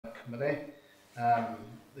committee, um,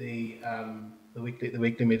 the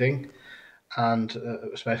weekly meeting, and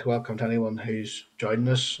a special welcome to anyone who's joining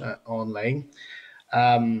us online.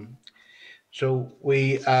 Um,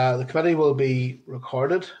 the committee will be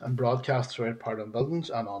recorded and broadcast throughout Parliament buildings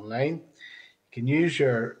and online. You can use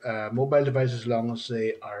your mobile devices as long as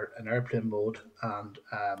they are in airplane mode and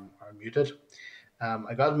are muted.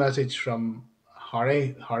 I got a message from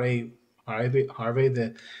Harvey,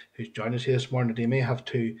 who's joined us here this morning. That he may have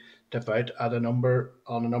to dip out at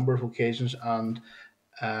on a number of occasions and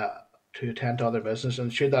uh, to attend to other business.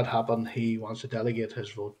 And should that happen, he wants to delegate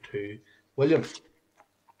his vote to William.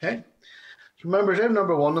 Okay. So members, item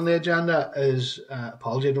number one on the agenda is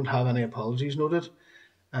apology. I don't have any apologies noted.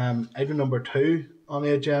 Item number two on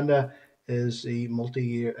the agenda is the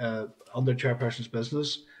multi-year, under chairperson's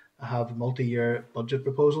business. I have multi-year budget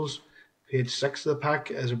proposals. Page 6 of the pack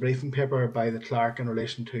is a briefing paper by the clerk in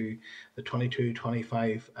relation to the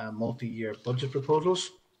 22-25 multi-year budget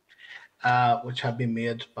proposals, which have been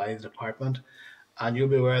made by the department. And you'll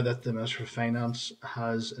be aware that the Minister of Finance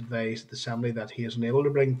has advised the Assembly that he is unable to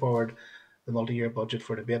bring forward the multi-year budget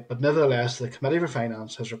for debate, but nevertheless the Committee for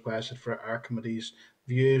Finance has requested for our committee's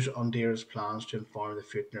views on DAERA's plans to inform the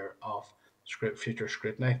future of future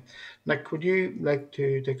scrutiny. Nick, would you like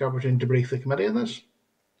to take the opportunity to brief the committee on this?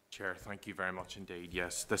 Chair, thank you very much indeed.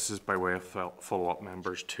 Yes, this is by way of follow-up,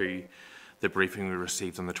 members, to the briefing we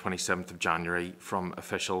received on the 27th of January from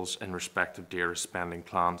officials in respect of DAERA's spending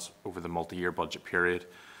plans over the multi-year budget period.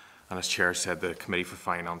 And as Chair said, the Committee for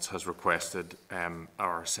Finance has requested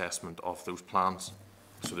our assessment of those plans.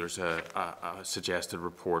 So there's a suggested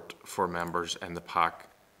report for members in the pack,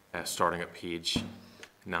 starting at page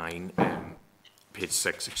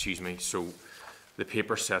 6, excuse me. So the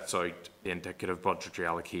paper sets out the indicative budgetary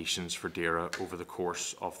allocations for DAERA over the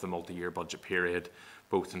course of the multi-year budget period,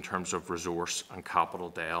 both in terms of resource and capital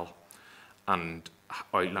DEL, and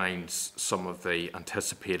outlines some of the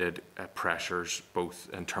anticipated pressures, both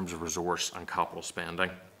in terms of resource and capital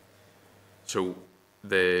spending. So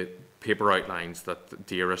the paper outlines that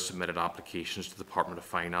DAERA submitted applications to the Department of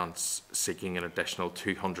Finance seeking an additional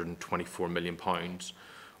 £224 million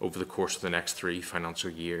over the course of the next 3 financial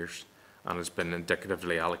years, and has been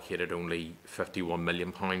indicatively allocated only £51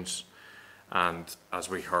 million. And as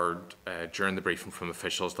we heard during the briefing from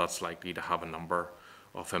officials, that's likely to have a number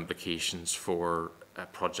of implications for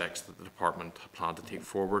projects that the department plan to take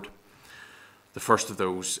forward. The first of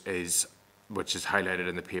those is, which is highlighted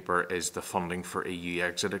in the paper, is the funding for EU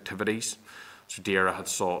exit activities. So DAERA had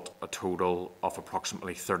sought a total of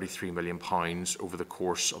approximately £33 million over the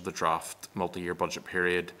course of the draft multi-year budget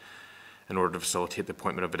period in order to facilitate the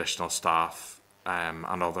appointment of additional staff and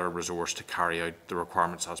other resource to carry out the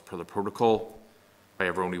requirements as per the protocol.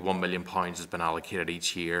 However, only £1 million has been allocated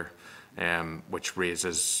each year, which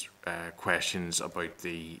raises questions about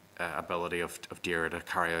the ability of DAERA to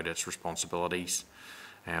carry out its responsibilities.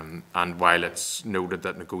 And while it's noted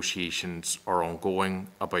that negotiations are ongoing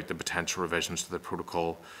about the potential revisions to the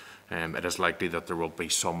protocol, it is likely that there will be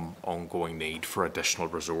some ongoing need for additional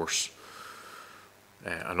resource.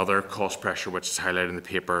 Another cost pressure which is highlighted in the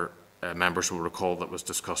paper, members will recall that was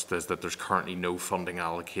discussed, is that there's currently no funding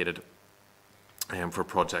allocated for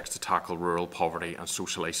projects to tackle rural poverty and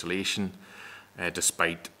social isolation,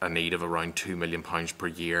 despite a need of around £2 million per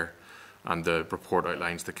year. And the report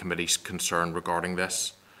outlines the committee's concern regarding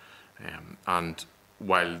this. And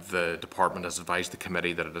while the department has advised the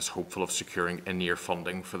committee that it is hopeful of securing in-year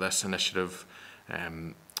funding for this initiative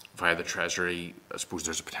via the Treasury, I suppose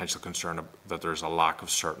there's a potential concern that there's a lack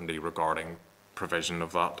of certainty regarding provision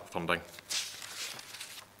of that funding.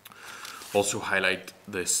 Also highlight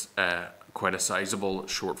this quite a sizable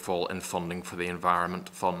shortfall in funding for the Environment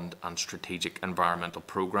Fund and Strategic Environmental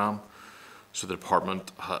Programme. So the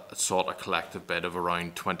department sought a collective bid of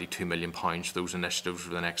around £22 million for those initiatives for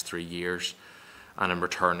the next 3 years, and in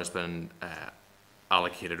return has been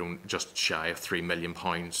allocated just shy of £3 million.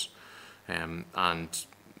 And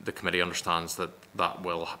the committee understands that that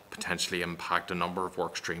will potentially impact a number of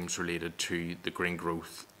work streams related to the green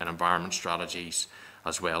growth and environment strategies,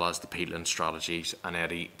 as well as the peatland strategies and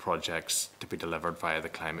any projects to be delivered via the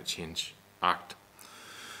Climate Change Act.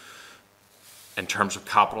 In terms of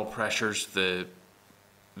capital pressures, the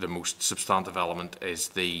most substantive element is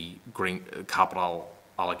the green capital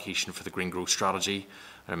allocation for the green growth strategy.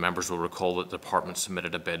 Members will recall that the department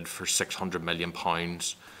submitted a bid for £600 million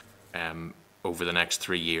over the next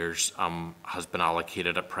 3 years, has been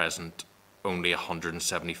allocated at present only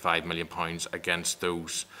 £175 million against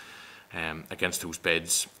those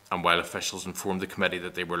bids. And while officials informed the committee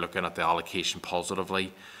that they were looking at the allocation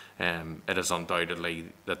positively, it is undoubtedly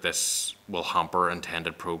that this will hamper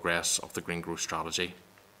intended progress of the green growth strategy,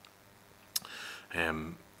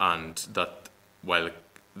 and that while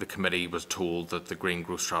the committee was told that the green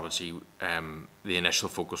growth strategy, the initial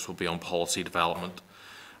focus will be on policy development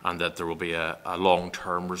and that there will be a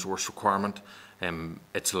long-term resource requirement,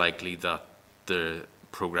 it's likely that the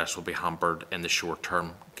progress will be hampered in the short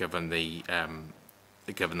term, given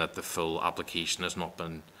that the full application has not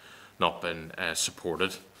been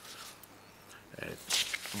supported.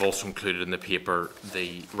 I've also included in the paper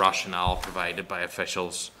the rationale provided by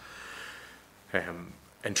officials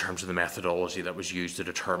in terms of the methodology that was used to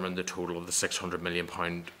determine the total of the £600 million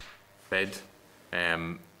bid,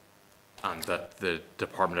 and that the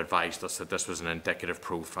department advised us that this was an indicative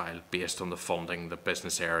profile based on the funding that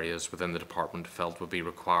business areas within the department felt would be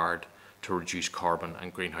required to reduce carbon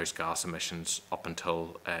and greenhouse gas emissions up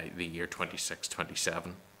until the year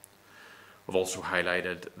 26-27. We've also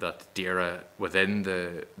highlighted that DAERA, within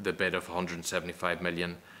the bid of 175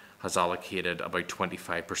 million, has allocated about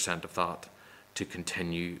 25% of that to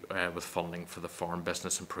continue with funding for the Farm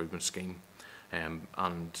Business Improvement Scheme,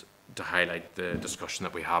 and to highlight the discussion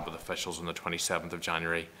that we had with officials on the 27th of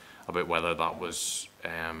January about whether that was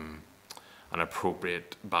an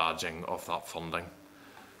appropriate badging of that funding.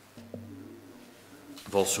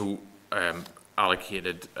 We've also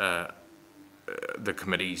allocated the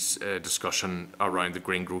committee's discussion around the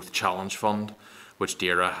Green Growth Challenge Fund, which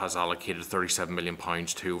DAERA has allocated £37 million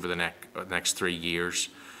to over the next 3 years,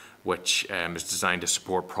 which is designed to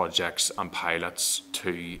support projects and pilots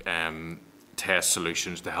to test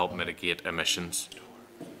solutions to help mitigate emissions,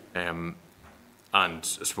 and I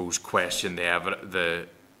suppose question the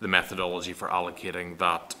methodology for allocating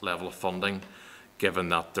that level of funding, given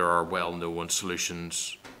that there are well-known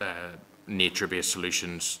solutions, nature-based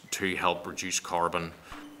solutions to help reduce carbon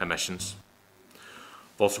emissions.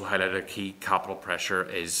 I've also highlighted a key capital pressure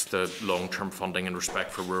is the long-term funding in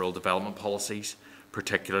respect for rural development policies,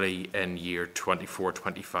 particularly in year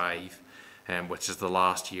 24-25, which is the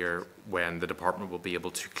last year when the department will be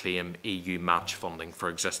able to claim EU match funding for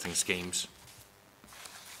existing schemes.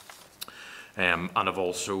 And I've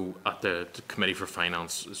also, at the Committee for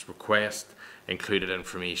Finance's request, included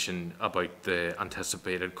information about the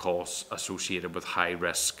anticipated costs associated with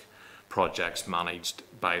high-risk projects managed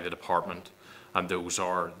by the department, and those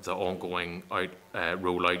are the ongoing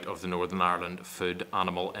rollout of the Northern Ireland Food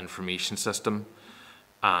Animal Information System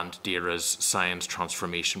and DAERA's Science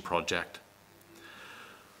Transformation Project.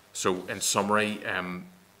 So, in summary,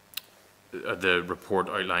 the report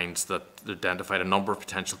outlines that it identified a number of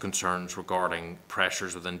potential concerns regarding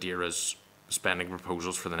pressures within DAERA's spending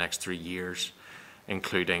proposals for the next 3 years,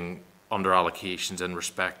 including under-allocations in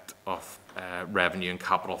respect of revenue and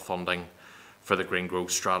capital funding for the green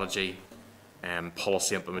growth strategy,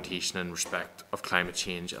 policy implementation in respect of climate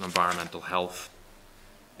change and environmental health,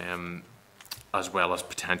 as well as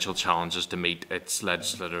potential challenges to meet its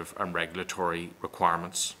legislative and regulatory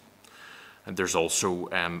requirements. And there's also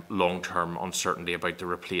long-term uncertainty about the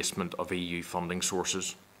replacement of EU funding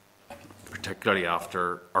sources, particularly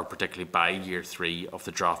by year 3 of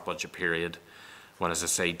the draft budget period, when, as I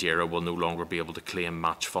say, DAERA will no longer be able to claim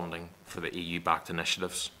match funding for the EU-backed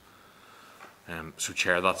initiatives. So,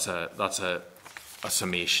 Chair, that's a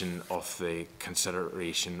summation of the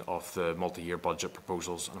consideration of the multi-year budget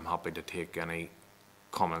proposals, and I'm happy to take any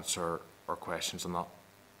comments or questions on that.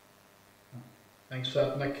 Thanks for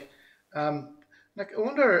that, Nick. Nick, I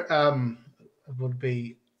wonder, would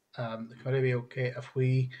the committee be okay if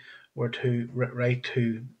we were to write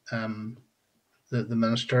to the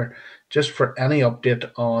Minister just for any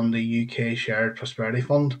update on the UK Shared Prosperity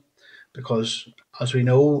Fund? Because, as we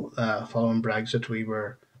know, following Brexit, we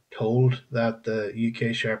were told that the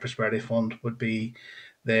UK Shared Prosperity Fund would be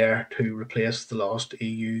there to replace the lost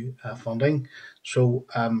EU funding. So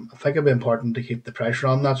I think it'd be important to keep the pressure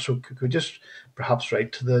on that. So could we just perhaps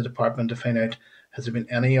write to the department to find out, has there been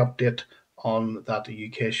any update on that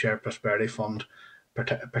UK Shared Prosperity Fund,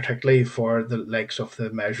 particularly for the likes of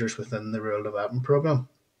the measures within the Rural Development Programme?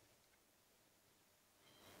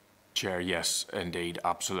 Chair, yes, indeed,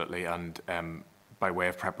 absolutely. And by way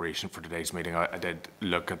of preparation for today's meeting, I did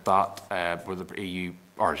look at that with the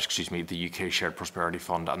UK Shared Prosperity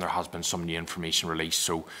Fund, and there has been some new information released.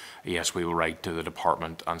 So, yes, we will write to the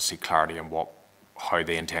department and seek clarity on how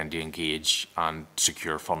they intend to engage and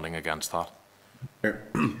secure funding against that.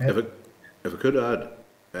 If I could add,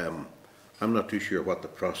 I'm not too sure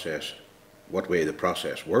what way the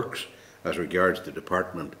process works as regards the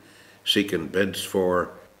department seeking bids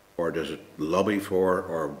for, or does it lobby for,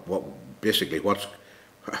 or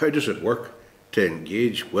how does it work to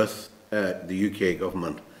engage with the UK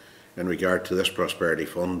government in regard to this prosperity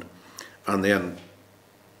fund? And then,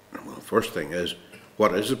 well, first thing is,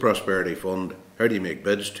 what is the prosperity fund? How do you make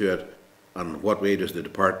bids to it? And what way does the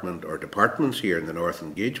department or departments here in the north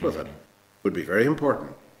engage with it? Would be very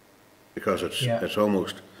important, because it's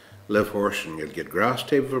almost live horse and you'll get grass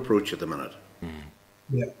type of approach at the minute.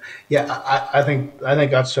 I think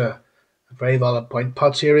that's a very valid point,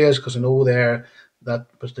 Pat's areas, because I know there that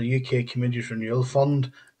was the UK Communities Renewal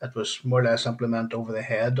Fund. It was more or less implemented over the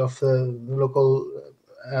head of the local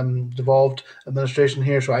devolved administration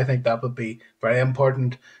here. So I think that would be very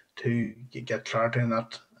important to get clarity on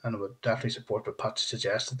that, and I would definitely support what Pat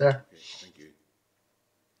suggested there. Okay, thank you.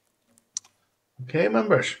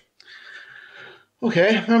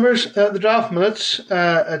 Okay, members. The draft minutes.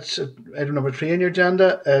 It's item number 3 on your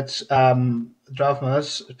agenda. It's draft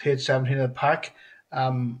minutes, page 17 of the pack.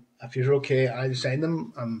 If you're okay, I'll sign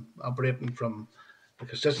them. I'm operating from the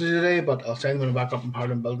constituency today, but I'll sign them when I'm back up in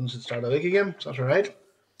Parliament Buildings and start the week again. So that's all right.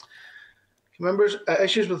 Members,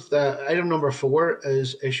 issues with item number 4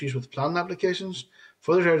 is issues with planning applications.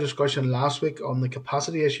 Further to our discussion last week on the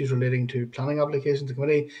capacity issues relating to planning applications, the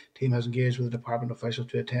committee team has engaged with the department officials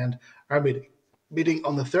to attend our meeting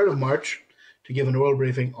on the 3rd of March to give an oral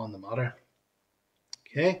briefing on the matter.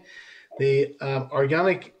 Okay, the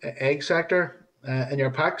organic egg sector, in your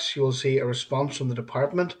packs you will see a response from the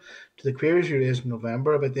department to the queries you raised in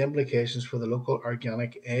November about the implications for the local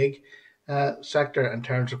organic egg sector in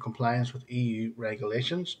terms of compliance with EU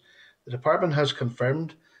regulations. The department has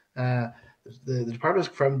confirmed that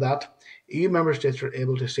EU member states are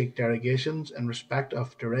able to seek derogations in respect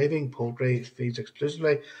of deriving poultry feeds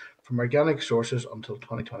exclusively from organic sources until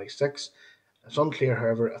 2026. It's unclear,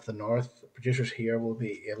 however, if the North producers here will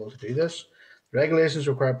be able to do this. The regulations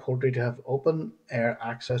require poultry to have open air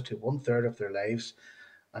access to 1/3 of their lives,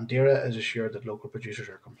 and DAERA is assured that local producers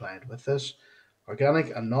are compliant with this.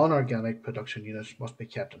 Organic and non-organic production units must be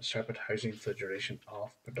kept in separate housing for the duration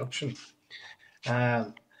of production.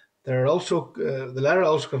 The letter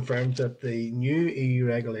also confirms that the new EU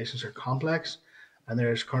regulations are complex, and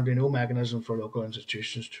there is currently no mechanism for local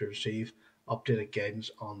institutions to receive updated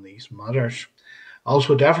guidance on these matters.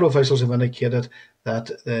 Also, DEFRA officials have indicated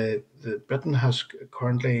that Britain has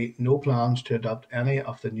currently no plans to adopt any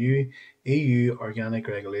of the new EU organic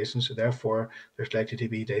regulations. So therefore, there's likely to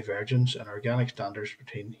be divergence in organic standards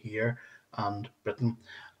between here and Britain,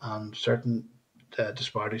 and certain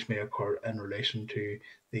disparities may occur in relation to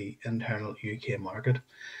the internal UK market.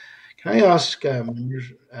 Can I ask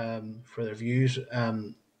members for their views?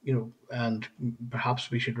 And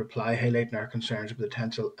perhaps we should reply highlighting our concerns about the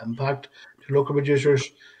potential impact to local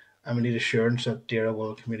producers, and we need assurance that DAERA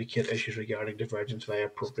will communicate issues regarding divergence via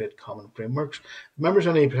appropriate common frameworks. Members,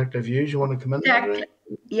 any particular views you want to come in? Declan,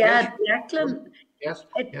 Yes.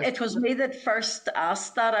 It was me that first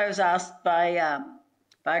asked that. I was asked by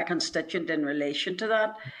a constituent in relation to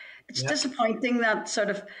that. It's disappointing that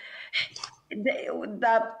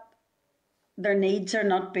that their needs are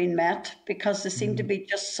not being met, because they seem to be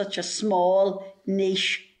just such a small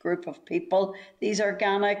niche group of people, these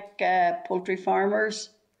organic poultry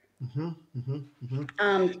farmers.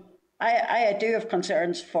 And I do have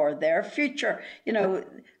concerns for their future.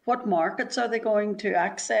 What markets are they going to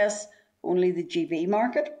access? Only the GB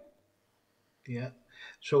market? Yeah.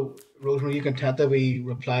 So, Rosemary, you content that we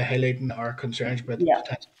reply highlighting our concerns about the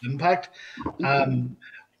potential impact? Mr.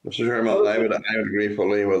 Chairman, I would agree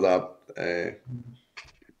fully with that. I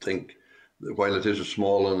think that while it is a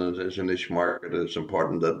small and it is a niche market, it's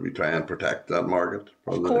important that we try and protect that market.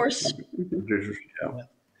 Of course. Producers,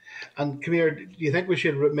 And Camille, do you think we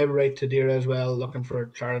should maybe write to DAERA as well, looking for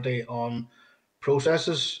clarity on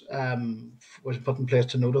processes was put in place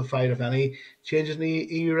to notify of any changes in the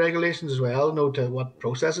EU regulations as well? Note to what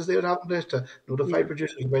processes they would have in place to notify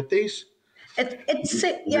producers about these?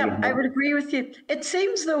 I would agree with you. It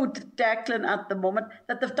seems though, Declan, at the moment,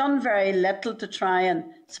 that they've done very little to try and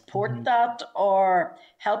support that or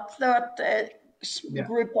help that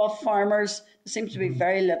group of farmers. There seems to be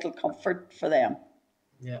very little comfort for them.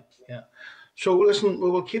 Yeah. So listen, we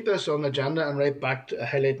will keep this on the agenda and write back to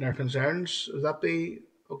highlighting our concerns. Would that be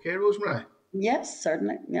okay, Rosemary? Yes,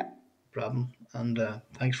 certainly. Yeah. Problem. And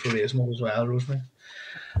thanks for raising it as well, Rosemary.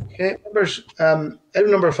 Okay, members. Item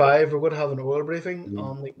number 5, we're going to have an oral briefing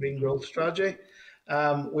on the green growth strategy.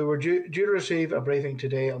 We were due to receive a briefing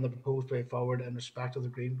today on the proposed way forward in respect of the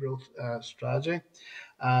green growth strategy.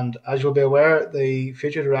 And as you'll be aware, the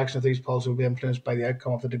future direction of these policies will be influenced by the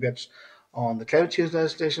outcome of the debates on the climate change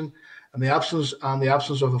legislation and the absence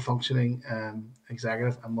of a functioning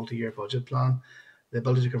executive and multi-year budget plan. The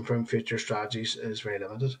ability to confirm future strategies is very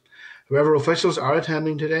limited. However, officials are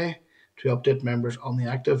attending today to update members on the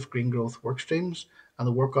active green growth workstreams and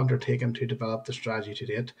the work undertaken to develop the strategy to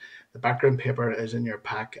date. The background paper is in your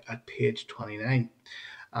pack at page 29.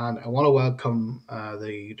 And I want to welcome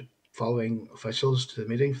the following officials to the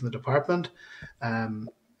meeting from the department. And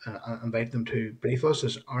invite them to brief us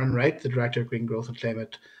is Aaron Wright, the Director of Green Growth and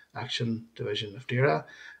Climate Action Division of DAERA,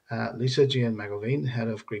 Lisa Jane McElveen, Head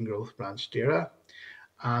of Green Growth Branch DAERA,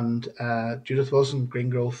 and Judith Wilson, Green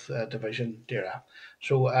Growth Division DAERA.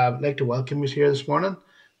 So I'd like to welcome you here this morning,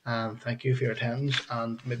 and thank you for your attendance,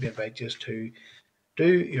 and maybe invite you to do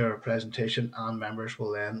your presentation, and members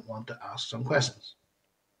will then want to ask some questions.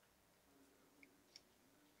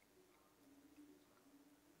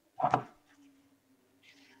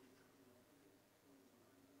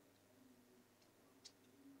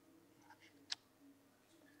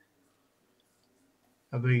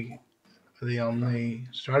 Are they on the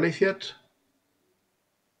Starleaf yet?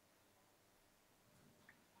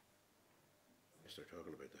 Yes, they're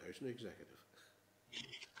talking about the housing executive.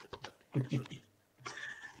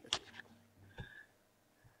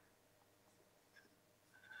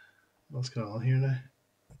 What's going on here now?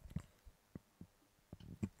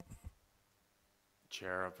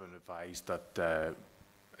 Chair, I've been advised that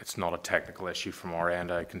it's not a technical issue from our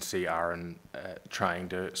end. I can see Aaron trying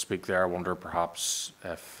to speak there. I wonder perhaps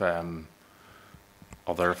if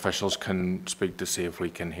other officials can speak to see if we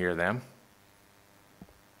can hear them.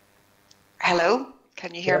 Hello,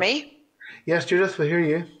 can you hear me? Yes, Judith, we hear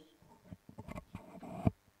you.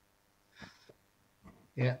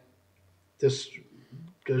 Yeah. Does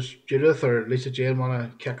Judith or Lisa Jane want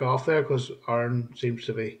to kick off there? Because Aaron seems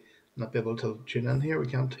to be not be able to tune in here. We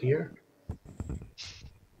can't hear.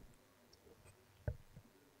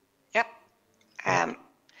 Yep.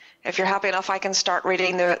 If you're happy enough, I can start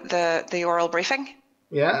reading the oral briefing.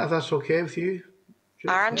 Yeah, if that's okay with you.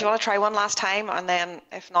 Aaron, do you want to try one last time? And then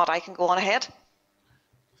if not, I can go on ahead.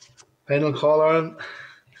 Final call, Aaron.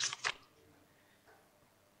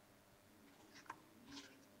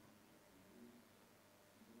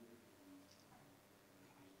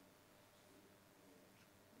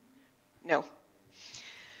 No.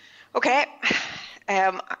 Okay.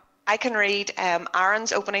 I can read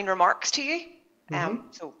Aaron's opening remarks to you.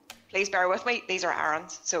 So please bear with me. These are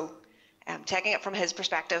Aaron's. So taking it from his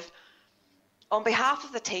perspective. On behalf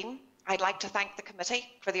of the team, I'd like to thank the committee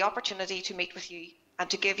for the opportunity to meet with you and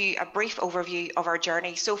to give you a brief overview of our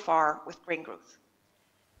journey so far with green growth.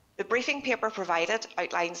 The briefing paper provided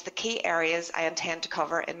outlines the key areas I intend to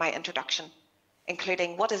cover in my introduction,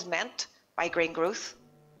 including what is meant by green growth,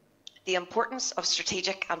 the importance of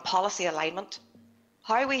strategic and policy alignment,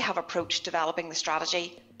 how we have approached developing the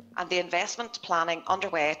strategy, and the investment planning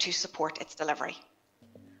underway to support its delivery.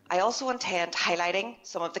 I also intend highlighting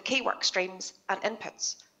some of the key work streams and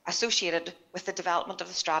inputs associated with the development of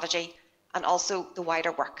the strategy and also the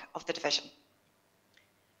wider work of the division.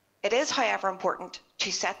 It is, however, important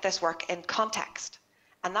to set this work in context,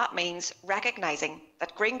 and that means recognising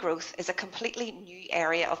that green growth is a completely new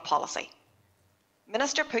area of policy.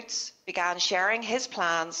 Minister Poots began sharing his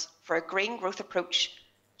plans for a green growth approach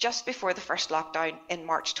just before the first lockdown in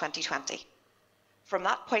March 2020. From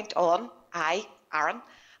that point on, I, Aaron,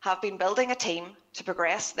 have been building a team to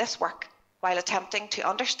progress this work while attempting to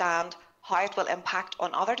understand how it will impact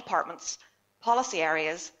on other departments, policy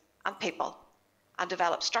areas and people, and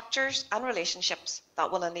develop structures and relationships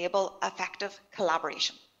that will enable effective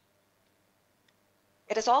collaboration.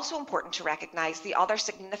 It is also important to recognise the other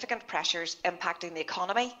significant pressures impacting the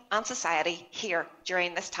economy and society here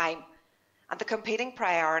during this time, and the competing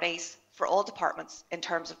priorities for all departments in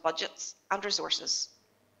terms of budgets and resources.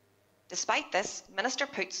 Despite this, Minister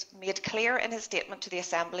Poots made clear in his statement to the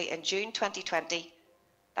Assembly in June 2020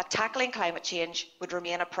 that tackling climate change would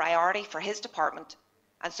remain a priority for his department,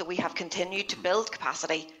 and so we have continued to build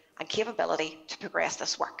capacity and capability to progress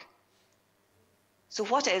this work. So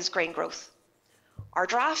what is green growth? Our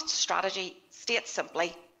draft strategy states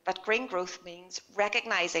simply that green growth means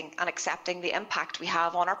recognising and accepting the impact we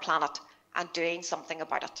have on our planet and doing something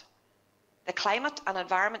about it. The climate and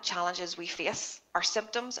environment challenges we face are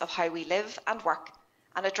symptoms of how we live and work,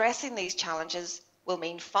 and addressing these challenges will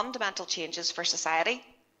mean fundamental changes for society,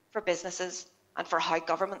 for businesses, and for how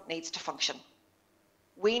government needs to function.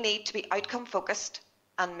 We need to be outcome-focused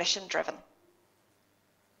and mission-driven.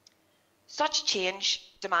 Such change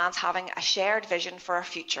demands having a shared vision for our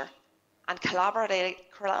future and collaborating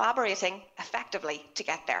effectively to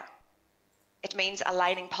get there. It means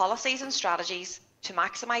aligning policies and strategies to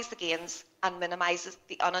maximise the gains and minimise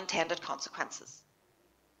the unintended consequences.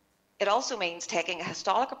 It also means taking a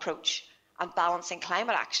holistic approach and balancing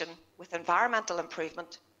climate action with environmental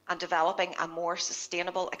improvement and developing a more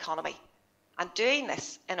sustainable economy, and doing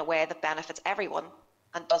this in a way that benefits everyone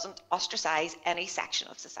and doesn't ostracise any section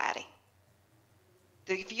of society.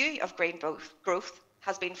 The view of green growth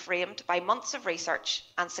has been framed by months of research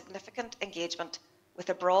and significant engagement with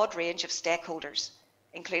a broad range of stakeholders,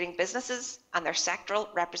 including businesses and their sectoral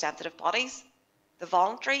representative bodies, the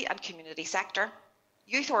voluntary and community sector,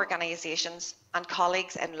 youth organisations, and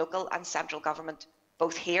colleagues in local and central government,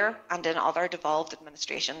 both here and in other devolved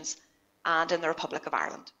administrations and in the Republic of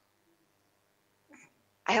Ireland.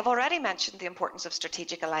 I have already mentioned the importance of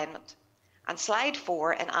strategic alignment, and slide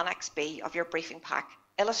 4 in Annex B of your briefing pack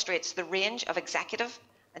illustrates the range of executive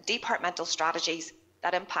and departmental strategies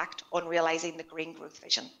that impact on realising the green growth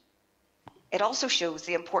vision. It also shows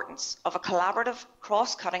the importance of a collaborative,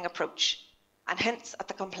 cross-cutting approach and hints at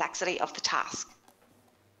the complexity of the task.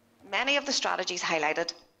 Many of the strategies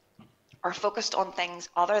highlighted are focused on things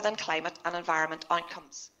other than climate and environment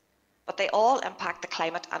outcomes, but they all impact the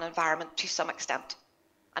climate and environment to some extent,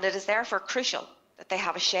 and it is therefore crucial that they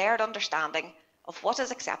have a shared understanding of what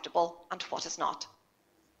is acceptable and what is not.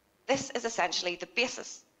 This is essentially the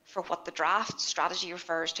basis for what the draft strategy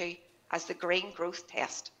refers to as the green growth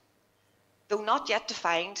test. Though not yet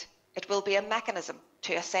defined, it will be a mechanism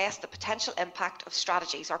to assess the potential impact of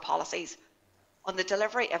strategies or policies on the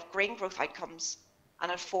delivery of green growth outcomes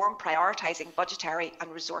and inform prioritising budgetary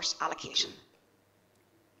and resource allocation.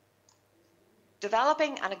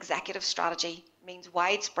 Developing an executive strategy means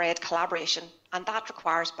widespread collaboration, and that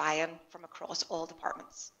requires buy-in from across all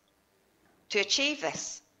departments. To achieve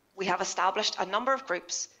this, we have established a number of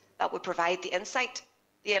groups that would provide the insight,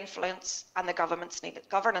 the influence, and the governance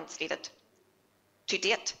needed. To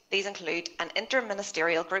date, these include an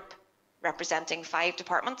interministerial group representing 5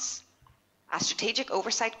 departments, a strategic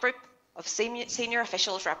oversight group of senior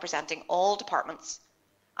officials representing all departments,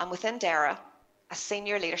 and within DAERA, a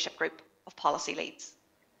senior leadership group of policy leads.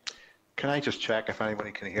 Can I just check if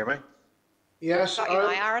anybody can hear me? Yes. Got you now,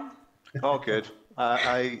 Aaron? Oh, good.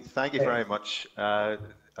 I thank you very much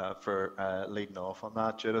for leading off on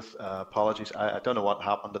that, Judith. Apologies. I don't know what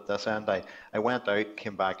happened at this end. I went out,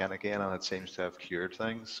 came back in again, and it seems to have cured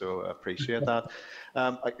things, so I appreciate that.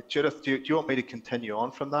 Judith, do you want me to continue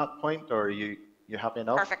on from that point, or are you happy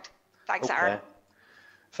enough? Perfect. Thanks, okay. Aaron.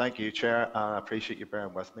 Thank you, Chair. I appreciate you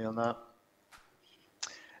bearing with me on that.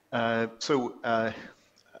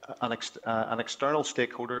 An external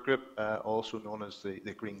stakeholder group, also known as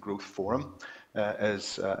the Green Growth Forum,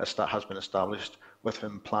 has been established, with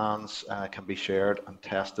whom plans can be shared and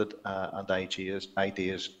tested and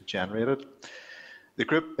ideas generated. The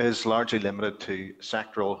group is largely limited to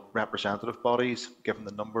sectoral representative bodies, given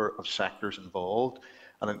the number of sectors involved,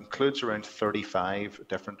 and it includes around 35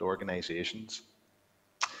 different organisations.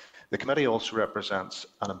 The committee also represents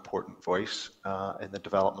an important voice in the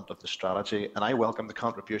development of the strategy, and I welcome the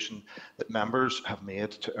contribution that members have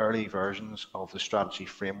made to early versions of the strategy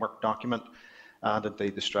framework document and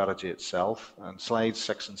indeed the strategy itself. And slides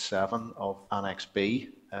 6 and 7 of Annex B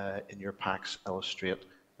in your packs illustrate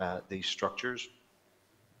these structures.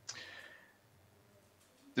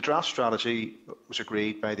 The draft strategy was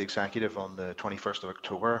agreed by the Executive on the 21st of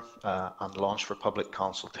October and launched for public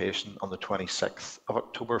consultation on the 26th of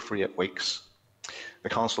October for 8 weeks. The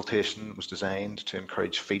consultation was designed to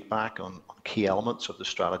encourage feedback on key elements of the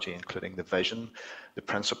strategy, including the vision, the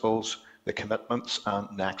principles, the commitments, and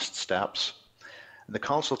next steps. And the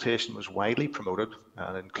consultation was widely promoted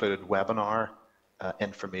and included webinar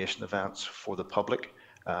information events for the public,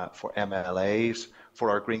 for MLAs, for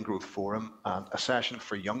our Green Growth Forum, and a session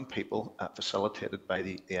for young people facilitated by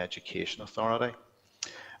the Education Authority.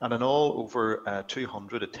 And in all, over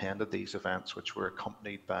 200 attended these events, which were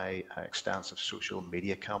accompanied by extensive social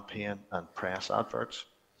media campaign and press adverts.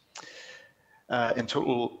 In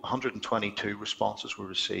total, 122 responses were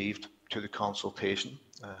received to the consultation,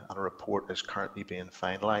 and a report is currently being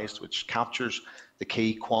finalised, which captures the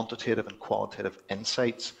key quantitative and qualitative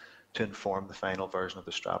insights to inform the final version of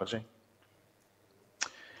the strategy.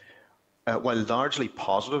 While largely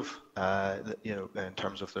positive, in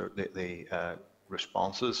terms of the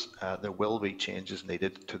responses, there will be changes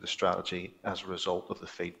needed to the strategy as a result of the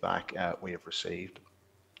feedback we have received.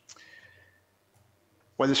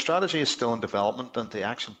 While the strategy is still in development and the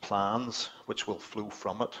action plans which will flow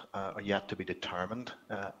from it are yet to be determined,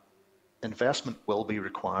 investment will be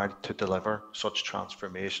required to deliver such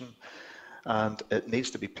transformation, and it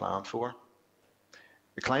needs to be planned for.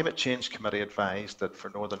 The Climate Change Committee advised that for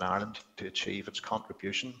Northern Ireland to achieve its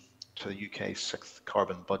contribution to the UK's 6th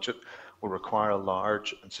carbon budget will require a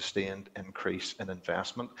large and sustained increase in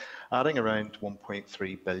investment, adding around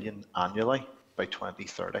 1.3 billion annually by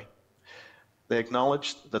 2030. They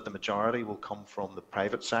acknowledged that the majority will come from the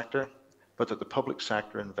private sector, but that the public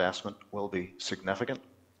sector investment will be significant.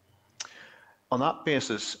 On that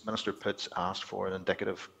basis, Minister Pitts asked for an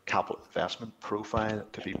indicative capital investment profile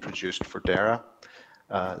to be produced for DAERA.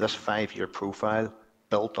 This 5-year profile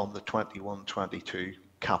built on the 21-22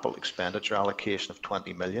 capital expenditure allocation of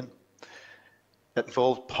 20 million. It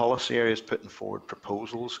involved policy areas putting forward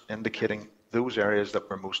proposals indicating those areas that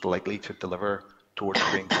were most likely to deliver towards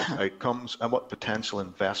green growth outcomes and what potential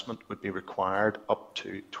investment would be required up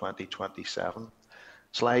to 2027.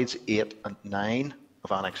 Slides 8 and 9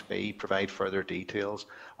 of Annex B provide further details,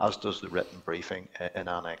 as does the written briefing in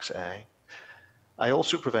Annex A. I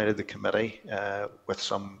also provided the committee with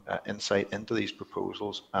some insight into these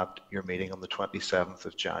proposals at your meeting on the 27th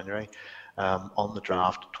of January on the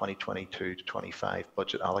draft 2022-25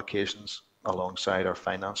 budget allocations alongside our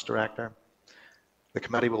Finance Director. The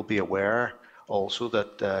committee will be aware also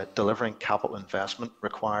that delivering capital investment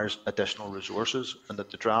requires additional resources and that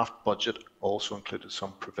the draft budget also included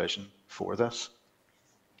some provision for this.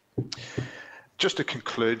 Just to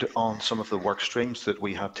conclude on some of the work streams that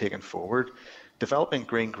we have taken forward, developing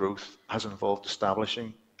green growth has involved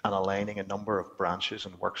establishing and aligning a number of branches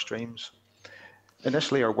and work streams.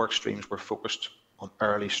 Initially, our work streams were focused on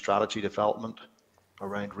early strategy development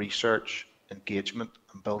around research, engagement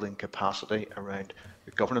and building capacity around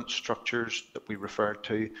the governance structures that we referred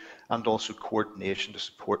to, and also coordination to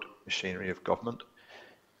support machinery of government.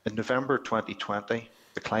 In November 2020,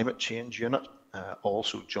 the Climate Change Unit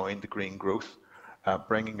also joined the Green Growth,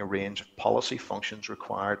 bringing a range of policy functions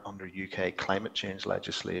required under UK climate change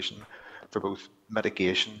legislation for both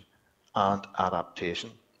mitigation and adaptation.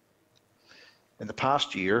 In the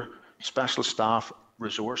past year, specialist staff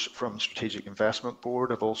resource from Strategic Investment Board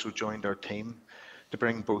have also joined our team to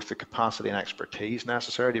bring both the capacity and expertise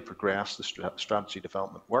necessary to progress the strategy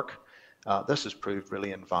development work. This has proved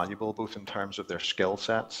really invaluable, both in terms of their skill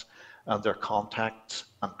sets and their contacts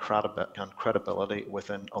and credibility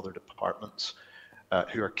within other departments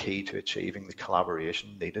who are key to achieving the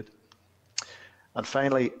collaboration needed. And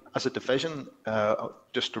finally, as a division,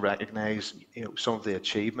 just to recognise some of the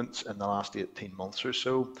achievements in the last 18 months or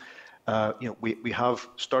so. We have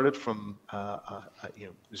started from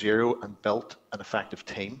zero and built an effective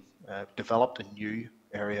team, developed a new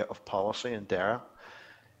area of policy in DAERA.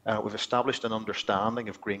 We've established an understanding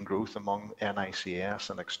of green growth among NICS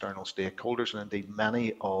and external stakeholders, and indeed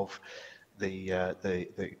many of the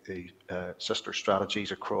sister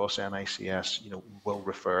strategies across NICS, will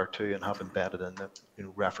refer to and have embedded in it,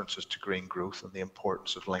 references to green growth and the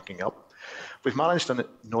importance of linking up. We've managed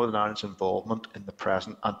Northern Ireland's involvement in the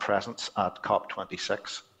presence at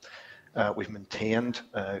COP26. We've maintained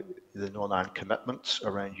the Northern Ireland commitments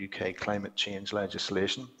around UK climate change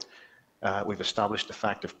legislation. We've established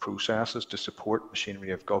effective processes to support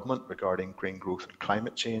machinery of government regarding green growth and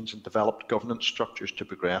climate change and developed governance structures to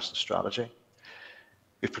progress the strategy.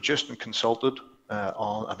 We've produced and consulted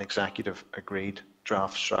on an executive agreed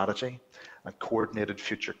draft strategy and coordinated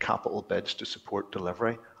future capital bids to support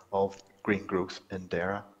delivery of green growth in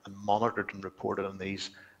DAERA and monitored and reported on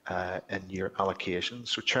these in-year allocations.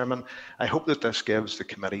 So Chairman, I hope that this gives the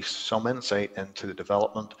committee some insight into the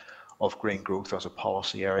development of green growth as a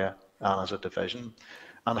policy area and as a division,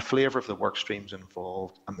 and a flavour of the work streams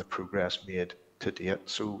involved and the progress made to date.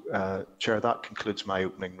 So, Chair, that concludes my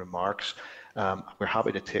opening remarks. We're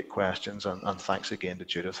happy to take questions, and thanks again to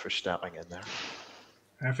Judith for stepping in there.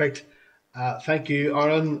 Perfect. Thank you,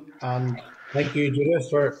 Aaron, and thank you, Judith,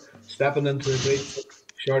 for stepping into the great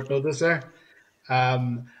short notice there.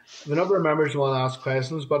 The number of members want to ask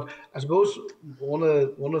questions, but I suppose one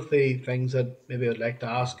of the things that maybe I'd like to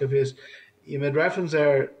ask of you is, you made reference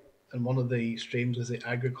there in one of the streams is the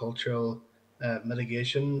agricultural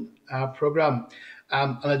mitigation program,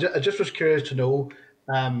 and I just was curious to know,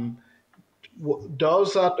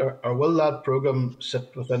 does that or will that program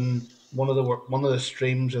sit within one of the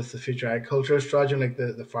streams of the future agriculture strategy, like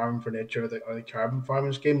the Farm for Nature or the carbon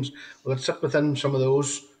farming schemes? Will it sit within some of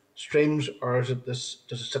those streams, or does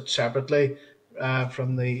it sit separately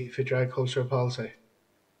from the future agriculture policy?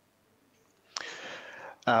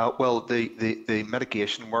 Well, the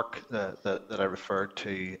mitigation work that I referred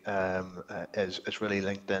to is really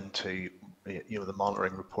linked into the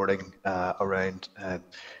monitoring reporting around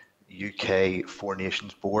UK Four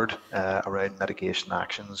Nations Board around mitigation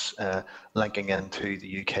actions, linking into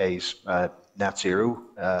the UK's net zero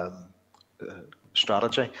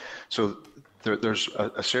strategy. So there's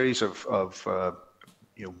a series of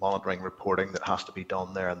monitoring reporting that has to be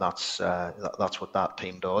done there, and that's what that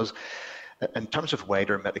team does. In terms of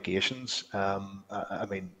wider mitigations,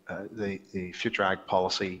 the future ag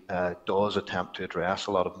policy does attempt to address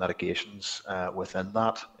a lot of mitigations within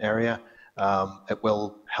that area. It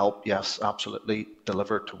will help, yes, absolutely,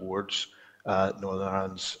 deliver towards Northern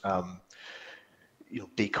Ireland's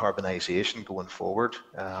decarbonisation going forward,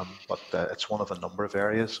 but it's one of a number of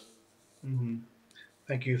areas.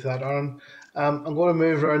 Thank you for that, Aaron. I'm going to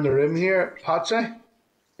move around the room here. Patsy?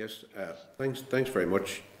 Yes, thanks very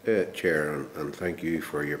much, Chair, and thank you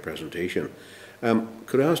for your presentation.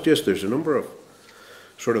 Could I ask just, there's a number of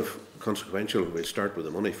sort of consequential, we'll start with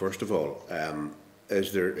the money first of all.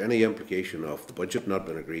 Is there any implication of the budget not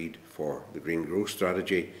been agreed for the green growth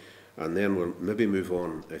strategy? And then we'll maybe move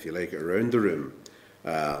on, if you like, around the room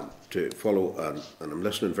to follow, and I'm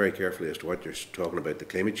listening very carefully as to what you're talking about, the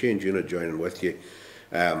climate change unit joining with you.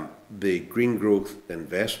 The green growth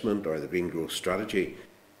investment or the green growth strategy,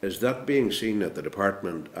 is that being seen at the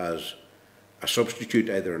department as a substitute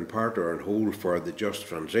either in part or in whole for the just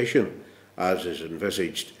transition as is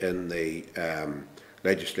envisaged in the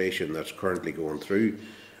legislation that's currently going through?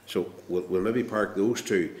 So we'll maybe park those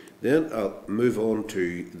two. Then I'll move on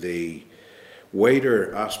to the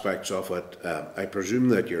wider aspects of it. I presume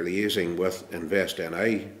that you're liaising with Invest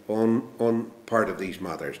NI on part of these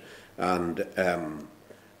matters, and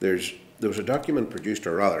there was a document produced,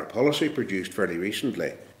 or rather a policy produced fairly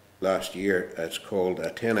recently, last year. It's called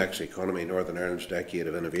a 10x Economy, Northern Ireland's Decade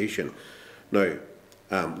of Innovation. Now,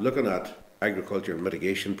 looking at agriculture and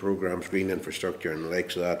mitigation programmes, green infrastructure and the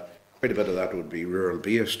likes of that, quite a bit of that would be rural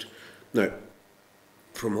based. Now,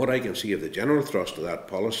 from what I can see of the general thrust of that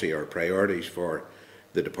policy or priorities for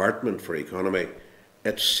the Department for Economy,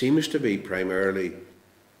 it seems to be primarily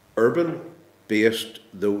urban based,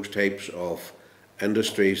 those types of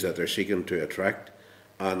industries that they're seeking to attract.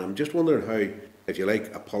 And I'm just wondering how, if you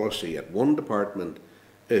like, a policy at one department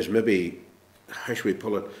is maybe, how should we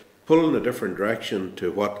pull it, pulling a different direction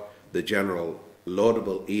to what the general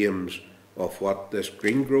laudable aims of what this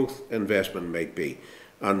green growth investment might be.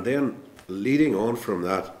 And then leading on from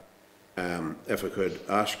that, if I could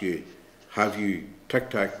ask you, have you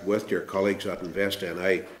tic-tac with your colleagues at Invest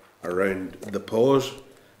NI around the pause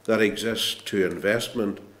that exists to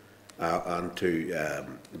investment and to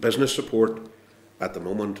business support at the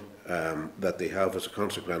moment that they have as a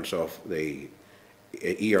consequence of the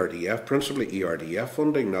ERDF, principally ERDF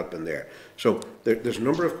funding not been there. So there's a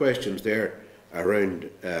number of questions there around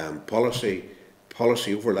policy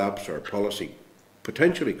overlaps or policy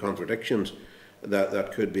potentially contradictions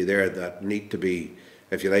that could be there that need to be,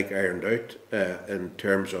 if you like, ironed out in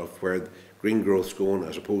terms of where green growth's going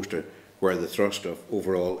as opposed to where the thrust of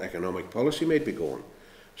overall economic policy might be going.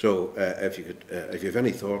 So if you have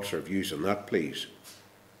any thoughts or views on that, please.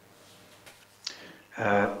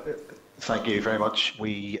 Thank you very much.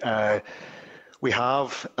 We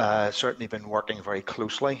have certainly been working very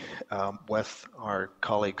closely with our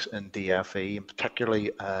colleagues in DFE, and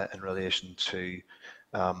particularly in relation to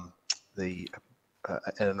in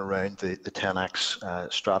and around the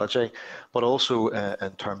 10x strategy, but also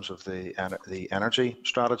in terms of the energy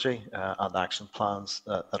strategy and action plans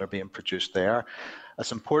that are being produced there.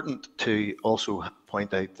 It's important to also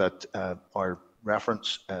point out that our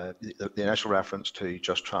reference, the initial reference to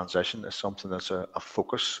just transition is something that's a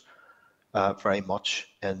focus very much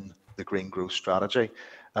in the green growth strategy.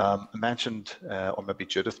 I mentioned, or maybe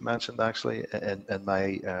Judith mentioned actually in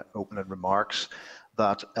my opening remarks,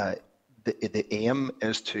 that the aim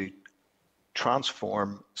is to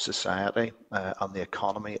transform society and the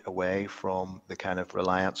economy away from the kind of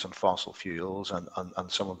reliance on fossil fuels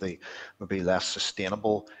and some of the maybe less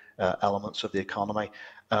sustainable elements of the economy.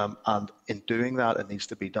 And in doing that, it needs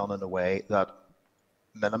to be done in a way that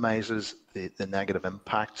minimises the negative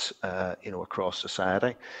impacts across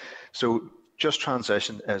society. So just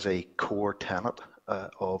transition is a core tenet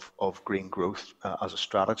of green growth as a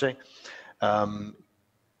strategy.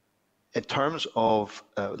 In terms of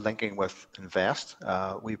linking with Invest,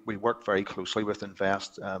 we work very closely with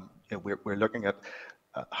Invest. We're looking at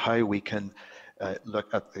how we can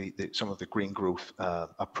look at some of the green growth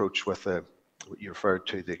approach with you referred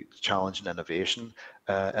to the challenge and innovation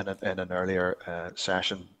in an earlier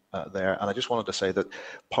session there. And I just wanted to say that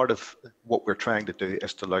part of what we're trying to do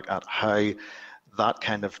is to look at how that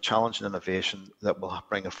kind of challenge and innovation that will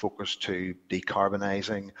bring a focus to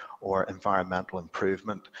decarbonising or environmental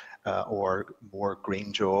improvement or more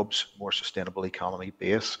green jobs, more sustainable economy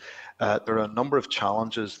base. There are a number of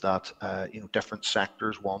challenges that different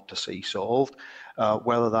sectors want to see solved,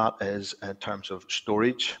 whether that is in terms of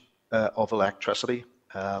storage of electricity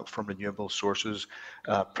from renewable sources,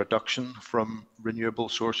 production from renewable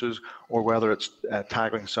sources, or whether it's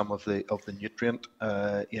tackling some of the nutrient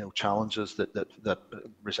challenges that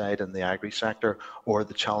reside in the agri sector, or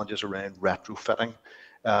the challenges around retrofitting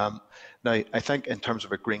Now, I think in terms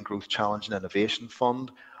of a Green Growth Challenge and Innovation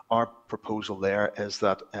Fund, our proposal there is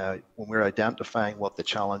that when we're identifying what the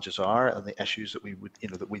challenges are and the issues that we would,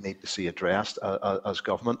 that we need to see addressed as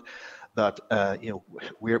government, that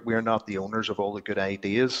we're not the owners of all the good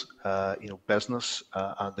ideas. Business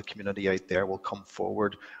and the community out there will come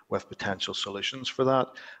forward with potential solutions for that.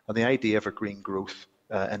 And the idea of a Green Growth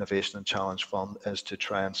Innovation and Challenge Fund is to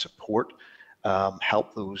try and support,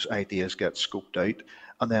 help those ideas get scoped out,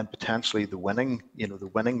 and then potentially the winning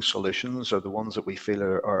solutions are the ones that we feel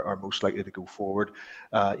are most likely to go forward,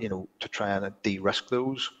 to try and de-risk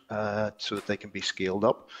those so that they can be scaled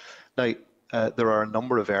up. Now, there are a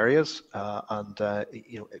number of areas, and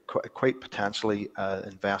quite potentially,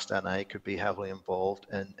 Invest NI could be heavily involved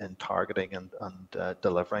in targeting and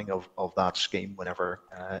delivering of that scheme whenever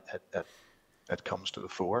it comes to the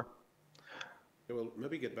fore. Well,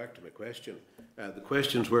 maybe get back to my question. The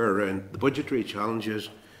questions were around the budgetary challenges,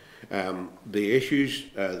 the issues,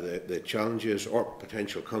 the challenges or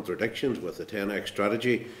potential contradictions with the 10X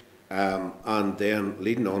strategy, and then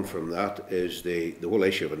leading on from that is the whole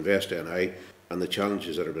issue of Invest NI and the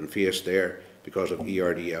challenges that have been faced there because of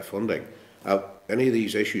ERDF funding. Have any of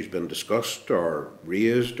these issues been discussed or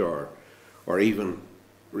raised or even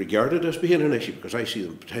regarded as being an issue? Because I see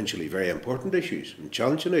them potentially very important issues and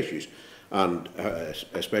challenging issues, and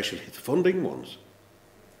especially the funding ones.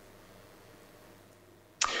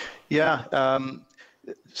 Yeah,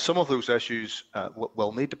 some of those issues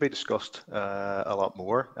will need to be discussed a lot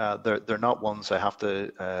more. They're not ones I have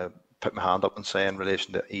to put my hand up and say in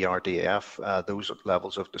relation to ERDF. Those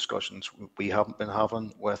levels of discussions we haven't been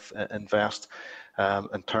having with Invest.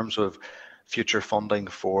 In terms of future funding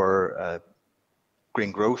for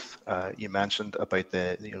green growth, you mentioned about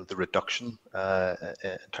the reduction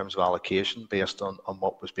in terms of allocation based on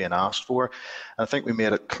what was being asked for. I think we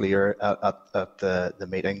made it clear at the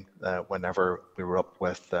meeting whenever we were up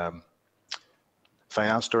with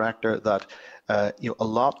Finance Director that a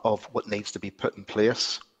lot of what needs to be put in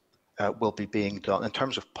place will be being done in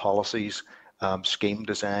terms of policies, scheme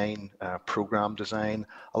design, program design.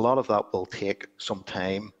 A lot of that will take some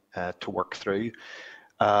time to work through.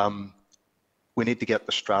 We need to get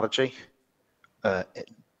the strategy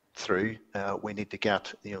through. We need to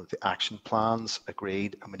get the action plans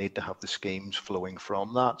agreed, and we need to have the schemes flowing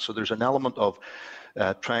from that. So there's an element of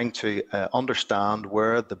trying to understand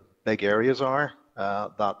where the big areas are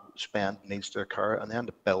that spend needs to occur, and then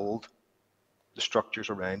to build the structures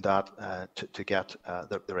around that to get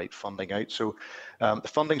the right funding out. So the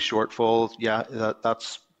funding shortfall, yeah,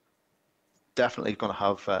 that's definitely going to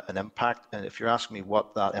have an impact. And if you're asking me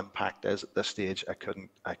what that impact is at this stage, I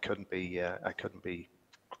couldn't be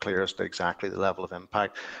clear as to exactly the level of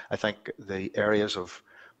impact. I think the areas of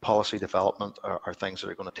policy development are things that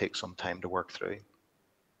are going to take some time to work through.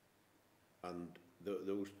 And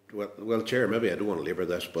those, well, Chair, maybe I don't want to labour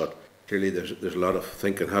this, but clearly there's a lot of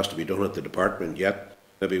thinking has to be done at the department yet,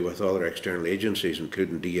 maybe with other external agencies,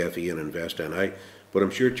 including DFE and Invest NI. But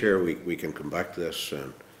I'm sure, Chair, we can come back to this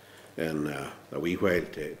in a wee while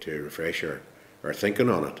to refresh our thinking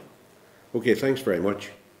on it. Okay, thanks very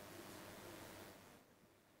much.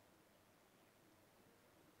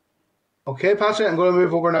 Okay, Patsy, I'm going to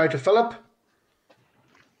move over now to Philip.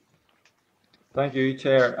 Thank you,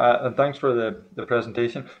 Chair, and thanks for the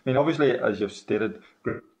presentation. I mean, obviously, as you've stated,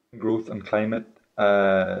 growth and climate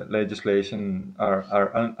legislation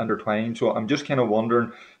are intertwined. So I'm just kind of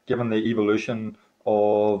wondering, given the evolution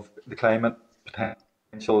of the climate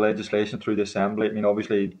potential legislation through the Assembly, I mean,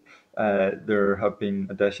 obviously there have been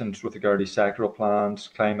additions with regard to sectoral plans,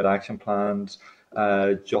 climate action plans,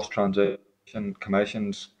 just transition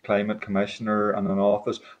commissions, climate commissioner and an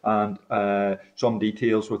office, and some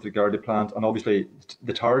details with regard to plans, and obviously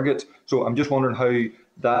the targets. So I'm just wondering how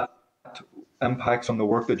that impacts on the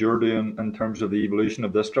work that you're doing in terms of the evolution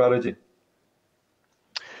of this strategy.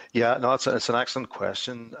 Yeah, no, it's an excellent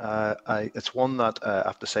question. It's one that I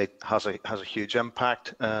have to say has a huge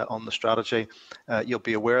impact on the strategy. You'll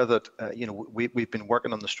be aware that we've been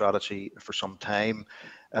working on the strategy for some time.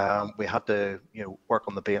 We had to work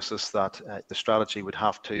on the basis that the strategy would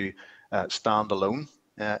have to stand alone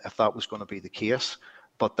if that was going to be the case.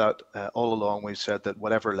 But that all along we've said that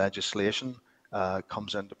whatever legislation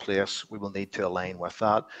comes into place, we will need to align with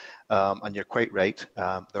that. And you're quite right.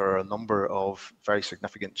 There are a number of very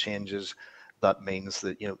significant changes. That means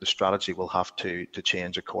that the strategy will have to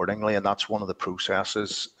change accordingly, and that's one of the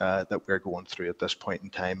processes that we're going through at this point in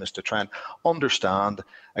time, is to try and understand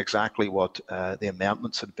exactly what the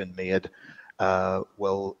amendments that have been made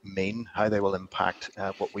will mean, how they will impact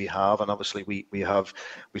what we have. And obviously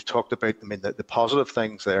we've talked about, I mean, the positive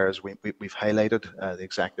things there is we've highlighted, the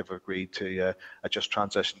executive agreed to a Just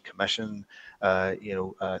Transition Commission,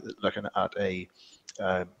 looking at a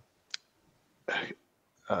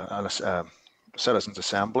Citizens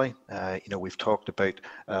Assembly. We've talked about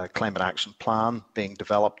climate action plan being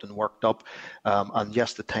developed and worked up, and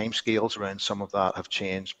yes, the timescales around some of that have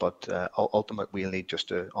changed, but ultimately we'll need just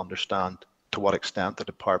to understand to what extent the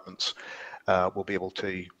departments will be able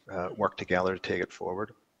to work together to take it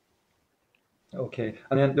forward. Okay,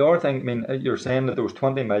 and then the other thing, I mean, you're saying that there was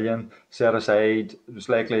 20 million set aside. It was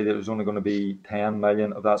likely that it was only going to be 10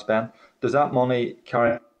 million of that spent. Does that money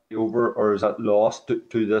carry over, or is that lost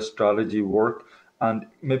to this strategy work? And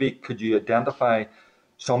maybe could you identify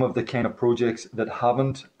some of the kind of projects that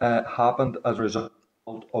haven't happened as a result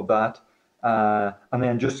of that? And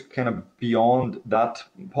then just kind of beyond that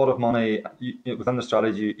pot of money, within the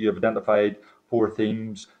strategy, you have identified 4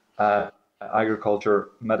 themes, agriculture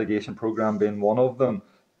mitigation program being one of them.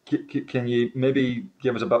 Can you maybe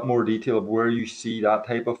give us a bit more detail of where you see that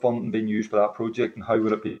type of funding being used for that project, and how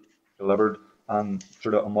would it be delivered, and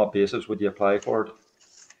sort of on what basis would you apply for it?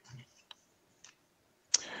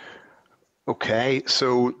 Okay,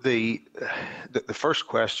 so the first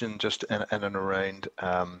question, just in and around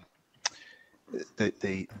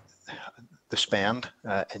the spend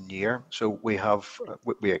in year. So we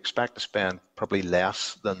expect to spend probably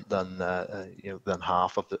less than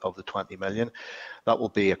half of the 20 million. That will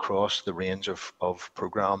be across the range of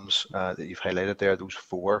programs that you've highlighted there, those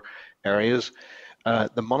 4 areas.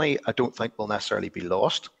 The money, I don't think, will necessarily be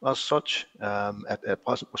lost as such.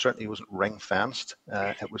 Certainly wasn't ring fenced.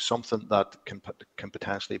 It was something that can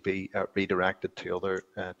potentially be redirected to other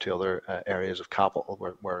areas of capital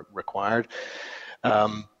where required.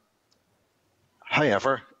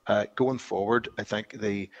 However, going forward, I think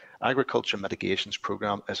the agriculture mitigations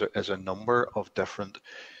program is a number of different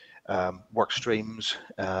work streams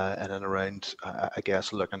in and around, I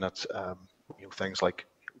guess, looking at things like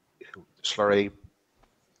slurry,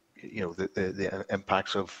 the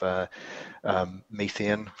impacts of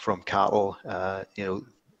methane from cattle,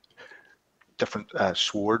 different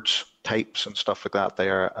swards types and stuff like that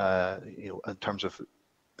there, in terms of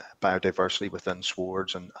biodiversity within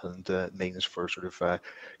swards and means for sort of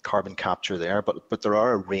carbon capture there. But there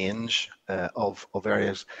are a range of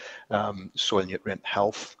areas, soil nutrient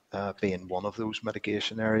health being one of those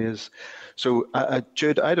mitigation areas. So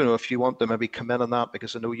Jude, I don't know if you want to maybe come in on that,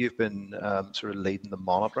 because I know you've been sort of leading the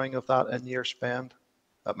monitoring of that in year spend.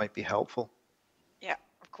 That might be helpful. Yeah,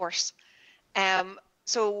 of course.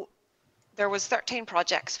 So there was 13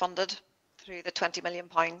 projects funded through the £20 million.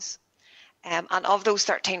 And of those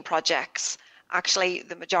 13 projects, actually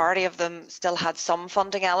the majority of them still had some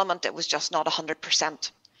funding element. It was just not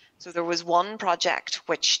 100%. So there was one project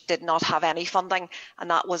which did not have any funding, and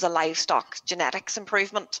that was a livestock genetics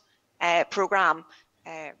improvement programme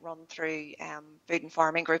run through Food and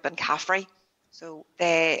Farming Group in Ivory. So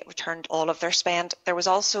they returned all of their spend. There was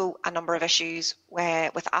also a number of issues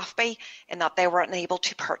with AFBI in that they were unable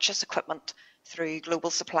to purchase equipment through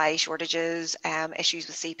global supply shortages, issues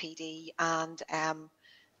with CPD, and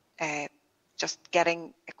just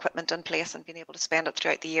getting equipment in place and being able to spend it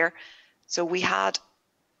throughout the year. So we had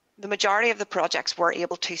the majority of the projects were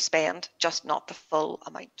able to spend, just not the full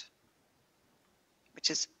amount,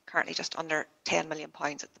 which is currently just under £10 million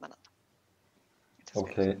at the minute.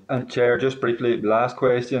 Okay, and Chair, just briefly, the last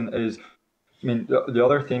question is, I mean, the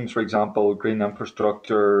other things, for example, green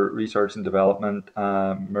infrastructure, research and development,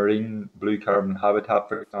 marine blue carbon habitat,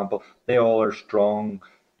 for example, they all are strong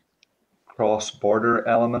cross-border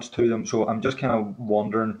elements to them. So I'm just kind of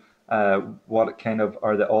wondering what kind of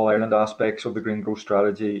are the all-Ireland aspects of the green growth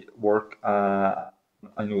strategy work? I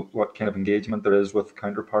know what kind of engagement there is with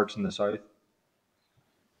counterparts in the south.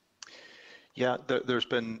 Yeah, there's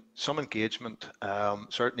been some engagement,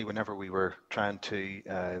 certainly whenever we were trying to,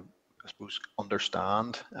 I suppose,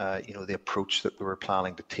 understand, the approach that we were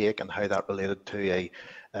planning to take and how that related to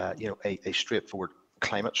a straightforward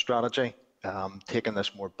climate strategy, taking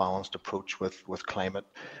this more balanced approach with climate,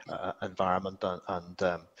 environment, and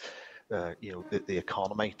the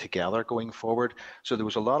economy together going forward. So there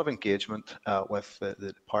was a lot of engagement with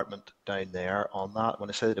the department down there on that. When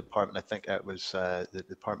I say the department, I think it was the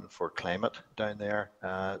Department for Climate down there.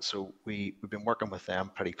 So we've been working with them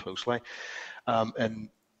pretty closely. In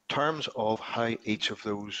terms of how each of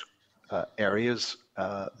those areas,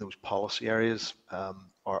 those policy areas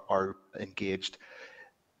are engaged,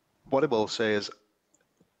 what I will say is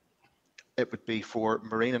it would be for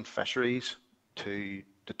marine and fisheries to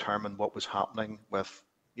determine what was happening with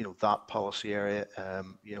that policy area,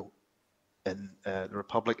 in the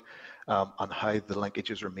Republic, and how the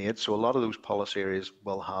linkages are made. So a lot of those policy areas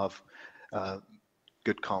will have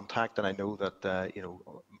good contact, and I know that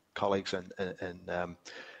colleagues in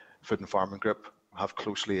Food and Farming Group have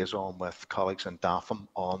close liaison with colleagues in DAFM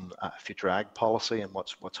on future ag policy and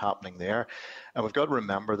what's happening there. And we've got to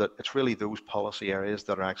remember that it's really those policy areas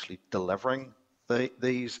that are actually delivering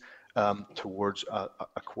these towards a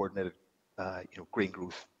coordinated green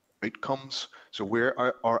growth outcomes. So where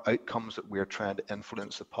our outcomes that we're trying to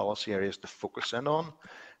influence the policy areas to focus in on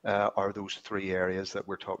are those three areas that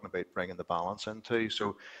we're talking about bringing the balance into.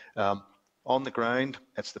 So on the ground,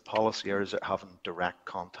 it's the policy areas that have direct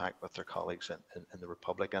contact with their colleagues in the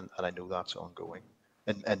Republic, and I know that's ongoing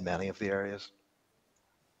in many of the areas.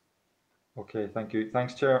 Okay, thank you.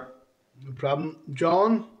 Thanks, Chair. No problem.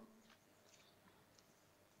 John?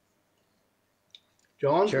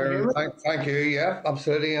 John? Chair, thank you. Yeah,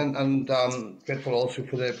 absolutely. And grateful also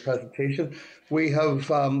for the presentation. We have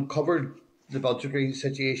covered the budgetary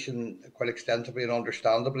situation quite extensively and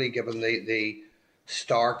understandably, given the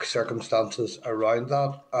stark circumstances around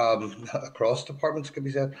that across departments, could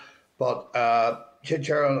be said. But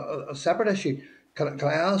Chair, on a separate issue, can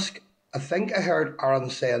I ask? I think I heard Aaron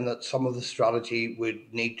saying that some of the strategy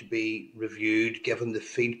would need to be reviewed given the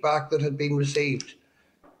feedback that had been received.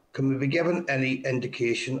 Can we be given any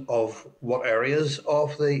indication of what areas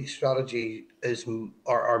of the strategy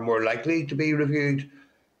are more likely to be reviewed,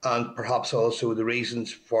 and perhaps also the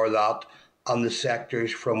reasons for that and the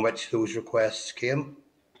sectors from which those requests came?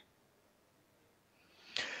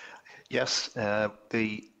 Yes,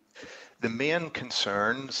 the main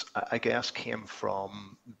concerns, I guess, came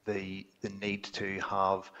from the need to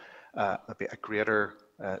have maybe a greater,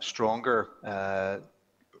 stronger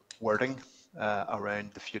wording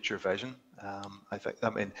around the future vision. I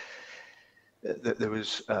mean, there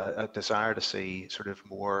was a desire to see sort of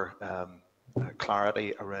more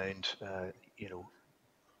clarity around,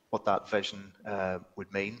 what that vision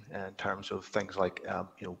would mean in terms of things like,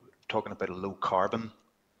 talking about a low carbon.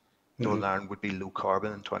 Northern Ireland would be low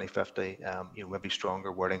carbon in 2050, maybe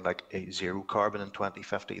stronger wording like a zero carbon in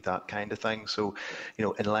 2050, that kind of thing. So,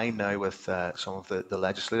 in line now with some of the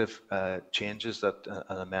legislative changes and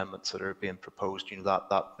amendments that are being proposed,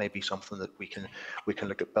 that may be something that we can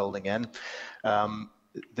look at building in.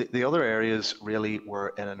 The other areas really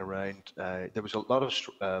were in and around, there was a lot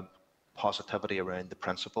of positivity around the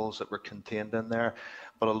principles that were contained in there,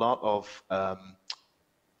 but a lot of, I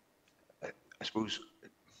suppose,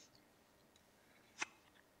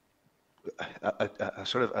 a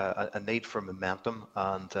sort of a need for momentum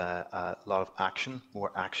and a lot of action,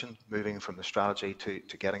 more action, moving from the strategy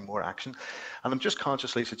to getting more action. And I'm just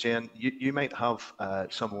conscious, Lisa Jane, you might have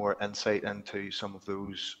some more insight into some of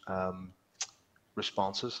those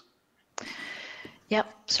responses.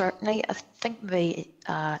 Yep, certainly. I think maybe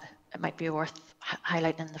it might be worth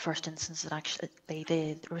highlighting in the first instance that actually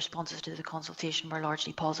the responses to the consultation were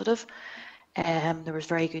largely positive. There was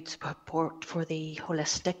very good support for the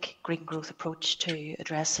holistic green growth approach to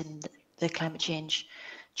addressing the climate change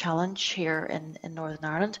challenge here in Northern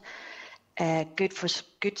Ireland. Good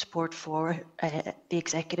support for the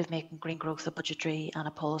executive making green growth a budgetary and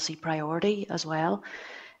a policy priority as well.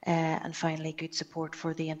 And finally, good support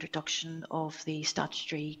for the introduction of the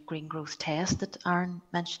statutory green growth test that Aaron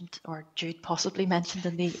mentioned, or Jude possibly mentioned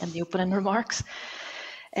in the opening remarks.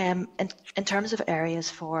 In terms of areas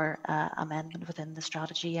for amendment within the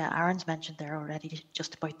strategy, Aaron's mentioned there already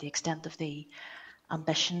just about the extent of the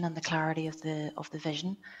ambition and the clarity of the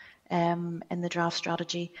vision in the draft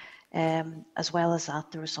strategy. As well as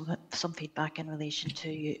that, there was some feedback in relation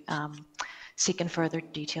to seeking further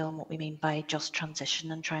detail on what we mean by just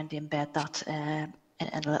transition and trying to embed that in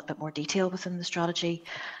a little bit more detail within the strategy.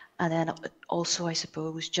 And then also, I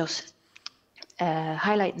suppose, just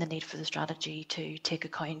highlighting the need for the strategy to take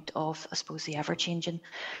account of, I suppose, the ever-changing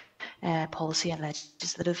policy and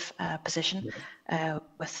legislative position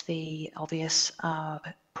with the obvious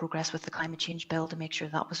progress with the climate change bill to make sure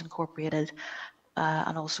that was incorporated,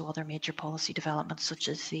 and also other major policy developments such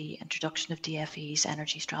as the introduction of DFE's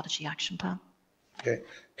Energy Strategy Action Plan. Okay.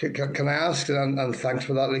 Can I ask, and thanks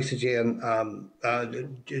for that, Lisa Jane,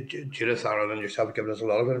 Judith, Aaron and yourself have given us a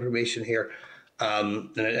lot of information here,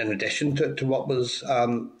 in addition to what was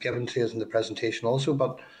given to us in the presentation also,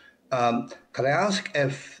 but can I ask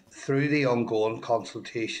if through the ongoing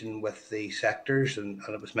consultation with the sectors, and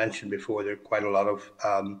it was mentioned before, there are quite a lot of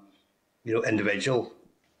individual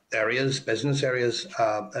areas, business areas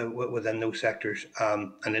within those sectors,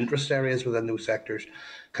 and interest areas within those sectors.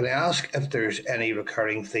 Can I ask if there's any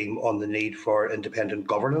recurring theme on the need for independent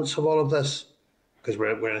governance of all of this? because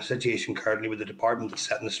we're in a situation currently with the department that's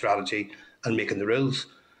setting the strategy and making the rules,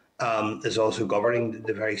 is also governing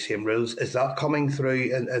the very same rules. Is that coming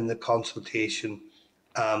through in the consultation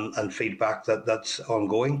and feedback that's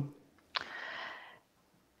ongoing?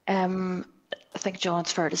 I think, John,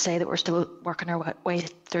 it's fair to say that we're still working our way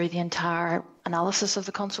through the entire analysis of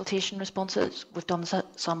the consultation responses. We've done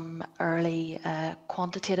some early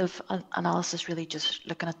quantitative analysis, really just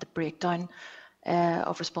looking at the breakdown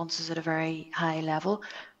of responses at a very high level,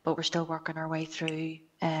 but we're still working our way through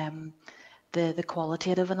the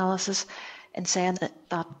qualitative analysis, and saying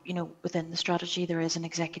that within the strategy there is an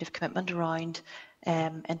executive commitment around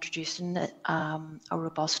introducing a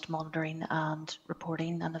robust monitoring and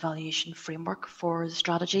reporting and evaluation framework for the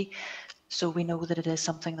strategy. So we know that it is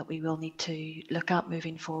something that we will need to look at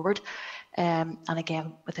moving forward. And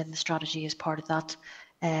again, within the strategy, as part of that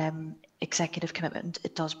executive commitment,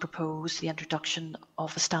 it does propose the introduction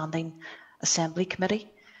of a standing assembly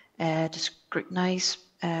committee to scrutinise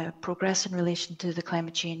progress in relation to the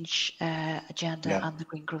climate change agenda and the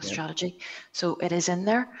green growth strategy. So it is in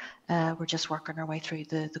there. We're just working our way through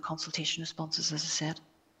the consultation responses, as I said.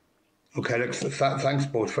 Okay, look, thanks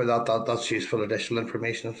both for that. That's useful additional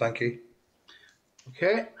information, and thank you.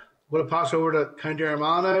 Okay, I'm going to pass over to County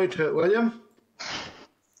Armagh now to William.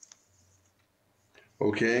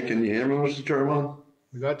 Okay, can you hear me, Mr. Chairman?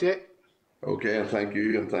 We got you. Okay, and thank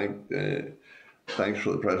you, and thanks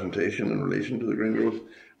for the presentation in relation to the green growth.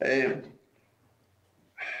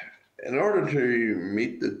 In order to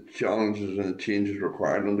meet the challenges and the changes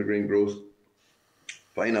required on the green growth,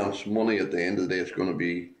 finance money at the end of the day is going to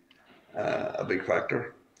be a big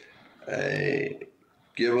factor.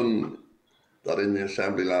 Given that in the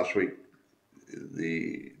Assembly last week,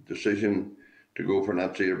 the decision to go for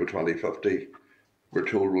net zero by 2050, we're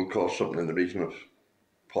told will cost something in the region of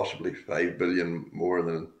possibly 5 billion more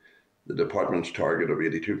than the department's target of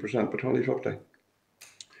 82% by 2050.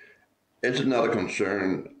 Isn't that a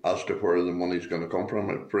concern as to where the money is going to come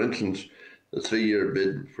from? For instance, the 3-year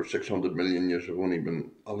bid for 600 million years have only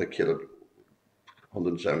been allocated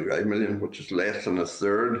 175 million, which is less than a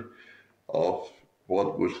third of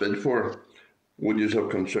what was bid for. Would you have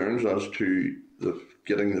concerns as to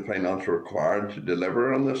getting the finance required to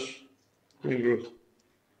deliver on this green growth?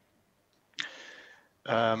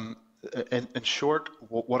 In short,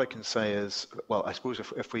 what I can say is, well, I suppose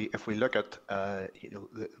if we look at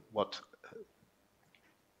what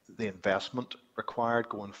the investment required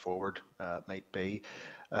going forward might be,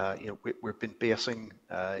 we've been basing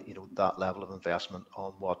that level of investment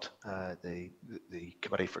on what the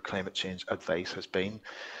Committee for Climate Change advice has been,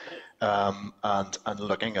 and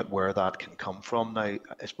looking at where that can come from. Now,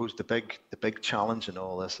 I suppose the big challenge in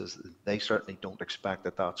all this is they certainly don't expect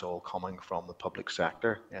that that's all coming from the public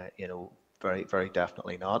sector. Very, very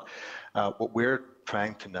definitely not. What we're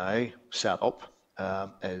trying to now set up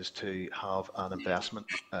is to have an investment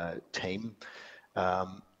team.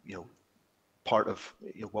 Part of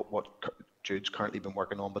what Jude's currently been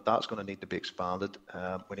working on, but that's going to need to be expanded.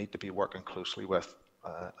 We need to be working closely with,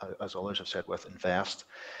 as others have said, with Invest,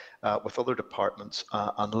 with other departments,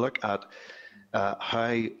 and look at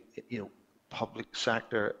how public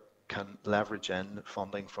sector can leverage in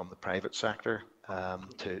funding from the private sector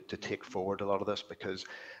to take forward a lot of this, because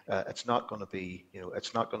it's not going to be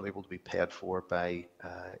able to be paid for by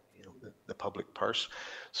the public purse.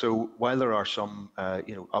 So while there are some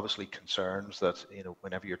obviously concerns that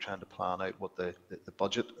whenever you're trying to plan out what the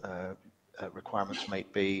budget requirements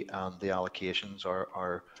might be, and the allocations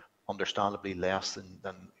are understandably less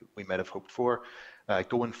than we might have hoped for,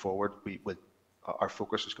 going forward our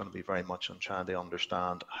focus is going to be very much on trying to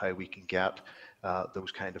understand how we can get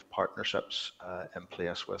those kind of partnerships in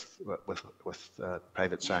place with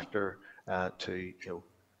private sector to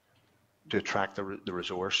attract the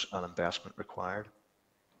resource and investment required.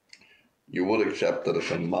 You would accept that it's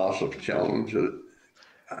a massive challenge.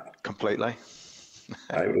 Completely.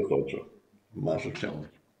 I would have thought so. Massive challenge.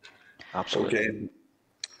 Absolutely.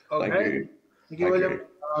 Okay. Thank you. Thank you, William.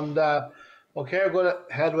 And okay, I'm going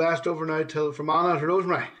to head west over now to Fermanagh to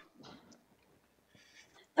Rosemary.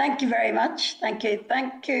 Thank you very much. Thank you.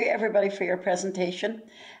 Thank you, everybody, for your presentation.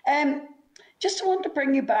 Just want to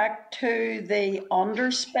bring you back to the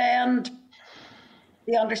underspend.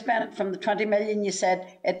 The underspend from the 20 million, you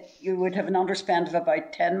said you would have an underspend of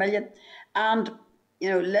about 10 million. And,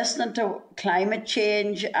 listening to climate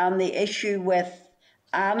change and the issue with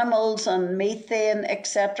animals and methane,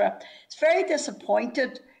 etc., it's very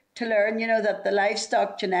disappointed to learn, that the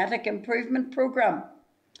Livestock Genetic Improvement Programme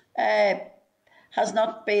has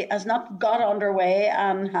not got underway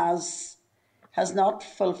and has not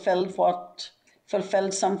fulfilled what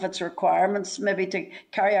fulfilled some of its requirements, maybe to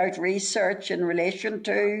carry out research in relation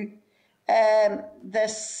to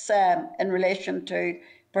in relation to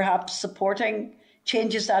perhaps supporting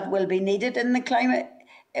changes that will be needed in the climate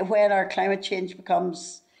when our climate change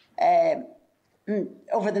becomes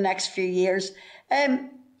over the next few years.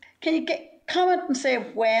 Can you comment and say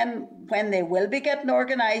when they will be getting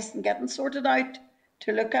organised and getting sorted out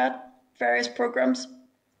to look at various programmes?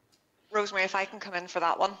 Rosemary, if I can come in for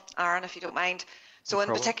that one, Aaron, if you don't mind. So in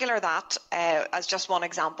particular that, as just one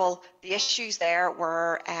example, the issues there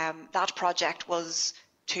were that project was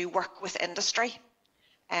to work with industry.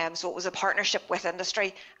 So it was a partnership with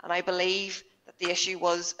industry, and I believe that the issue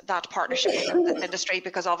was that partnership with industry,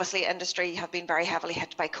 because obviously industry have been very heavily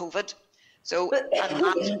hit by COVID. So and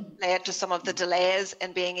that led to some of the delays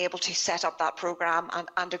in being able to set up that programme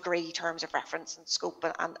and agree terms of reference and scope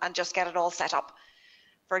and just get it all set up.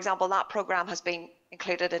 For example, that programme has been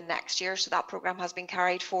included in next year, so that programme has been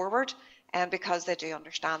carried forward, because they do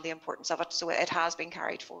understand the importance of it, so it has been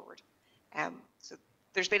carried forward. So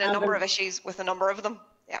there's been a number of issues with a number of them.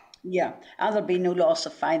 Yeah. Yeah, and there'll be no loss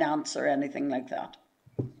of finance or anything like that.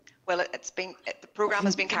 Well, the programme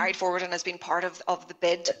has been carried forward and has been part of the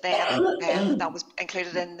bid then that was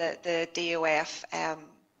included in the DOF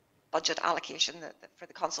budget allocation for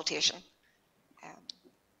the consultation.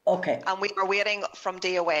 Okay. And we are waiting from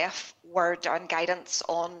DOF word and guidance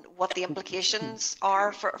on what the implications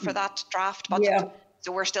are for that draft budget. Yeah.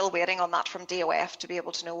 So we're still waiting on that from DOF to be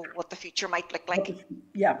able to know what the future might look like.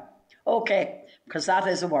 Yeah. Okay. Because that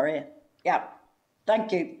is a worry. Yeah.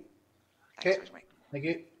 Thank you. Okay. Thank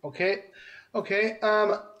you. Okay. Okay.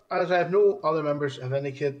 As I have no other members have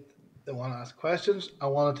indicated they want to ask questions, I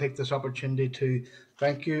want to take this opportunity to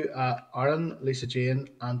thank you, Aaron, Lisa Jane,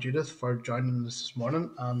 and Judith for joining us this morning,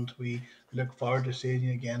 and we look forward to seeing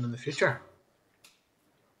you again in the future.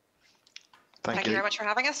 Thank you very much for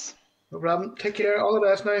having us. No problem. Take care. All the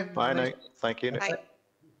best now. Bye now. Thank you. Bye.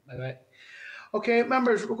 Bye. Okay,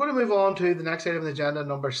 members, we're going to move on to the next item on the agenda,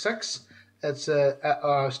 number 6. It's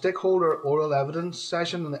a stakeholder oral evidence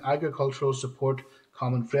session on the Agricultural Support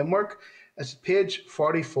Common Framework. It's page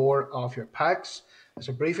 44 of your packs. It's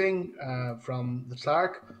a briefing from the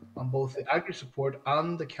clerk on both the agri support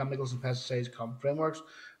and the chemicals and pesticides common frameworks,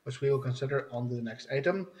 which we will consider under the next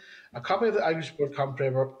item. A copy of the agri support common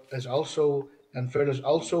framework is also included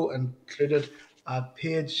at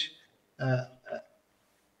page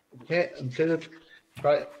page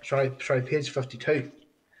 52.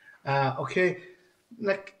 Okay,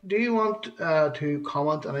 Nick, do you want to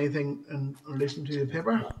comment on anything in relation to the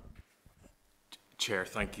paper? Chair,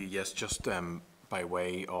 thank you. Yes, just by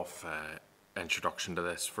way of introduction to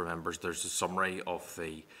this for members, there's a summary of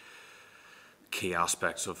the key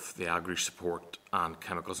aspects of the agri support and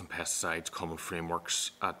chemicals and pesticides common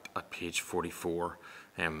frameworks at page 44.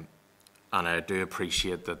 And I do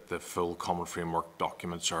appreciate that the full common framework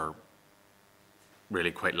documents are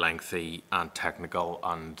really quite lengthy and technical,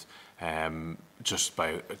 and just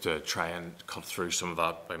to try and cut through some of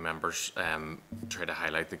that by members, try to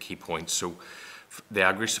highlight the key points. So the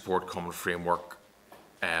Agri Support Common Framework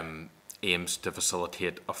aims to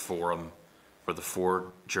facilitate a forum for the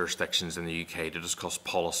 4 jurisdictions in the UK to discuss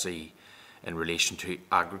policy in relation to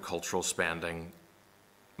agricultural spending,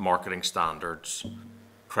 marketing standards,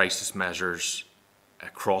 crisis measures,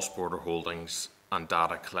 cross-border holdings, and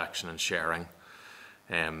data collection and sharing.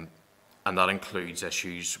 And that includes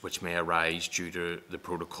issues which may arise due to the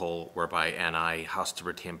protocol whereby NI has to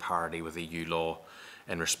retain parity with EU law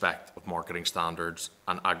in respect of marketing standards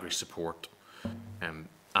and agri support. And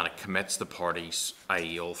it commits the parties,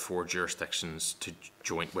 i.e. all 4 jurisdictions, to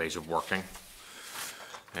joint ways of working.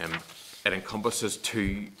 It encompasses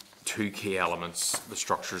two key elements, the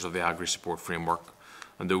structures of the agri support framework,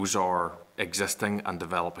 and those are existing and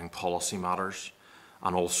developing policy matters,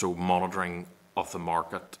 and also monitoring of the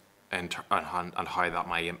market and how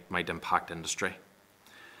that might impact industry.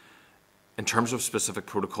 In terms of specific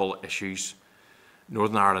protocol issues,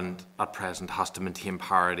 Northern Ireland at present has to maintain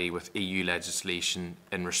parity with EU legislation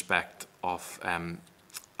in respect of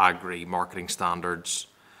agri marketing standards,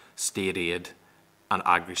 state aid and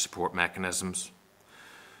agri support mechanisms.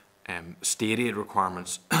 State aid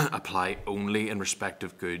requirements apply only in respect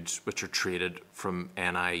of goods which are traded from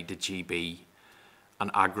NI to GB, and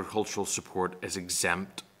agricultural support is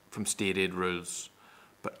exempt from state aid rules,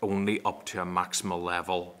 but only up to a maximal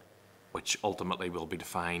level, which ultimately will be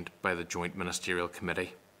defined by the Joint Ministerial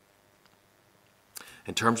Committee.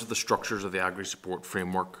 In terms of the structures of the agri support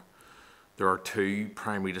framework, there are 2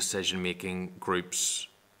 primary decision-making groups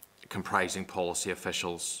comprising policy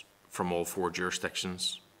officials from all 4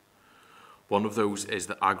 jurisdictions. One of those is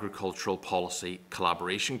the Agricultural Policy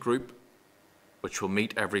Collaboration Group, which will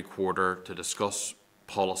meet every quarter to discuss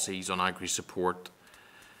policies on agri-support,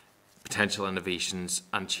 potential innovations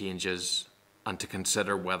and changes, and to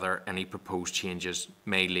consider whether any proposed changes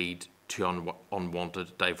may lead to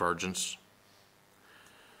unwanted divergence.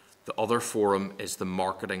 The other forum is the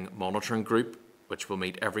Marketing Monitoring Group, which will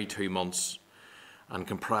meet every 2 months and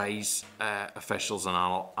comprise officials and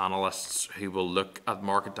analysts who will look at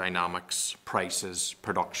market dynamics, prices,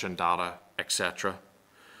 production data, etc.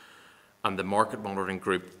 And the Market Monitoring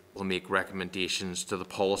Group will make recommendations to the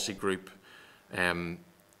Policy Group in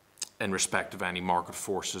respect of any market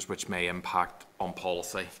forces which may impact on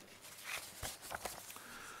policy.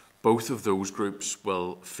 Both of those groups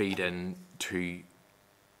will feed into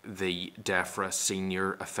the DAERA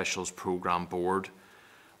Senior Officials Programme Board,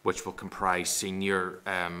 which will comprise senior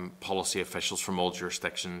policy officials from all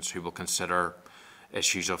jurisdictions who will consider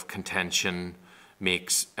issues of contention, make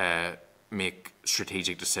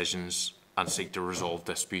strategic decisions and seek to resolve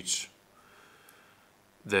disputes.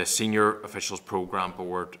 The Senior Officials Programme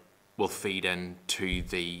Board will feed into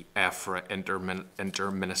the EFRA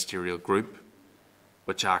Interministerial Group,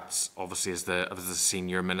 which acts obviously as the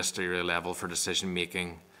senior ministerial level for decision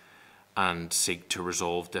making and seek to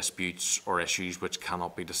resolve disputes or issues which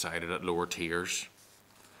cannot be decided at lower tiers.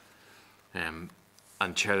 And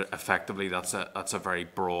effectively, that's a very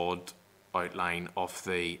broad outline of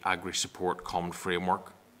the agri-support common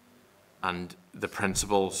framework, and the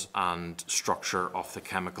principles and structure of the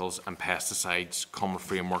chemicals and pesticides common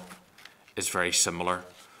framework is very similar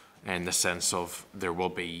in the sense of there will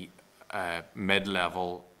be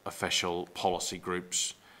mid-level official policy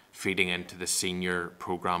groups feeding into the senior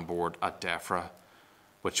programme board at DAERA,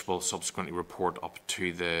 which will subsequently report up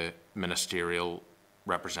to the ministerial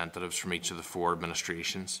representatives from each of the 4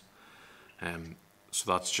 administrations. So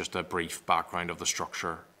that's just a brief background of the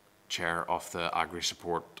structure, Chair, of the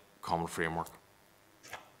Agri-Support Common Framework.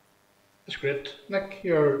 That's great. Nick,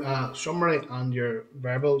 your summary and your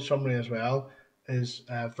verbal summary as well is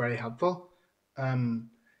very helpful.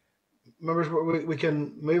 Members, we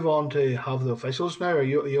can move on to have the officials now. Are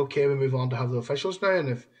you okay? We move on to have the officials now, and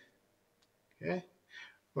if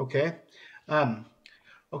okay,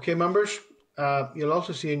 okay, members. You'll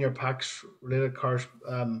also see in your packs related cars.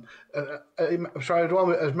 Sorry,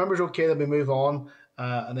 is members okay that we move on,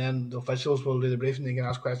 and then the officials will do the briefing. You can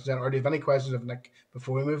ask questions then, or do you have any questions of Nick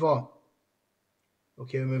before we move on?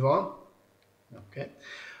 Okay, we move on. Okay.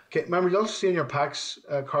 Okay, remember, you'll also see in your packs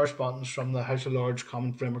correspondence from the House of Lords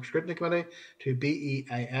Common Framework Scrutiny Committee to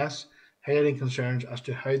BEIS, highlighting concerns as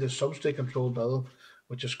to how the Subsidy Control Bill,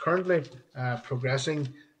 which is currently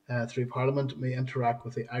progressing through Parliament, may interact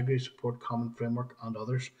with the Agri-Support Common Framework and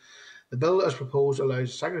others. The bill, as proposed, allows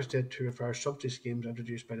the Secretary of State to refer subsidy schemes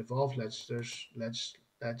introduced by devolved legislators to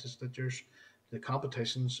the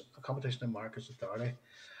Competition and Markets Authority.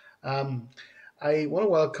 I want to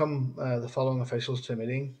welcome the following officials to the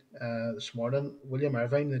meeting this morning: William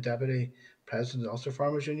Irvine, the Deputy President of the Ulster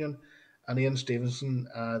Farmers Union, and Ian Stevenson,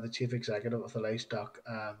 the Chief Executive of the Livestock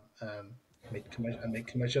Meat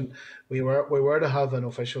Commission. We were to have an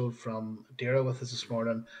official from DAERA with us this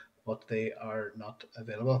morning, but they are not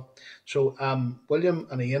available. So William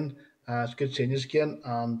and Ian, it's good seeing you again,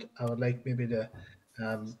 and I would like maybe to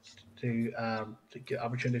get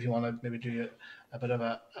opportunity if you want to maybe do a bit of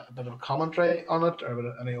a commentary on it,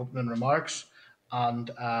 or any opening remarks,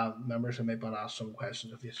 and members who may want to ask some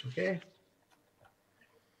questions if it's okay.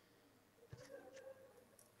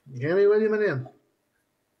 Can you hear me, William and Ian?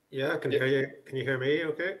 Yeah, I can hear you. Can you hear me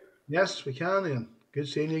okay? Yes, we can, Ian. Good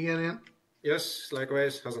seeing you again, Ian. Yes,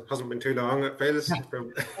 likewise. Hasn't been too long, it feels. I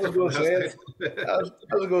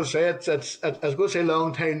was going to say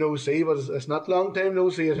long time no see, but it's not long time no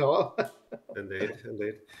see at all. Indeed.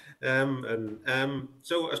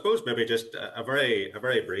 So I suppose maybe just a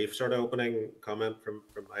very brief sort of opening comment from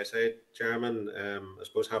my side, Chairman. I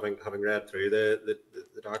suppose having read through the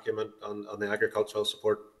document on the Agricultural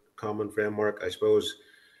Support Common Framework, I suppose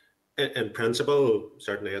in principle,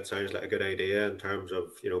 certainly it sounds like a good idea in terms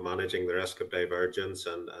of managing the risk of divergence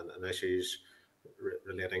and issues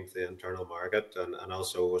relating to the internal market, and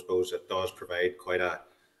also I suppose it does provide quite a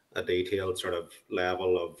detailed sort of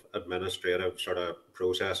level of administrative sort of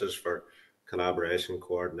processes for collaboration,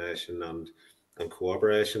 coordination and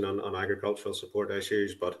cooperation on agricultural support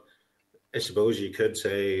issues. But I suppose you could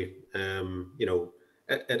say,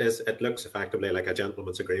 it looks effectively like a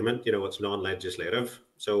gentleman's agreement. It's non-legislative,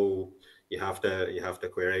 so you have to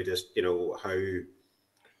query just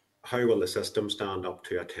how will the system stand up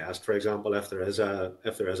to a test, for example, if there is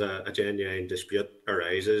a genuine dispute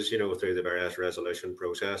arises, through the various resolution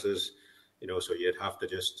processes. so you'd have to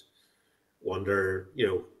just wonder,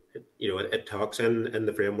 it talks in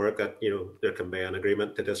the framework that, there can be an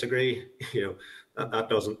agreement to disagree. That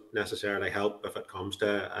doesn't necessarily help if it comes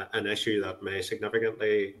to an issue that may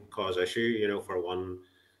significantly cause issue, for one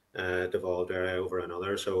devolved area over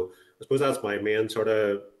another. So I suppose that's my main sort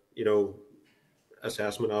of,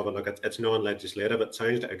 assessment of it. Look, it's non-legislative. It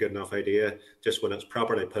sounds like a good enough idea. Just when it's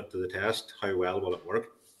properly put to the test, how well will it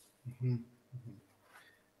work? Mm-hmm. Mm-hmm.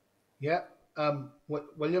 Yeah.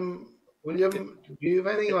 William, do you have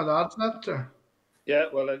anything on that, or? Yeah,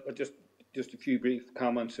 well, just a few brief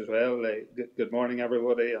comments as well. Good morning,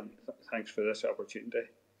 everybody, and thanks for this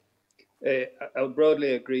opportunity. I would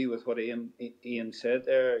broadly agree with what Ian said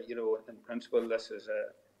there. In principle, this is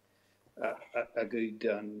a good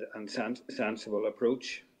and sensible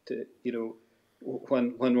approach to,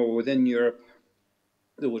 when we're within Europe,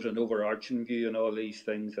 there was an overarching view on all these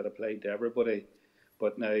things that applied to everybody.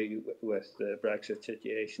 But now with the Brexit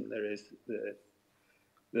situation, there is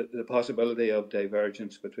the possibility of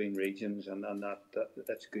divergence between regions, and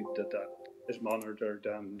that's good that is monitored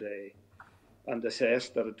and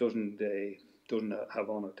assessed, that it doesn't have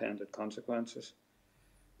unintended consequences.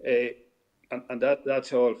 And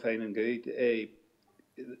that's all fine and good.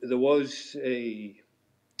 There was a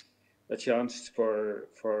chance for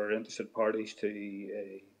interested parties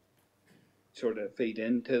to sort of feed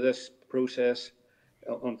into this process.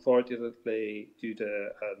 Unfortunately, due to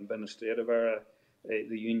administrative error,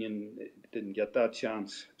 the union didn't get that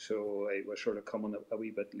chance, so we're sort of coming a wee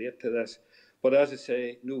bit late to this. But as I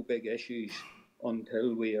say, no big issues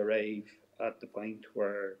until we arrive at the point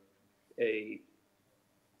where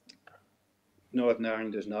Northern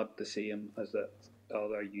Ireland is not the same as the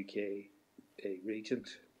other UK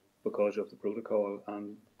regions because of the protocol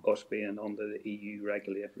and us being under the EU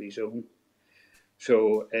regulatory zone.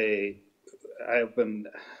 So I've been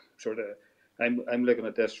sort of, I'm looking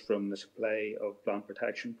at this from the supply of plant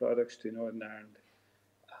protection products to Northern Ireland,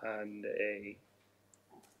 and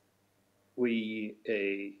we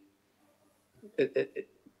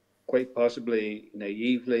quite possibly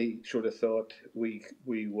naively sort of thought we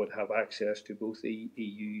would have access to both the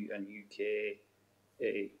EU and UK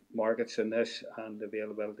markets in this and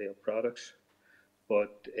availability of products.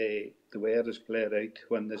 But the way it is played out,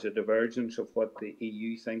 when there's a divergence of what the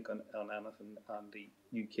EU think on anything and the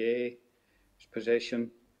UK's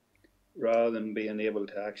position, rather than being able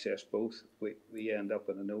to access both, we end up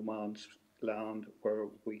in a no man's land where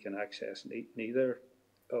we can access neither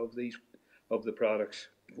of the products,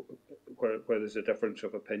 where there's a difference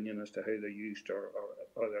of opinion as to how they're used or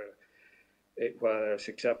whether it's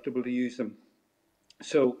acceptable to use them.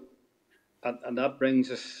 So, and that brings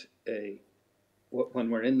us when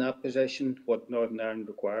we're in that position, what Northern Ireland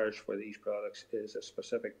requires for these products is a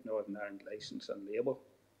specific Northern Ireland licence and label.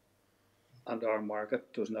 And our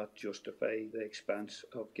market does not justify the expense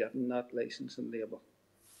of getting that licence and label.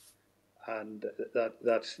 And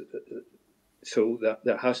that's so that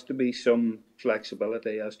there has to be some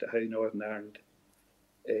flexibility as to how Northern Ireland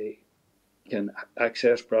can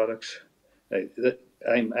access products.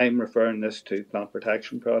 I'm referring this to plant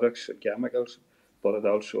protection products and chemicals, but it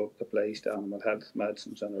also applies to animal health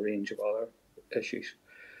medicines and a range of other issues.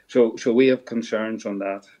 So we have concerns on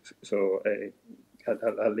that. So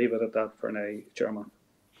I'll leave it at that for now, Chairman.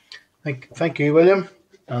 Thank you, William.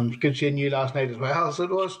 Good seeing you last night as well, as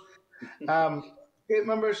it was. Great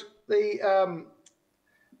members. I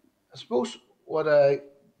suppose what I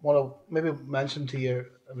want to maybe mention to you,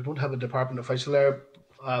 we don't have a department official there,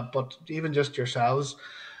 but even just yourselves,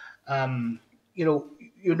 you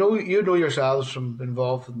know yourselves from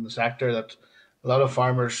involved in the sector that a lot of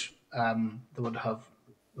farmers they would have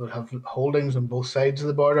holdings on both sides of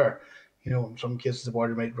the border. In some cases the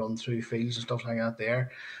border might run through fields and stuff like that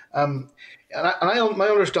there. My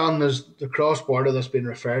understanding is the cross border that's been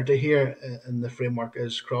referred to here in the framework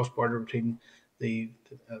is cross border between the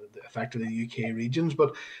effectively the UK regions.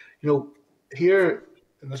 But here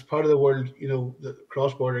in this part of the world, the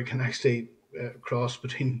cross border can actually cross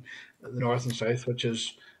between the north and south, which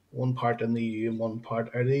is one part in the EU and one part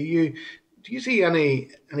out of the EU. Do you see any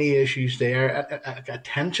issues there? A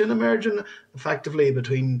tension emerging effectively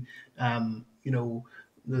between the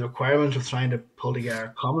requirement of trying to pull together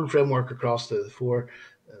a common framework across the four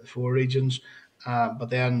regions, but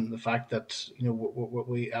then the fact that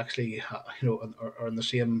we actually are in the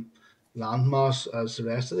same landmass as the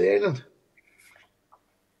rest of the island?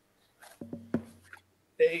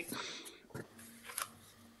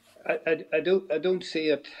 I don't see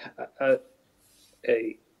it.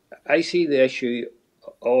 I see the issue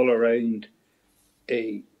all around.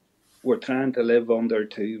 We're trying to live under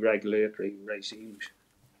two regulatory regimes,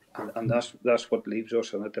 and that's what leaves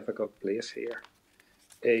us in a difficult place here.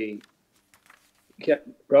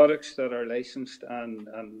 Products that are licensed and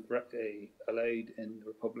allowed in the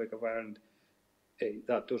Republic of Ireland,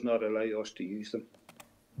 that does not allow us to use them.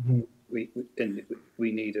 We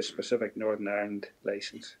need a specific Northern Ireland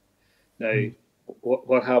license. Now,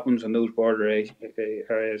 what happens in those border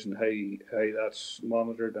areas and how that's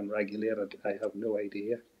monitored and regulated, I have no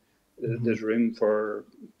idea. There's room for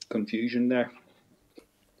confusion there.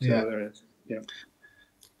 So there is. Yeah.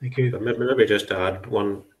 Thank you. But maybe just to add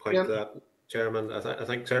one point to that, Chairman, I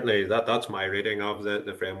think certainly that's my reading of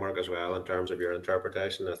the framework as well in terms of your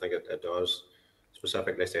interpretation. I think it does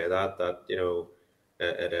specifically say that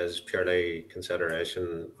it is purely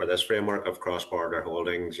consideration for this framework of cross-border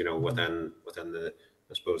holdings, within the,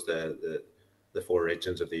 I suppose, the four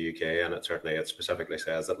regions of the UK, and it specifically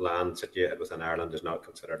says that land situated within Ireland is not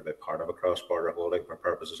considered to be part of a cross-border holding for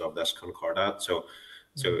purposes of this concordat. So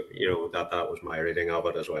that was my reading of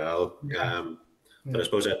it as well. But I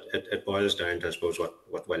suppose it boils down to, I suppose,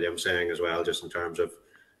 what William's saying as well, just in terms of,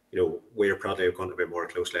 we're probably going to be more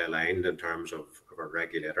closely aligned in terms of our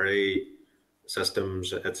regulatory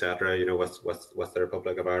systems, etc. With the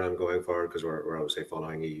Republic of Ireland going forward, because we're obviously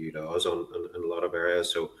following EU laws in a lot of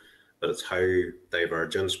areas. So, but it's how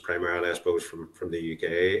divergence, primarily, I suppose, from the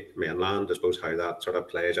UK mainland, I suppose, how that sort of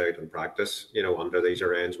plays out in practice. Under these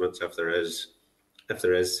arrangements, if there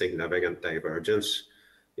is significant divergence,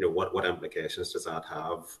 what implications does that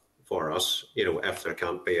have for us? If there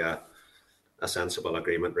can't be a sensible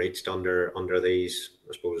agreement reached under these,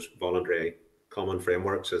 I suppose, voluntary common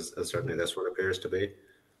frameworks, as certainly this one appears to be.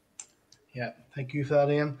 Yeah, thank you for that,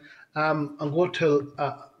 Ian. I'm going to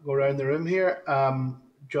go around the room here.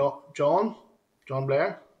 John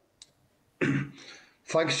Blair.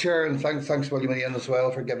 Thanks, Chair, and thanks, William and Ian, as well,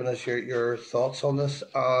 for giving us your thoughts on this.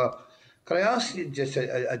 Can I ask you just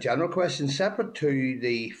a general question, separate to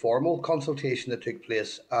the formal consultation that took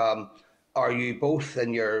place? Are you both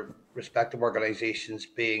in your respective organisations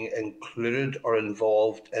being included or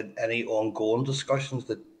involved in any ongoing discussions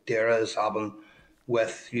that DAERA is having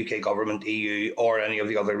with UK government, EU, or any of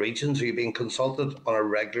the other regions? Are you being consulted on a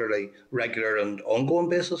regular and ongoing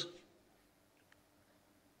basis?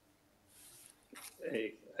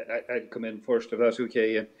 I'd come in first if that's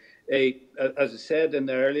okay. As I said in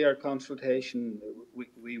the earlier consultation,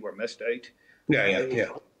 we were missed out. Yeah.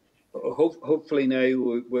 Hopefully now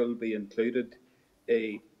we will be included.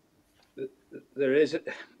 There is,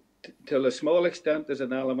 to a small extent, there's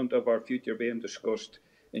an element of our future being discussed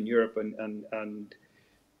in Europe and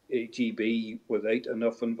GB without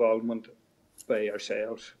enough involvement by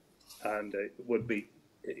ourselves, and it would be.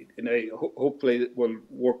 Hopefully we'll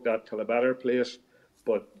work that to a better place,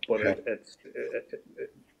 but we'll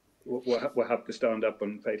have to stand up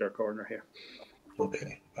and fight our corner here.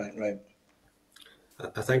 Okay, right.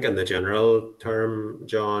 I think in the general term,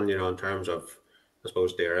 John, in terms of, I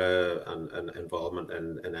suppose, DAERA and involvement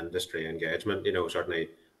in industry engagement, certainly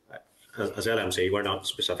as LMC, we're not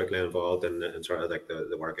specifically involved in sort of like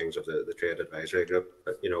the workings of the trade advisory group,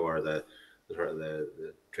 or the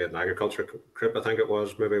trade and agriculture group, I think it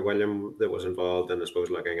was maybe William that was involved in, I suppose,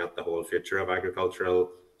 looking at the whole future of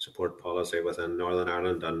agricultural support policy within Northern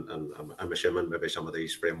Ireland, and I'm assuming maybe some of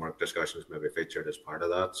these framework discussions maybe featured as part of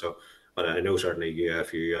that. So, but I know certainly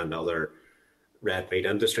UFU and other red meat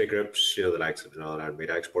industry groups, the likes of the Northern Ireland meat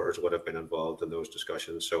exporters, would have been involved in those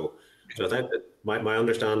discussions. So I think that my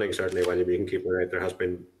understanding, certainly, William, you can keep me right, there has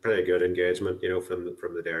been pretty good engagement, from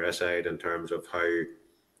the DAERA side in terms of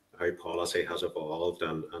how policy has evolved,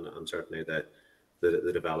 and certainly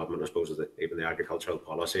the development, I suppose, of even the agricultural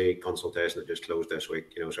policy consultation that just closed this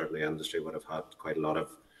week. Certainly industry would have had quite a lot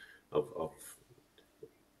of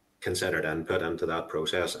considered input into that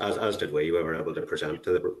process, as did we. We were able to present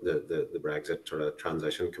to the Brexit sort of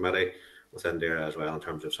transition committee within DAERA as well in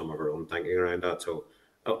terms of some of our own thinking around that. So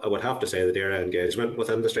I would have to say the DAERA engagement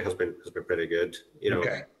with industry has been pretty good.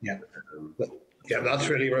 Okay, yeah. That's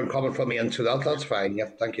really where I'm coming from, Ian. So that's fine. Yeah,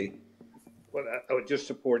 thank you. Well, I would just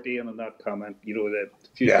support Ian on that comment. The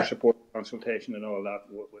future support consultation and all that.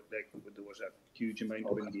 There was a huge amount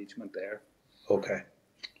of engagement there. Okay,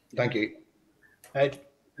 thank you. Right.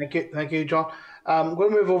 Thank you, John. I'm going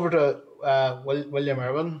to move over to William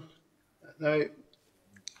Irwin now.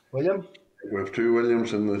 William? We have two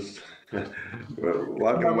Williams in this.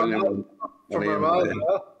 Welcome, William. And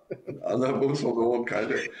they're both on the one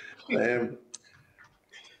counter.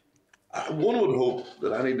 One would hope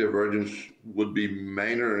that any divergence would be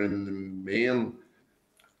minor in the main.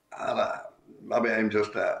 And maybe I'm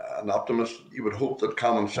just an optimist. You would hope that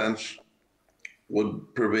common sense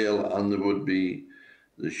would prevail, and there would be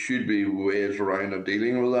there should be ways around of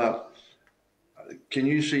dealing with that. Can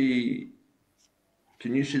you see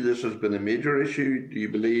this as been a major issue? Do you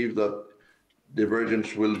believe that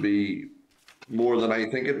divergence will be more than I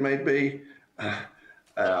think it might be? I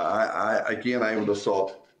would have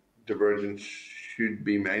thought divergence should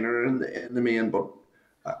be minor in the main, but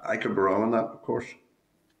I could be wrong on that, of course.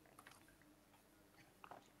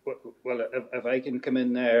 Well, if I can come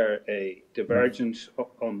in there, a divergence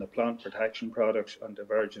on the plant protection products and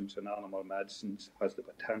divergence in animal medicines has the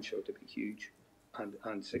potential to be huge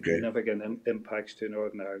and significant impacts to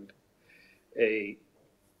Northern Ireland.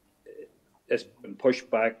 It's been pushed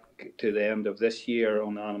back to the end of this year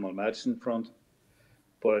on the animal medicine front,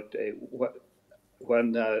 but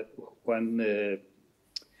when the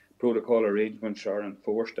protocol arrangements are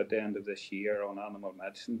enforced at the end of this year on animal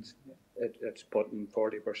medicines, it's putting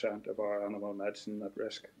 40% of our animal medicine at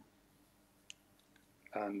risk,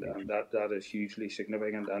 and that is hugely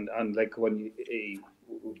significant. And like when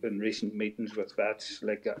in recent meetings with vets,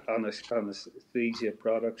 like anesthesia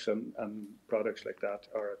products and products like that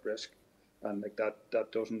are at risk, and like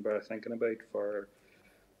that doesn't bear thinking about for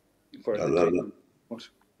the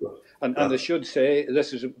and I should say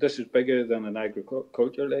this is bigger than an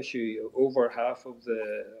agricultural issue. Over half of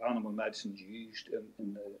the animal medicines used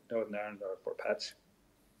in Northern Ireland are for pets,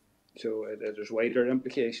 so there's wider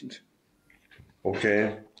implications.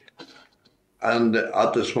 Okay. And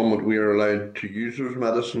at this moment, we are allowed to use those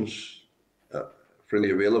medicines freely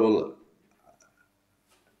available.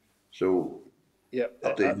 So. Yeah,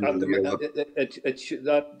 the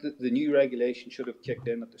new regulation should have kicked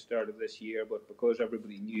in at the start of this year, but because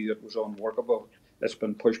everybody knew it was unworkable, it's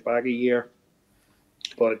been pushed back a year.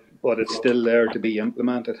 But it's still there to be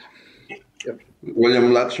implemented. Yep.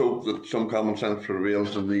 William, let's hope that some common sense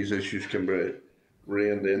prevails and these issues can be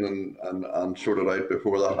reined in and sorted out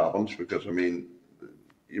before that happens. Because I mean,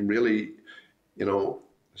 you really, I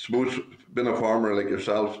suppose, being a farmer like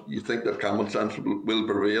yourself, you think that common sense will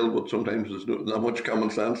prevail, but sometimes there's not much common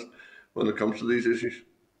sense when it comes to these issues.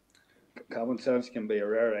 Common sense can be a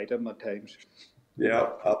rare item at times.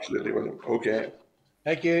 Yeah, absolutely, William. Okay.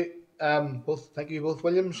 Thank you. Thank you both,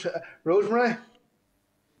 Williams. Rosemary?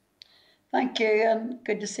 Thank you, and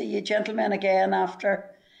good to see you gentlemen again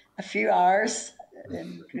after a few hours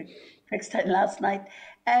in Crickstown last night.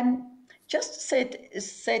 Just to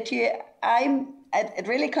say to you, it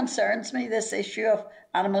really concerns me, this issue of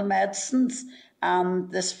animal medicines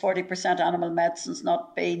and this 40% animal medicines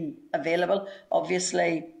not being available.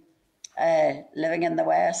 Obviously, living in the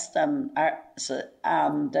West and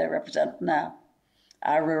representing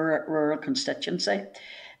our rural constituency.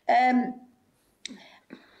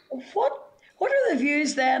 What are the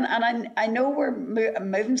views then? And I know we're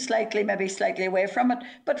moving maybe slightly away from it,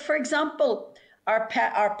 but for example, our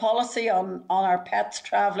policy on our pets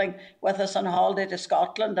travelling with us on holiday to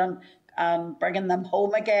Scotland and bringing them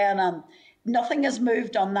home again, and nothing has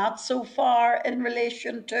moved on that so far in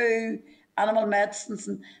relation to animal medicines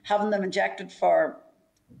and having them injected for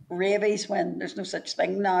rabies when there's no such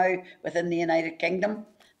thing now within the United Kingdom.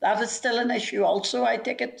 That is still an issue also, I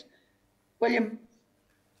take it, William?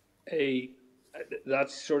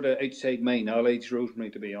 That's sort of outside my knowledge, Rosemary,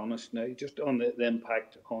 to be honest now. Just on the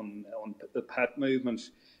impact on the pet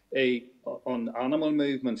movements. On animal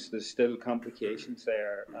movements, there's still complications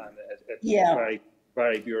there, and it's very,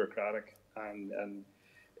 very bureaucratic. And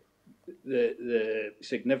the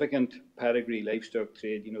significant pedigree livestock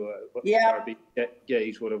trade, our big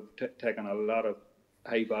guys would have taken a lot of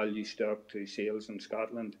high value stock to sales in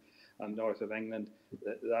Scotland and north of England.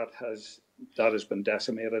 That has been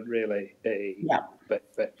decimated really by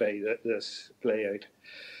this play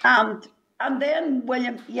out. And then,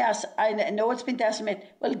 William, yes, I know it's been decimated.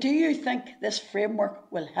 Well, do you think this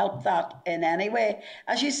framework will help that in any way?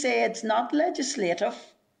 As you say, it's not legislative,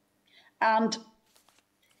 and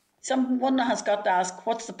someone has got to ask,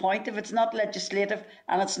 what's the point if it's not legislative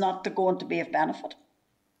and it's not going to be of benefit?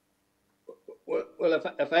 Well,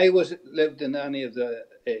 if I lived in any of the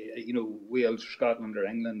Wales, Scotland, or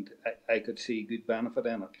England, I could see good benefit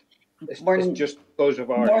in it. It's just because of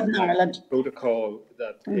our protocol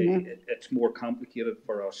that it's more complicated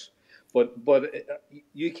for us. But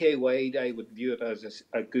UK wide, I would view it as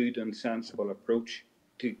a good and sensible approach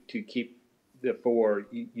to keep the four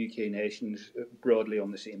UK nations broadly on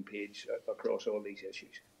the same page across all these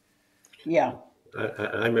issues. Yeah.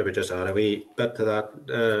 I maybe just add a wee bit to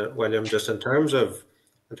that, William, just in terms of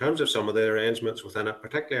some of the arrangements within it,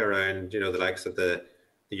 particularly around, the likes of the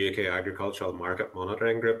UK Agricultural Market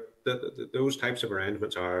Monitoring Group. Those types of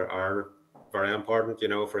arrangements are very important.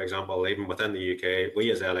 For example, even within the UK,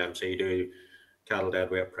 we as LMC do cattle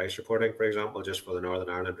deadweight price reporting, for example, just for the Northern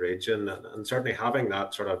Ireland region, and certainly having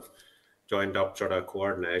that sort of joined up sort of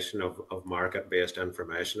coordination of market-based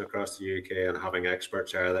information across the UK, and having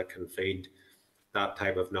experts there that can feed that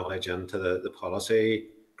type of knowledge into the policy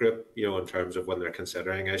group, in terms of when they're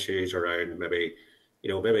considering issues around maybe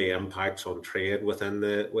impacts on trade within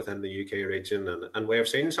the UK region. And we have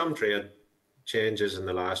seen some trade changes in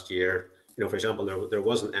the last year. For example, there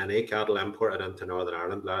wasn't any cattle imported into Northern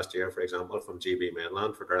Ireland last year, for example, from GB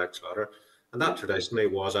mainland for direct slaughter. And that traditionally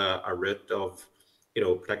was a route of,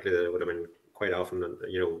 particularly there would have been quite often,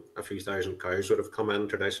 a few thousand cows would have come in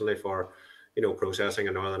traditionally for, processing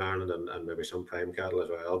in Northern Ireland, and maybe some prime cattle as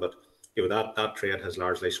well. But, that trade has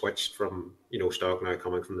largely switched from, stock now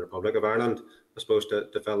coming from the Republic of Ireland, I suppose,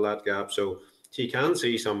 to fill that gap. So you can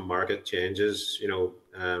see some market changes,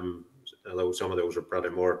 although some of those are probably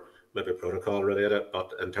more maybe protocol related.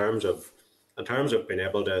 But in terms of being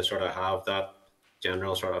able to sort of have that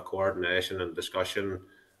general sort of coordination and discussion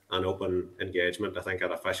and open engagement, I think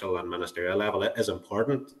at official and ministerial level, it is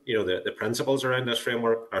important. The principles around this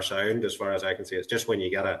framework are sound as far as I can see. It's just when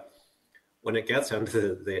it gets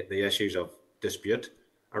into the issues of dispute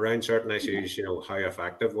around certain issues, how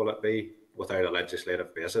effective will it be without a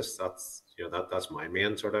legislative basis? That's my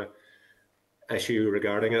main sort of issue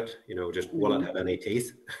regarding it. Just will it have any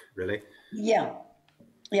teeth, really? Yeah,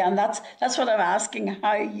 and that's what I'm asking.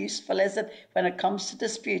 How useful is it when it comes to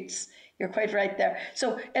disputes? You're quite right there.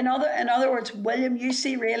 So in other words, William, you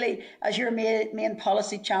see really as your main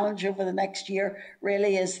policy challenge over the next year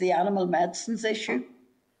really is the animal medicines issue.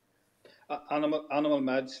 Animal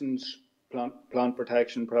medicines, plant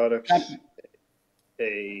protection products,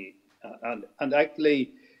 and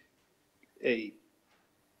actually,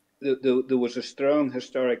 there was a strong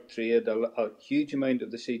historic trade. A huge amount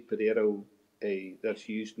of the seed potato that's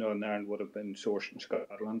used in Northern Ireland would have been sourced in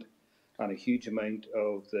Scotland, and a huge amount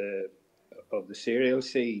of the cereal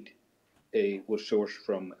seed was sourced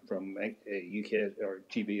from UK or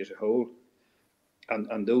GB as a whole,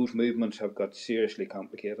 and those movements have got seriously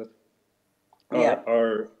complicated. Yeah.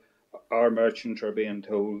 Our merchants are being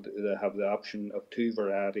told they have the option of 2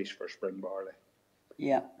 varieties for spring barley.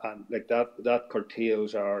 Yeah. And like that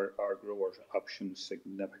curtails our growers' options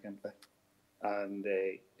significantly. And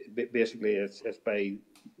basically it's by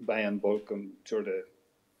in bulk and sort of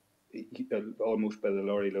almost by the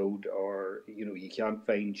lorry load, or you can't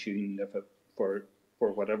fine tune for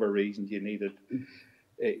whatever reason you needed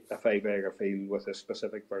a 5-acre field with a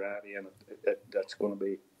specific variety, and that's going to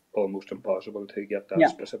be almost impossible to get that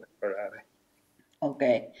specific variety.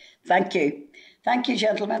 Okay, thank you,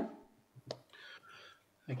 gentlemen.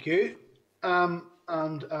 Thank you.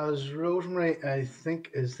 And as Rosemary, I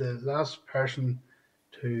think, is the last person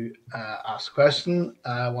to ask a question,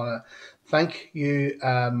 I want to thank you.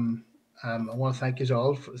 I want to thank you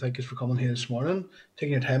all. Thank you for coming here this morning,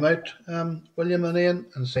 taking your time out, William and Ian,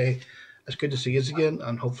 and say it's good to see you again,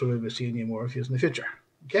 and hopefully we'll be seeing you more of you in the future.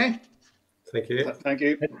 Okay. Thank you. Thank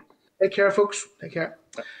you. Take care, folks. Take care.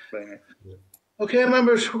 Bye. Okay,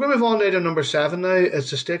 members, we're going to move on to item number 7 now. It's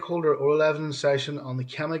the stakeholder oral evidence session on the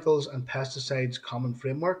Chemicals and Pesticides Common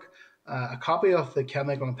Framework. A copy of the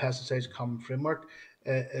Chemical and Pesticides Common Framework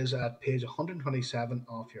is at page 127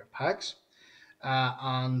 of your packs.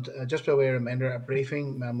 And just by way of reminder, a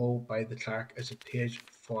briefing memo by the clerk is at page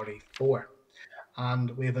 44.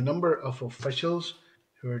 And we have a number of officials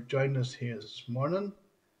who are joining us here this morning.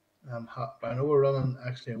 I know we're running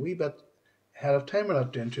actually a wee bit ahead of time. We're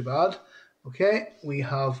not doing too bad. Okay, we've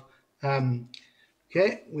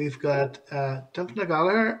got Duncan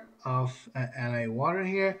Gallagher of NI Water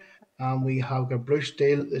here, and we have got Bruce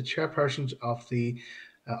Steele, the chairpersons of the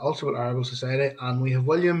Ultimate Arable Society, and we have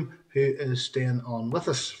William, who is staying on with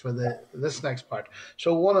us for this next part.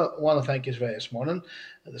 So want to thank you this morning.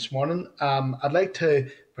 I'd like to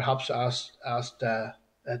perhaps ask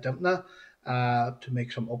Duncan to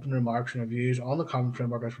make some open remarks and reviews on the common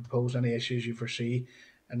framework as proposed, any issues you foresee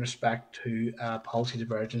in respect to policy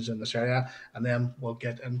divergence in this area, and then we'll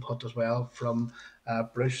get input as well from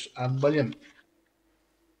Bruce and William.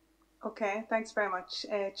 Okay, thanks very much,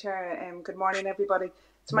 Chair. Good morning, everybody.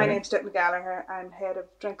 So my name's Duncan Gallagher. I'm Head of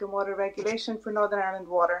Drinking Water Regulation for Northern Ireland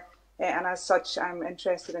Water, and as such, I'm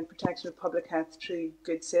interested in protection of public health through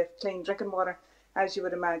good, safe, clean drinking water. As you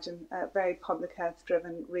would imagine, a very public health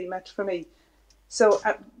driven remit for me. So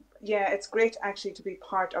it's great actually to be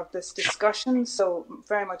part of this discussion. So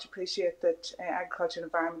very much appreciate that Agriculture,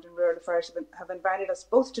 Environment and Rural Affairs have invited us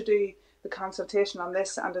both to do the consultation on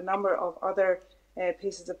this and a number of other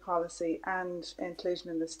pieces of policy and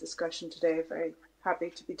inclusion in this discussion today. Very happy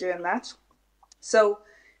to be doing that. So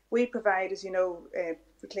We provide, as you know,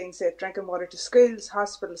 clean, safe drinking water to schools,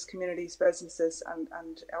 hospitals, communities, businesses,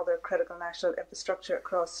 and other critical national infrastructure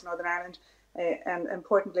across Northern Ireland. And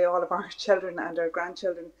importantly, all of our children and our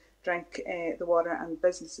grandchildren drink the water, and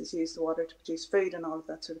businesses use the water to produce food and all of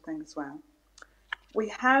that sort of thing as well. We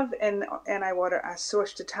have in NI Water a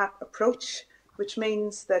source to tap approach, which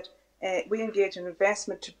means that we engage in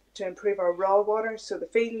investment to improve our raw water, so the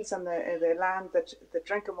fields and the land that the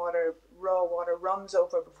drinking water, raw water runs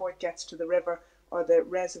over before it gets to the river or the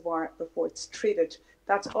reservoir before it's treated.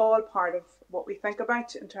 That's all part of what we think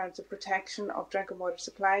about in terms of protection of drinking water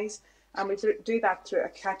supplies, and we do that through a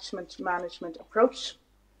catchment management approach.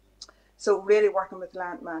 So really working with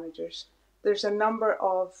land managers. There's a number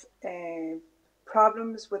of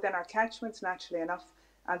problems within our catchments, naturally enough,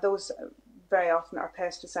 and those very often are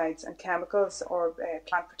pesticides and chemicals, or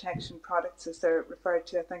plant protection products as they're referred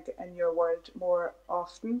to, I think, in your world more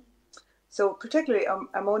often. So particularly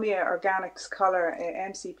ammonia, organics, colour,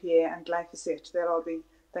 MCPA and glyphosate, they'll all be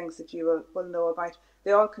things that you will know about.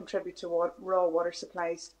 They all contribute to raw water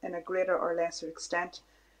supplies in a greater or lesser extent.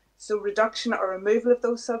 So reduction or removal of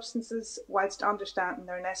those substances, whilst understanding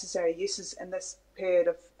their necessary uses in this period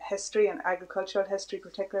of history and agricultural history,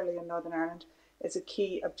 particularly in Northern Ireland, is a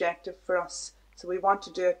key objective for us. So we want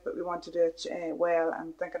to do it, but we want to do it well,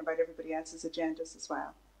 and thinking about everybody else's agendas as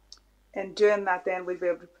well. In doing that, then we'll be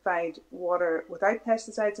able to provide water without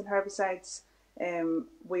pesticides and herbicides.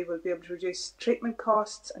 We will be able to reduce treatment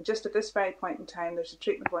costs, and just at this very point in time, there's a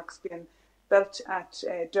treatment works being built at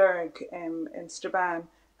Derg in Strabane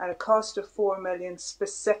at a cost of 4 million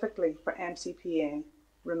specifically for MCPA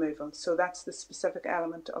removal. So that's the specific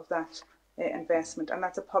element of that investment, and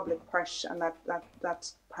that's a public push, and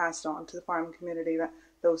that's passed on to the farming community, that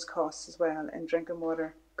those costs as well in drinking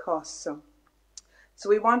water costs. So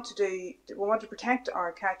we want to protect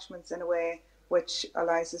our catchments in a way which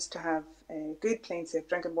allows us to have good, clean, safe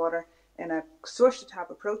drinking water in a source to tap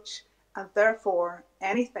approach, and therefore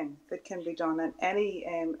anything that can be done and any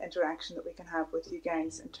interaction that we can have with you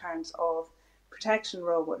guys in terms of protection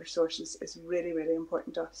raw water sources is really, really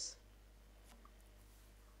important to us.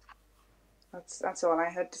 That's all I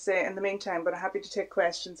had to say in the meantime, but I'm happy to take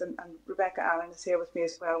questions, and Rebecca Allen is here with me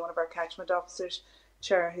as well, one of our catchment officers,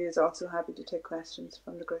 Chair, who is also happy to take questions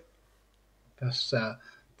from the group. That's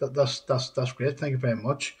great. Thank you very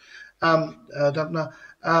much. Dubna,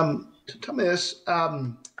 tell me this: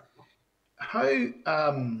 how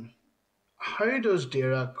does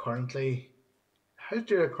DAERA currently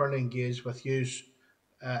engage with use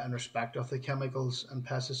in respect of the chemicals and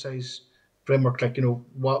pesticides framework? Like,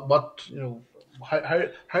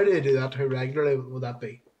 how do they do that? How regularly would that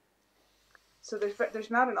be? So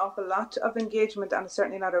there's not an awful lot of engagement, and it's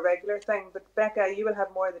certainly not a regular thing. But Becca, you will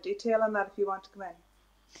have more of the detail on that if you want to come in.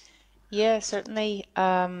 Yeah, certainly.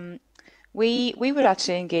 We would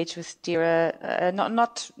actually engage with DAERA,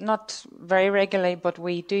 not very regularly, but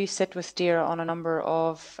we do sit with DAERA on a number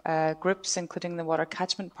of groups, including the Water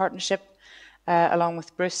Catchment Partnership, along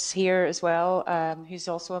with Bruce here as well, who's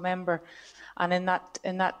also a member. And in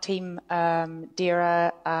that team,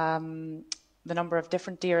 DAERA, the number of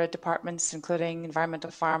different DAERA departments, including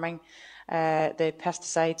environmental farming, the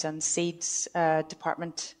pesticides and seeds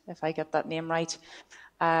department, if I get that name right,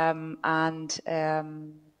 and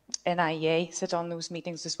NIEA sit on those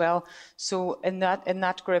meetings as well. So in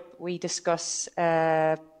that group, we discuss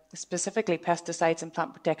specifically pesticides and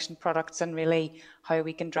plant protection products, and really how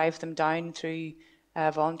we can drive them down through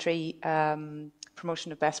voluntary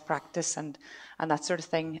promotion of best practice and that sort of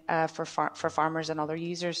thing for farmers and other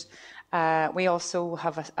users. We also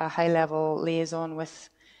have a high-level liaison with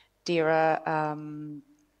DAERA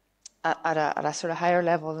at a sort of higher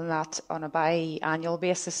level than that on a biannual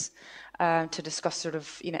basis to discuss sort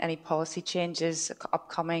of any policy changes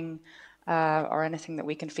upcoming or anything that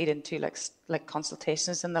we can feed into like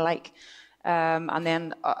consultations and the like. And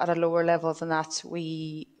then at a lower level than that,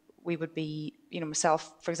 we would be,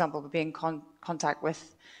 myself, for example, would be in contact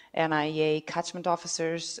with NIEA catchment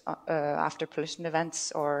officers after pollution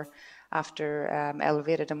events or after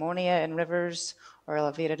elevated ammonia in rivers or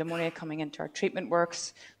elevated ammonia coming into our treatment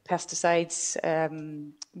works, pesticides,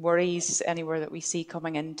 worries anywhere that we see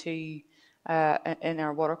coming into in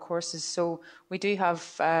our water courses. So we do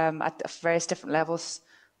have at various different levels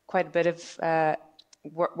quite a bit of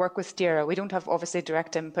work with DAERA. We don't have obviously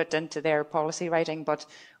direct input into their policy writing, but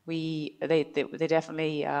they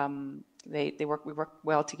definitely we work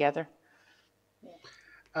well together.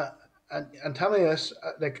 And tell me this: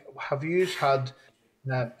 have you had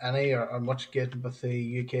any or much engagement with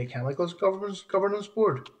the UK Chemicals Governance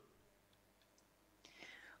Board?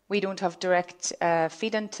 We don't have direct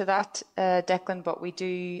feed into that, Declan, but we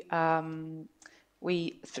do.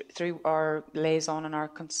 Through our liaison and our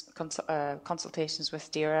consultations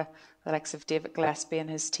with DAERA, the likes of David Gillespie and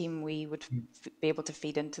his team, we would be able to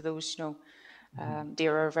feed into those.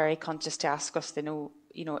 DAERA are very conscious to ask us. They know,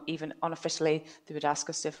 even unofficially, they would ask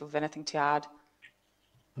us if we have anything to add.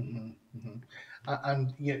 And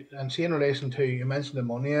see, in relation to, you mentioned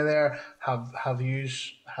ammonia there, have you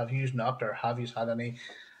not, or have you had any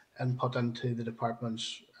input into the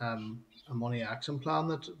department's ammonia action plan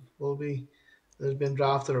that has been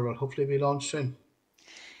drafted or will hopefully be launched soon?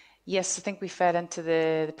 Yes, I think we fed into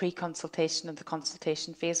the pre-consultation and the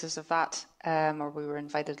consultation phases of that, or we were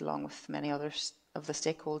invited along with many others of the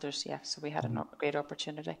stakeholders. Yeah, so we had a great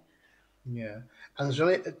opportunity. Yeah,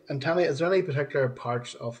 and tell me, is there any particular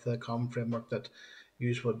parts of the common framework that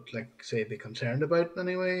you would be concerned about in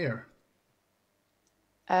any way, or?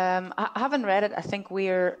 I haven't read it. I think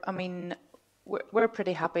we're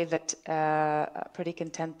pretty happy that, pretty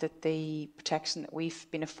content that the protection that we've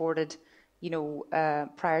been afforded,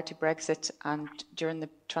 prior to Brexit and during the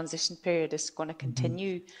transition period is going to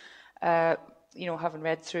continue. Having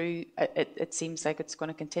read through, it seems like it's going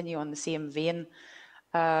to continue on the same vein.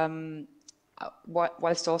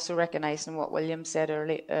 Whilst also recognising what William said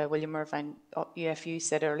earlier, William Irvine, UFU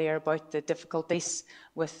said earlier about the difficulties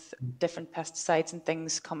with different pesticides and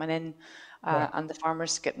things coming in, and the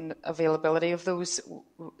farmers getting availability of those.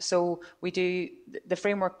 So the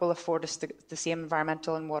framework will afford us the same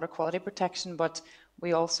environmental and water quality protection, but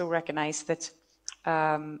we also recognise that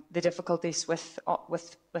the difficulties with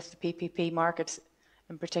the PPP market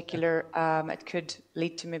in particular, it could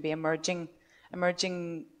lead to maybe emerging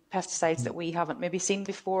pesticides that we haven't maybe seen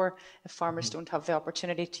before. If farmers don't have the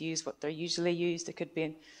opportunity to use what they're usually used, there could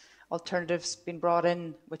be alternatives being brought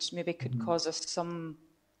in, which maybe could cause us some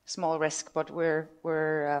small risk. But we're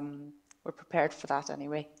prepared for that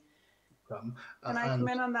anyway. Can I come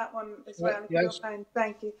in on that one as well? If yes. you don't mind?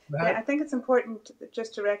 Thank you. Yeah, I think it's important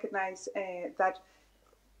just to recognise that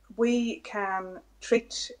we can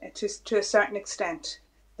treat to a certain extent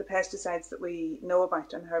the pesticides that we know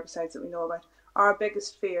about and herbicides that we know about. Our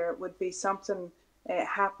biggest fear would be something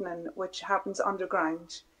happening which happens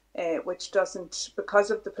underground, which doesn't, because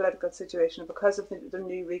of the political situation, because of the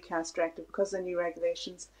new recast directive, because of the new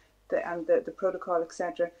regulations and the protocol,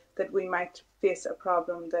 etc., that we might face a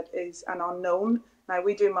problem that is an unknown. Now,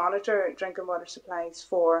 we do monitor drinking water supplies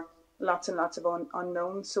for lots and lots of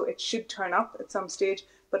unknowns, so it should turn up at some stage,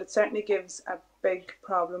 but it certainly gives a big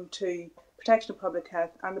problem to protection of public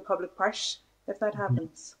health and the public purse if that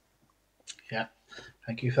happens. Yeah,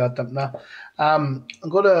 thank you for that, Dimna. I'm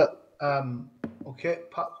going to, okay,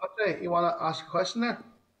 Patrick, you want to ask a question there?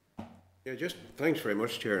 Yeah, just thanks very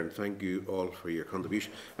much, Chair, and thank you all for your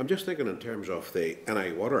contribution. I'm just thinking in terms of the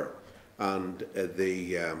NI water and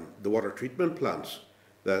the water treatment plants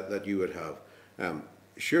that you would have.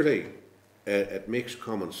 Surely it makes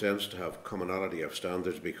common sense to have commonality of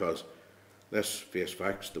standards, because let's face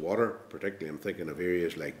facts, the water, particularly I'm thinking of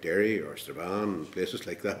areas like Derry or Strabane, places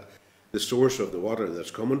like that, the source of the water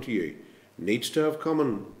that's coming to you needs to have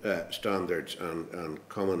common standards and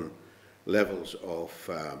common levels of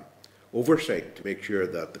oversight to make sure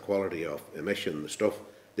that the quality of emission, the stuff,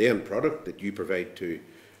 the end product that you provide to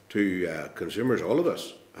consumers, all of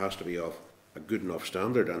us, has to be of a good enough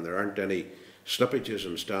standard, and there aren't any slippages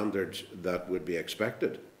in standards that would be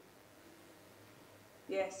expected.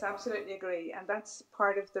 Yes, absolutely agree. And that's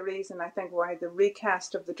part of the reason, I think, why the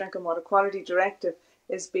recast of the Drinking Water Quality Directive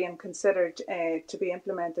is being considered to be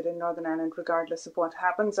implemented in Northern Ireland, regardless of what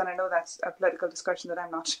happens. And I know that's a political discussion that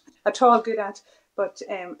I'm not at all good at, but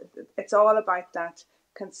it's all about that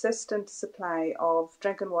consistent supply of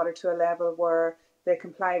drinking water to a level where they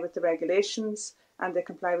comply with the regulations, and they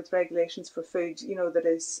comply with regulations for food, that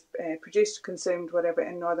is produced, consumed, whatever,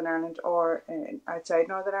 in Northern Ireland or outside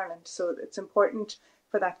Northern Ireland. So it's important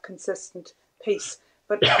for that consistent piece.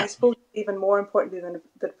 But I suppose even more importantly than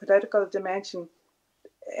the political dimension,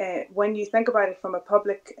 when you think about it from a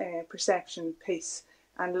public perception piece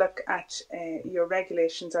and look at your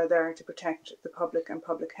regulations are there to protect the public and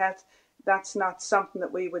public health, that's not something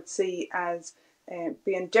that we would see as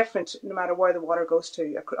being different no matter where the water goes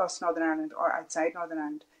to, across Northern Ireland or outside Northern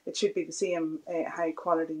Ireland. It should be the same high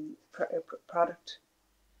quality product.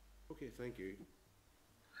 Okay, thank you.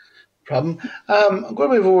 Problem. I'm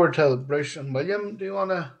going to move over to Bruce and William. Do you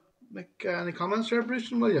want to make any comments there,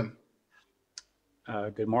 Bruce and William?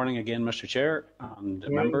 Good morning again, Mr. Chair and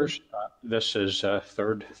members. This is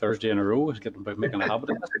third Thursday in a row. It's getting about making a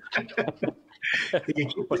habit of it.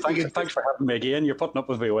 Well, thanks for having me again. You're putting up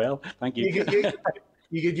with me well. Thank you.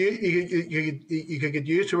 You could get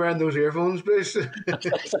used to wearing those earphones, Bruce.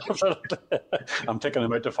 I'm taking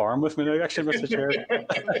them out to farm with me now, actually, Mr. Chair.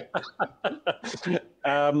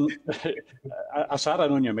 I sat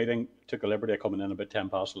in on your meeting, took a liberty of coming in about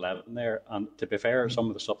 11:10 there, and to be fair, some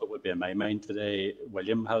of the stuff that would be in my mind today,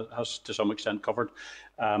 William has to some extent covered.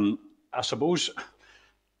 I suppose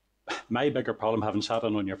my bigger problem, having sat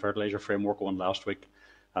in on your fertiliser framework one last week,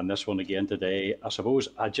 and this one again today, I suppose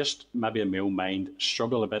I just, maybe in my own mind,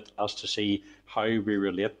 struggle a bit as to see how we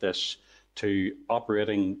relate this to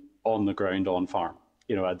operating on the ground on farm.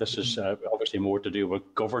 You know, this is obviously more to do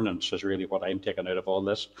with governance is really what I'm taking out of all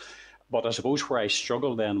this. But I suppose where I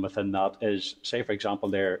struggle then within that is, say, for example,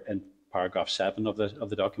 there in paragraph 7 of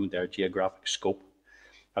the document there, geographic scope.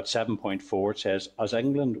 At 7.4, it says, as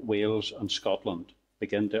England, Wales and Scotland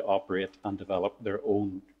begin to operate and develop their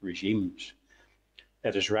own regimes,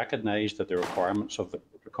 it is recognised that the requirements of the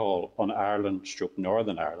protocol on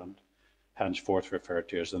Ireland/Northern Ireland, henceforth referred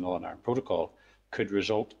to as the Northern Ireland Protocol, could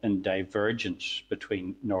result in divergence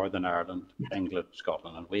between Northern Ireland, England,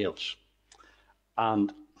 Scotland and Wales.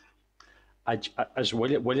 And as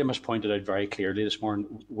William has pointed out very clearly this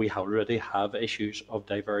morning, we already have issues of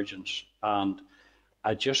divergence. And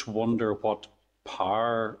I just wonder what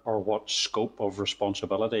power or what scope of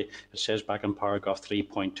responsibility, it says back in paragraph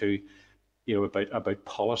 3.2, you know, about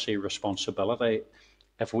policy responsibility.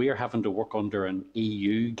 If we are having to work under an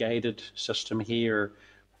EU guided system here,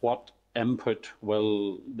 what input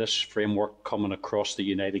will this framework coming across the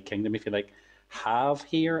United Kingdom, if you like, have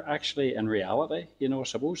here actually in reality? You know, I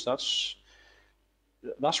suppose that's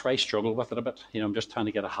where I struggle with it a bit. You know, I'm just trying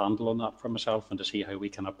to get a handle on that for myself and to see how we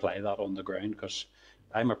can apply that on the ground, because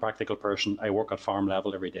I'm a practical person. I work at farm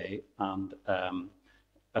level every day and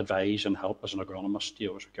advise and help as an agronomist, you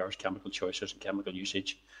know, as regards chemical choices and chemical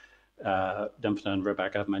usage. Dimpton and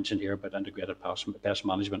Rebecca have mentioned here about integrated pest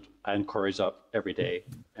management. I encourage that every day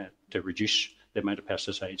to reduce the amount of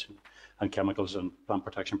pesticides and chemicals and plant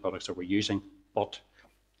protection products that we're using. But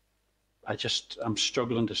I'm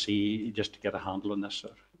struggling to see, just to get a handle on this.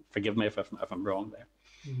 Forgive me if I'm wrong there.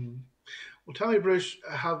 Mm-hmm. Well, tell me, Bruce,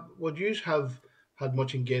 would you have had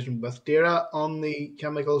much engagement with DAERA on the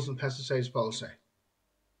chemicals and pesticides policy?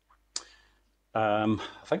 I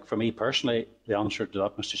think for me personally, the answer to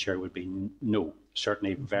that, Mr. Chair, would be no.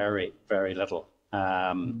 Certainly very, very little.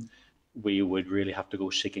 We would really have to go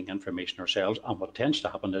seeking information ourselves. And what tends to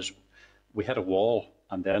happen is we hit a wall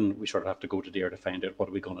and then we sort of have to go to DAERA to find out what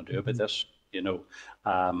are we going to do about this, you know.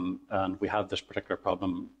 And we have this particular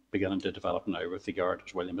problem beginning to develop now with regard,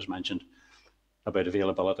 as William has mentioned, about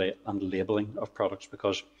availability and labelling of products,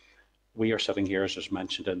 because we are sitting here, as is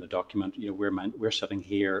mentioned in the document, you know, we're sitting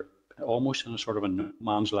here almost in a sort of a no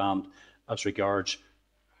man's land as regards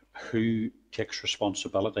who takes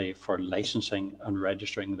responsibility for licensing and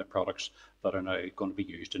registering the products that are now going to be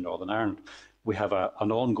used in Northern Ireland. We have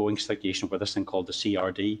an ongoing situation with this thing called the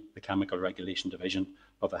CRD, the Chemical Regulation Division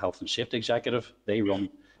of the Health and Safety Executive. They run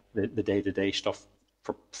the day-to-day stuff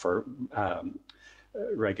for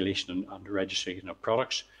regulation and registration of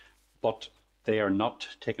products, but they are not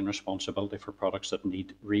taking responsibility for products that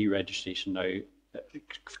need re-registration now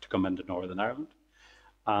to come into Northern Ireland.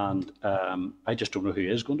 And I just don't know who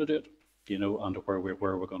is going to do it, you know, and where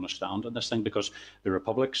we're going to stand on this thing, because the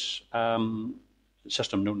Republic's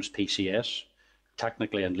system known as PCS,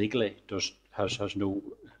 technically and legally, has no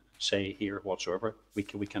say here whatsoever. We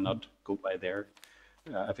cannot go by their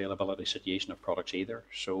availability situation of products either.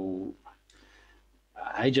 So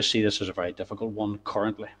I just see this as a very difficult one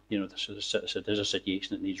currently. You know, this is a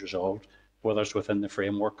situation that needs resolved, whether it's within the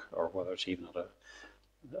framework or whether it's even at a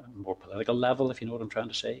more political level, if you know what I'm trying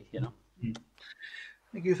to say, you know.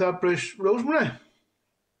 Thank you for that, Bruce. Rosemary?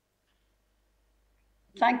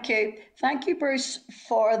 Thank you, Bruce,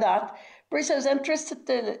 for that. Bruce, I was interested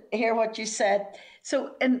to hear what you said.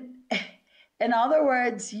 So, in other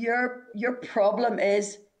words, your problem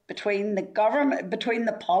is between the government, between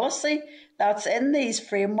the policy that's in these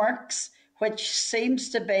frameworks, which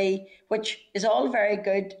is all very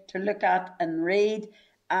good to look at and read,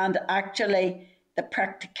 and actually the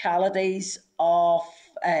practicalities of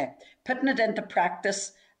putting it into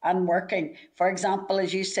practice and working. For example,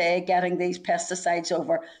 as you say, getting these pesticides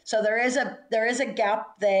over. So there is a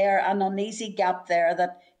gap there, an uneasy gap there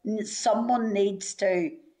that someone needs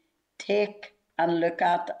to take and look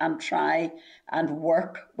at and try and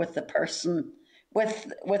work with the person,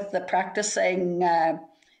 with the practicing,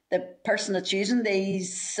 the person that's using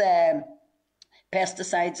these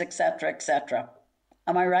pesticides, etc., etc.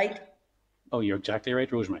 Am I right? Oh, you're exactly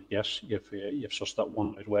right, Rosemary. Yes, you've sussed that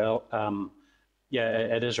one out well. Yeah,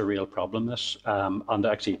 it is a real problem, this. And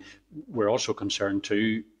actually, we're also concerned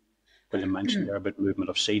too, William mentioned there about movement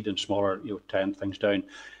of seed and smaller, tying things down.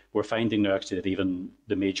 We're finding now actually that even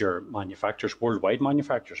the major manufacturers, worldwide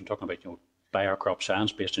manufacturers, I'm talking about, Bayer Crop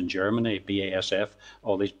Science based in Germany, BASF,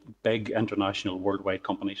 all these big international worldwide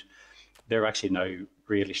companies, they're actually now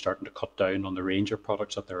really starting to cut down on the range of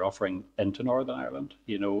products that they're offering into Northern Ireland,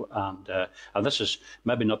 and this is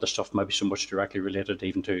maybe not the stuff maybe so much directly related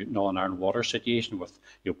even to Northern Ireland water situation with,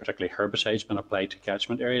 particularly herbicides being applied to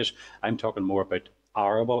catchment areas. I'm talking more about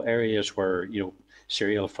arable areas where,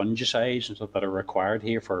 cereal fungicides and stuff that are required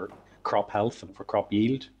here for crop health and for crop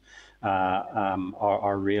yield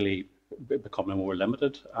are really becoming more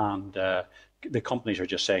limited, and the companies are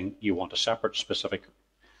just saying you want a separate specific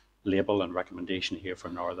label and recommendation here for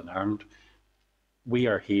Northern Ireland. We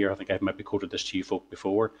are here, I think I've maybe quoted this to you folk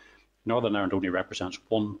before, Northern Ireland only represents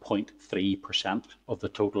 1.3% of the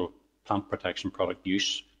total plant protection product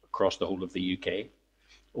use across the whole of the UK.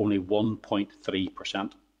 Only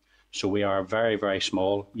 1.3%. So we are very, very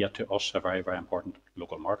small, yet to us a very, very important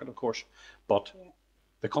local market, of course. But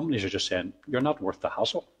the companies are just saying, you're not worth the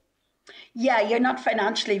hassle. Yeah,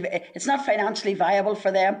 it's not financially viable for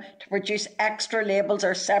them to produce extra labels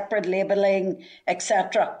or separate labelling,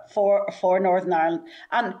 etc. for Northern Ireland.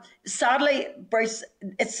 And sadly, Bruce,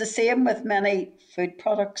 it's the same with many food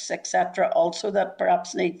products, etc. also that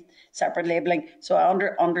perhaps need separate labelling. So I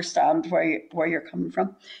understand where you're coming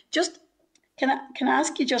from. Just can I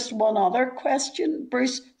ask you just one other question,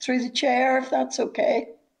 Bruce, through the chair, if that's okay?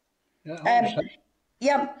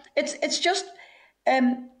 Yeah, it's just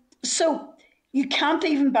so you can't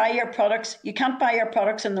even buy your products. You can't buy your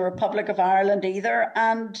products in the Republic of Ireland either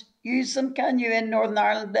and use them, can you, in Northern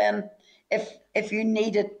Ireland then, if you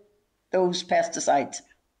needed those pesticides?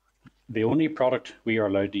 The only product we are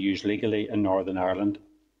allowed to use legally in Northern Ireland,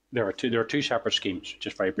 there are two separate schemes.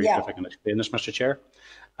 Just very briefly, if I can explain this, Mr. Chair.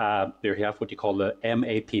 There you have what you call the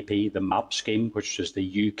MAPP, the MAP scheme, which is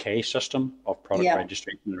the UK system of product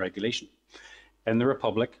registration and regulation. In the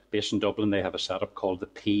Republic, based in Dublin, they have a setup called the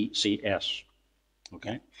PCS.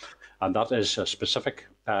 Okay, and that is a specific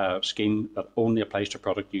scheme that only applies to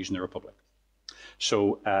product used in the Republic.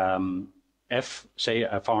 So if, say,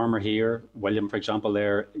 a farmer here, William, for example,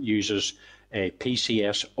 there uses a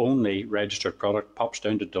PCS only registered product, pops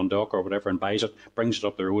down to Dundalk or whatever and buys it, brings it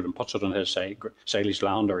up the road and puts it on his silage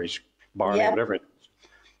land or his barley, whatever it is,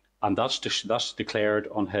 and that's declared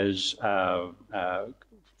on his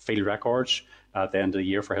field records at the end of the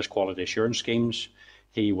year for his quality assurance schemes,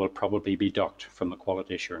 he will probably be docked from the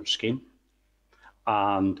quality assurance scheme,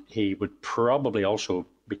 and he would probably also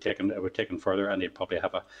be taken further, and he'd probably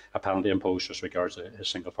have a penalty imposed as regards to his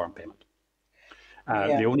single farm payment.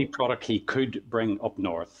 The only product he could bring up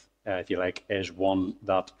north, if you like, is one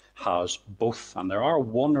that has both, and there are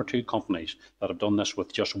one or two companies that have done this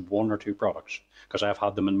with just one or two products, because I've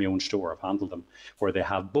had them in my own store, I've handled them, where they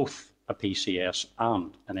have both a PCS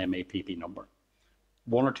and an MAPP number.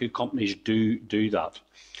 One or two companies do that.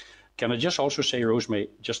 Can I just also say, Rosemary,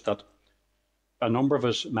 just that a number of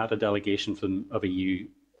us met a delegation of EU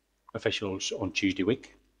officials on Tuesday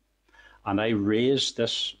week, and I raised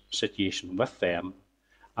this situation with them,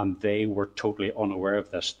 and they were totally unaware of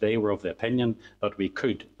this. They were of the opinion that we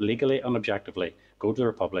could legally and objectively go to the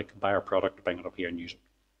Republic, buy our product, bring it up here and use it.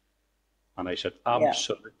 And I said,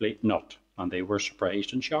 absolutely not. And they were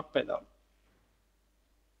surprised and shocked by that.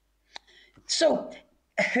 So,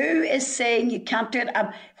 who is saying you can't do it?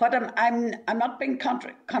 I'm not being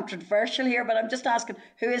controversial here, but I'm just asking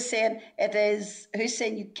who is saying it is. Who's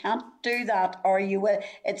saying you can't do that, or you will?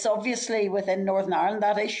 It's obviously within Northern Ireland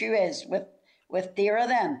that issue is with DAERA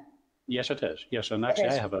then. Yes, it is. Yes, and actually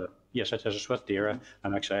it is with DAERA,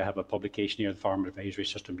 and actually I have a publication here, the Farm Advisory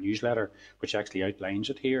System newsletter, which actually outlines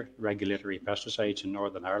it here. Regulatory pesticides in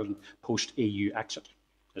Northern Ireland post EU exit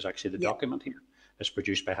is actually the document here. It's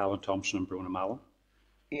produced by Helen Thompson and Brona Mallon.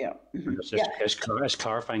 Yeah. And it's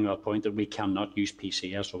clarifying that point that we cannot use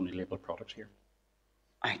PCS only labelled products here.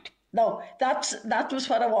 Right. No, that was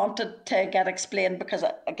what I wanted to get explained, because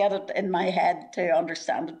I get it in my head to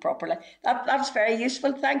understand it properly. That's very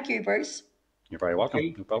useful. Thank you, Bruce. You're very welcome.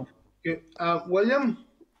 Okay. No problem. Okay. William?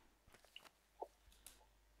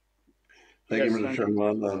 Thank you, Mr.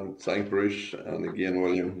 Chairman, and thank Bruce, and again,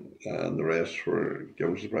 William, and the rest for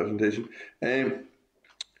giving us the presentation.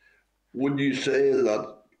 Would you say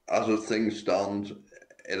that, as it things stand,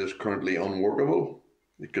 it is currently unworkable?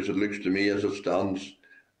 Because it looks to me, as it stands,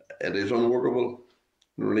 it is unworkable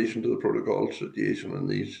in relation to the protocol situation and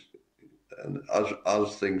these. And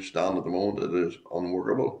as things stand at the moment, it is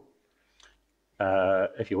unworkable.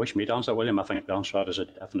 If you wish me to answer, William, I think the answer to that is a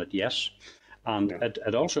definite yes. And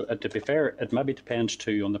it also, to be fair, it maybe depends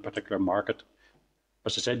too on the particular market.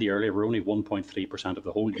 As I said earlier, we're only 1.3% of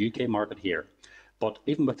the whole UK market here. But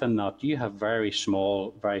even within that, you have very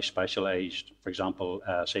small, very specialised, for example,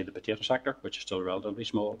 say the potato sector, which is still relatively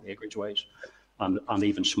small acreage-wise, and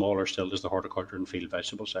even smaller still is the horticulture and field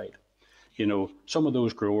vegetable side. You know, some of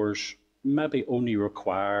those growers maybe only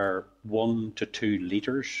require 1 to 2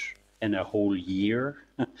 litres in a whole year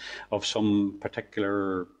of some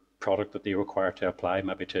particular product that they require to apply,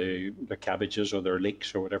 maybe to their cabbages or their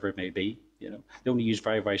leeks or whatever it may be. You know, they only use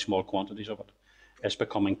very, very small quantities of it. It's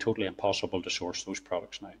becoming totally impossible to source those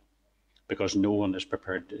products now because no one is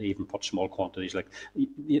prepared to even put small quantities. Like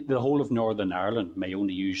the whole of Northern Ireland may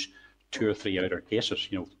only use 2 or 3 outer cases,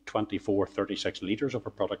 you know, 24, 36 litres of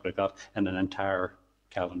a product like that in an entire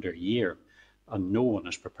calendar year. And no one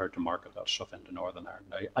is prepared to market that stuff into Northern Ireland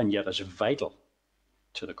now. And yet it's vital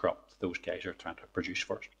to the crop those guys are trying to produce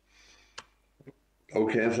first.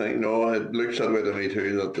 Okay, thank you. No, it looks that way to me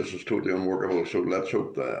too, that this is totally unworkable. So let's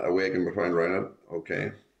hope that a way can be found around it.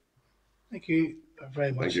 Okay. Thank you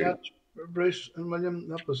very much, Bruce and William.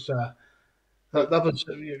 That was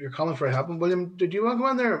your comment for happened. William, did you want to go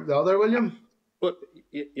in there? The other William? Well,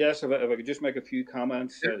 yes. If I could just make a few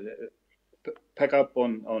comments, pick up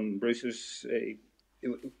on Bruce's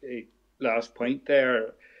last point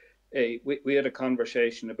there. We had a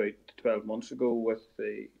conversation about 12 months ago with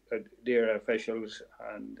the DAERA officials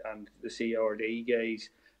and the CRD guys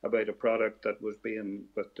about a product that was being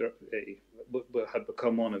had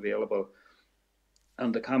become unavailable,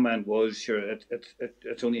 and the comment was, sure,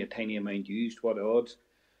 it's only a tiny amount used. What odds?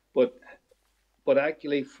 But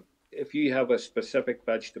actually, if you have a specific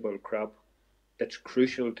vegetable crop, it's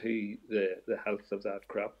crucial to the health of that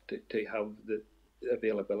crop to have the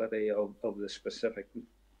availability of the specific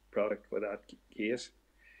product for that case.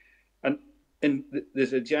 And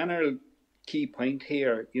there's a general key point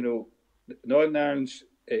here. You know, Northern Ireland's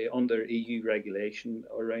under EU regulation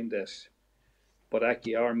around this, but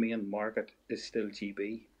actually our main market is still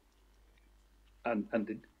GB,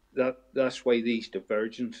 and that's why these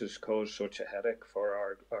divergences cause such a headache for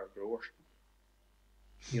our growers.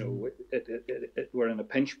 You know, we're in a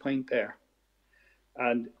pinch point there,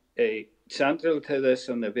 and central to this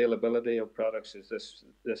and the availability of products is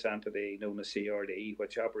this entity known as CRD,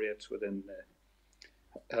 which operates within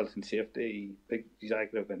the Health and Safety Big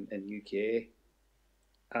Executive in UK.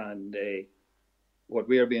 And what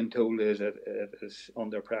we are being told is that it is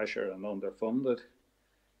under pressure and underfunded.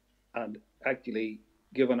 And actually,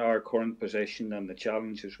 given our current position and the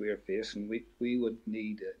challenges we are facing, we would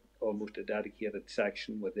need almost a dedicated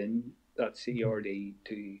section within that CRD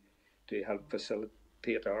to help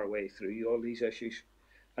facilitate our way through all these issues.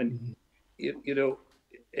 And, you know,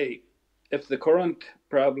 if the current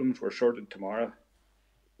problems were sorted tomorrow,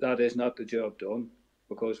 that is not the job done,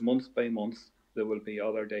 because month by month there will be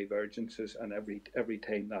other divergences, and every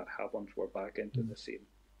time that happens, we're back into the same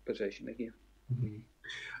position again.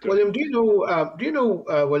 William, do you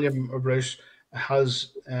know, William or Bruce,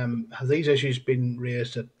 has these issues been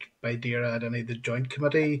raised by DAERA at any of the joint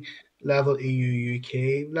committee level, EU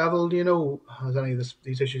UK level? Do you know, has any of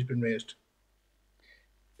these issues been raised?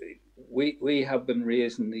 We have been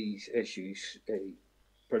raising these issues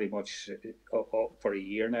pretty much for a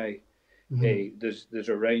year now. There's a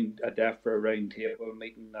DEFRA round table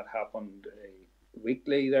meeting that happened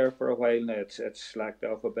weekly there for a while now. It's slacked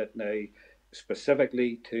off a bit now,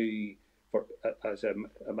 specifically as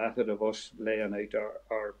a method of us laying out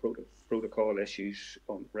our protocol issues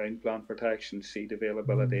on around plant protection, seed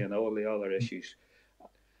availability, and all the other issues.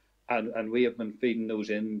 And we have been feeding those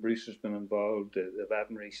in. Bruce has been involved, the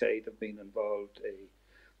veterinary side have been involved,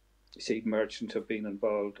 seed merchants have been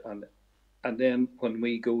involved, and then when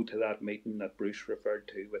we go to that meeting that Bruce referred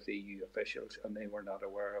to with EU officials, and they were not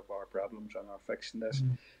aware of our problems and are fixing this.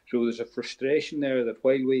 So there's a frustration there that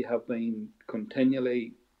while we have been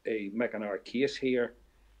continually making our case here,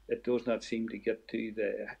 it does not seem to get to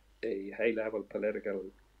the high level political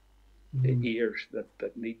ears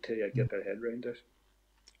that need to get their head around it.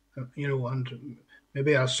 You know, and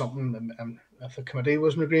maybe as something, if the committee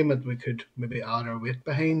was in agreement, we could maybe add our weight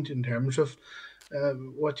behind in terms of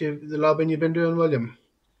the lobbying you've been doing, William.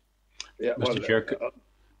 Yeah, Mr. Chair,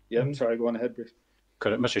 sorry, go on ahead, Bruce.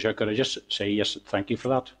 Mr. Chair, could I just say yes, thank you for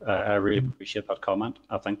that. I really appreciate that comment.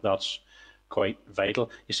 I think that's quite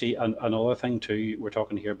vital. You see, another thing too, we're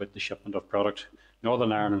talking here about the shipment of product.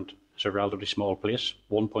 Northern Ireland is a relatively small place,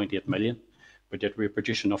 1.8 million, but yet we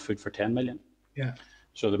produce enough food for 10 million. Yeah.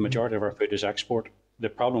 So the majority of our food is export. The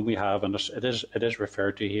problem we have, and it is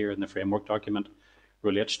referred to here in the framework document,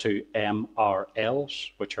 relates to MRLs,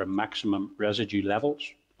 which are maximum residue levels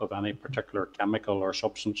of any particular chemical or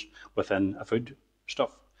substance within a food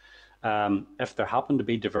stuff. If there happened to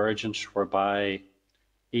be divergence whereby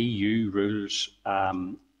EU rules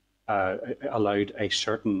allowed a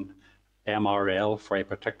certain MRL for a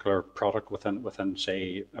particular product within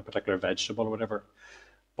say a particular vegetable or whatever,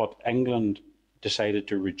 but England decided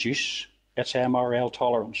to reduce its MRL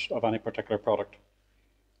tolerance of any particular product,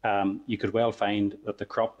 you could well find that the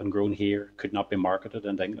crop and grown here could not be marketed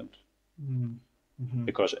in England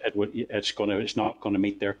because it's not going to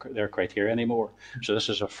meet their criteria anymore. So this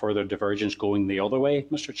is a further divergence going the other way,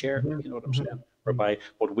 Mr. Chair. You know what I'm saying? Whereby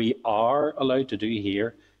what we are allowed to do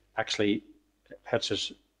here actually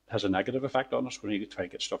has a negative effect on us when you try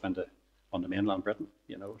to get stuff on the mainland Britain.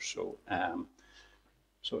 You know, so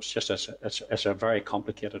so it's just it's a very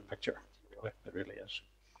complicated picture. It really is.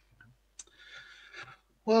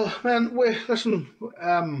 Well, man, listen.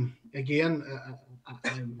 Again,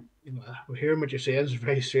 you know, we're hearing what you're saying. It's a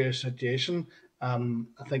very serious situation. I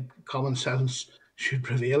think common sense should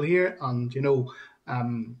prevail here, and you know,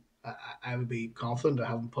 I would be confident. I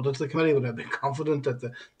haven't put it to the committee, but I'd be confident that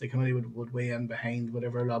the committee would weigh in behind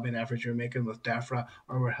whatever lobbying efforts you're making with DAERA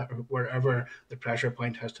or wherever the pressure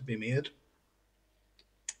point has to be made.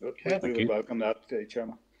 Okay, we would welcome that,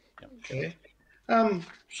 Chairman. Okay.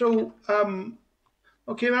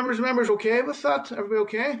 Okay, members, okay with that? Everybody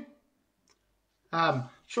okay?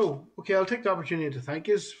 Okay, I'll take the opportunity to thank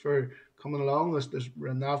you for coming along.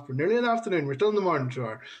 We're nearly in the afternoon. We're still in the morning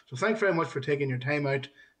hour. So thanks very much for taking your time out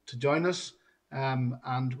to join us.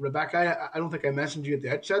 And Rebecca, I don't think I mentioned you at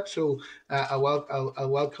the outset, so I'll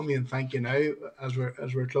welcome you and thank you now as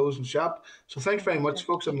we're closing shop. So thanks very much,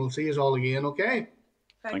 folks, and we'll see you all again. Okay.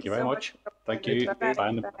 Thank you very much. Thank you. Bye.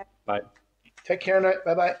 Bye. Take care now.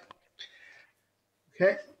 Bye bye.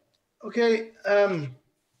 Okay.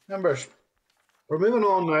 Members, we're moving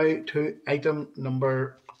on now to item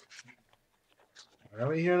number. Where are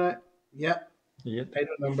we here now? Yeah.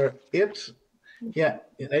 Item number 8. Yeah,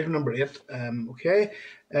 item number 8. Okay.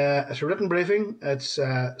 It's a written briefing. It's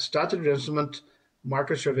statutory instrument,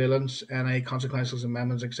 market surveillance, NI consequences,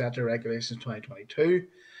 amendments, etc. Regulations 2022.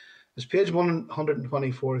 It's page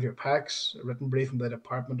 124 of your packs. A written briefing by the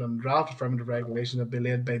Department on draft affirmative regulations that be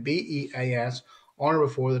laid by BEIS on or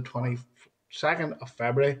before the 22nd of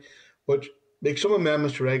February, which makes some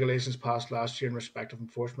amendments to regulations passed last year in respect of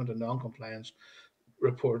enforcement and non-compliance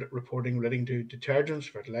reporting relating to detergents,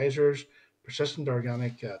 fertilizers, persistent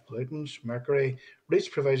organic pollutants, mercury,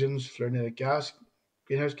 REACH provisions, fluorinated gas,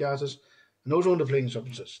 greenhouse gases, and ozone-depleting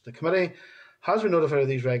substances. The committee has been notified of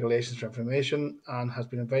these regulations for information and has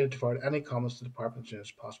been invited to forward any comments to the department as soon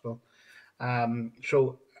as possible.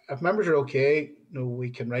 So if members are okay,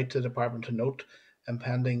 we can write to the department to note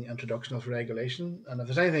impending introduction of the regulation. And if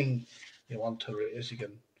there's anything you want to raise, you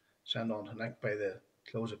can send on to Nick by the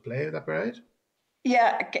close of play. Would that be right?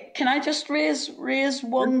 Yeah. Can I just raise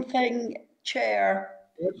one thing, Chair,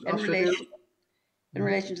 in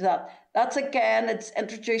relation to that? That's again, it's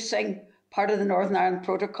introducing part of the Northern Ireland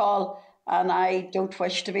Protocol, and I don't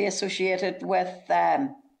wish to be associated with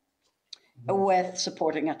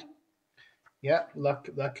supporting it. Yeah,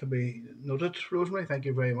 that could be noted, Rosemary. Thank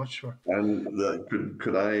you very much for. And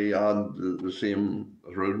could I add the same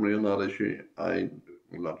as Rosemary on that issue? I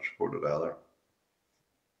will not support it either.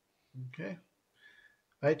 Okay.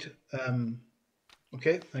 Right.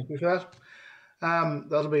 Okay. Thank you for that.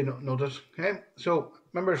 That'll be noted. Okay. So,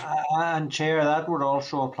 members. And Chair, that would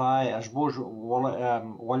also apply. I suppose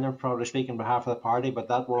William probably speaking on behalf of the party, but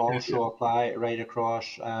that will also apply right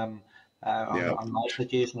across on my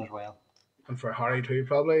situation as well. And for Harry too,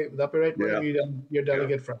 probably. Would that be right? Yeah. You're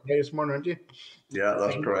delegate for Harry this morning, aren't you? Yeah,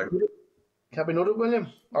 that's correct. Can be noted, William?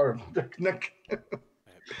 Or Nick?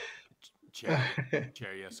 Chair,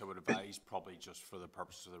 yes, I would advise probably just for the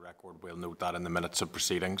purposes of the record, we'll note that in the minutes of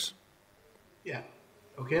proceedings. Yeah.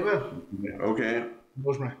 Okay, Will? Okay.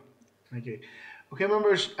 Rosemary. Thank you. Okay,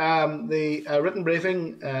 members, the written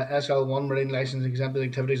briefing, SL1 Marine Licence Exempted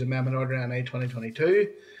Activities Amendment Order NI 2022.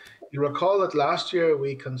 You'll recall that last year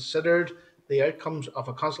we considered the outcomes of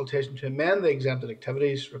a consultation to amend the exempted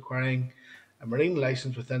activities requiring a marine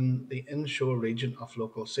licence within the inshore region of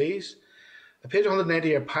local seas. The page 190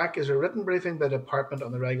 of your pack is a written briefing by the Department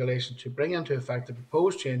on the regulations to bring into effect the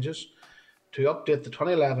proposed changes to update the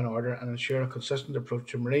 2011 order and ensure a consistent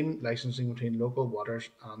approach to marine licensing between local waters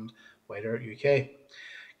and wider UK.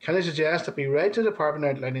 Can I suggest that we write to the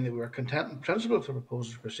Department outlining that we are content in principle for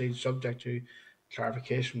proposals to proceed subject to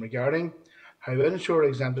clarification regarding how inshore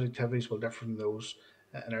exempted activities will differ from those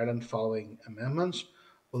in Ireland following amendments?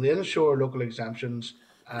 Will the inshore local exemptions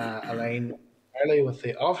align entirely with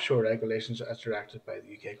the offshore regulations as directed by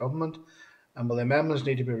the UK government? and will the amendments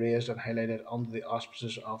need to be raised and highlighted under the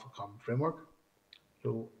auspices of a common framework?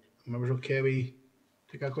 So, members, okay, we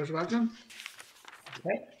take that course of action?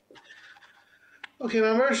 Okay. Okay,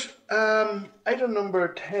 members. Item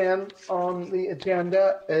number 10 on the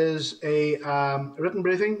agenda is a written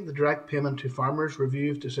briefing, the direct payment to farmers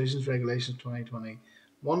review of decisions regulations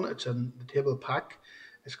 2021. It's in the table pack.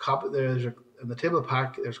 It's in the table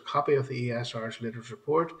pack. There's a copy of the ESR's latest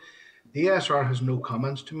report. The ESR has no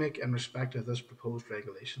comments to make in respect of this proposed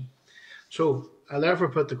regulation. So I'll therefore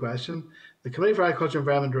put the question: the Committee for Agriculture,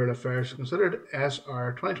 Environment and Rural Affairs considered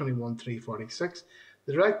SR 2021-346.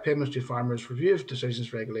 The direct payments to farmers review of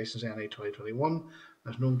decisions regulations NA 2021.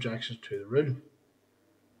 There's no objections to the rule.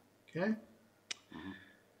 Okay.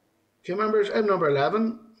 Okay, members. Item number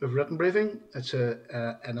 11 of written briefing. It's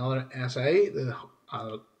another SA, the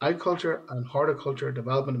Agriculture and Horticulture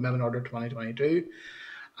Development Amendment Order 2022.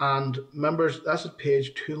 And members, that's at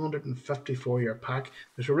page 254 your pack.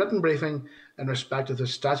 There's a written briefing in respect of the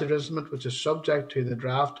statutory instrument, which is subject to the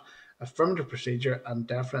draft affirmative procedure, and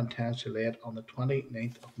DAERA intends to lay it on the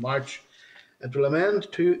 29th of March. It will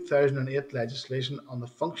amend 2008 legislation on the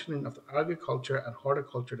functioning of the Agriculture and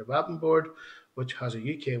Horticulture Development Board, which has a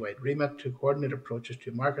UK-wide remit to coordinate approaches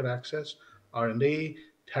to market access, R&D,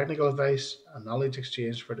 technical advice and knowledge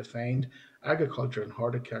exchange for defined agriculture and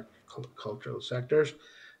horticultural sectors.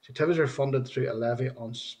 Activities are funded through a levy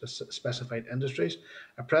on specified industries.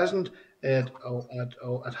 At present, it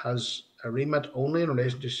has a remit only in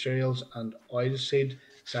relation to cereals and oilseed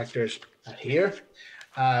sectors here.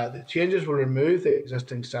 The changes will remove the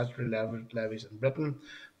existing statutory levies in Britain,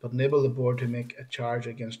 but enable the board to make a charge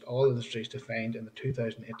against all industries defined in the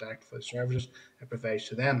 2008 Act for the services it provides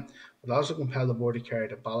to them. It will also compel the board to carry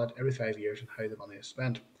out a ballot every 5 years on how the money is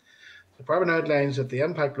spent. The department outlines that the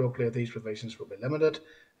impact locally of these provisions will be limited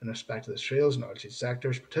in respect to the cereals and oilseed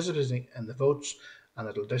sectors participating in the votes, and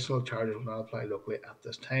that additional charges will not apply locally at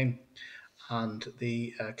this time. And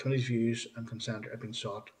the committee's views and consent have been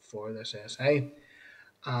sought for this SA.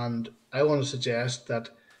 And I want to suggest that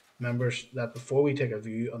members, that before we take a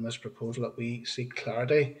view on this proposal, that we seek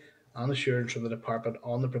clarity and assurance from the department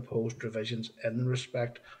on the proposed revisions in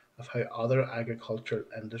respect of how other agricultural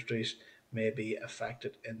industries may be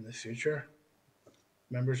affected in the future.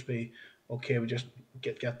 Members, be okay, we just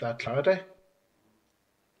get that clarity.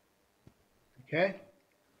 Okay.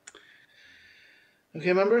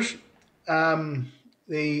 Okay, members.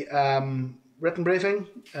 The written briefing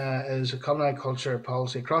is a Common Agriculture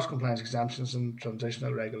Policy Cross-Compliance Exemptions and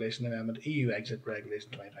Transitional Regulation Amendment EU Exit Regulation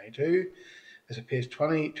 2022. It's at page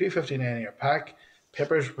 259 in your pack.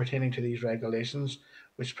 Papers pertaining to these regulations,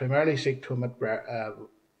 which primarily seek to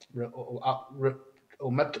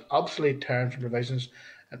omit obsolete terms and provisions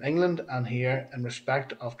in England and here in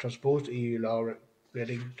respect of transposed EU law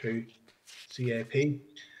relating to CAP.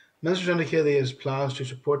 Ministers indicated he has plans to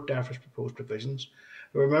support DAERA's proposed provisions.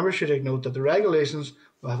 However, members should take note that the regulations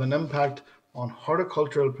will have an impact on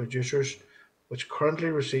horticultural producers, which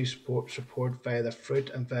currently receive support via the Fruit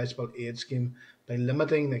and Vegetable Aid Scheme, by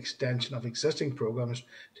limiting the extension of existing programmes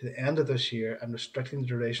to the end of this year and restricting the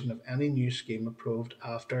duration of any new scheme approved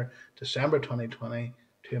after December 2020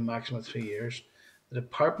 to a maximum of 3 years. The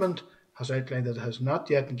department has outlined that it has not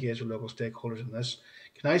yet engaged with local stakeholders in this.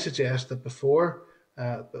 Can I therefore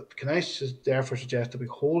suggest that we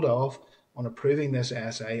hold off on approving this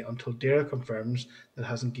SA until DAERA confirms that it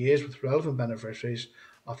has engaged with relevant beneficiaries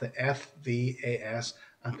of the FVAS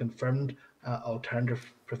and confirmed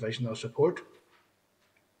alternative provision of support?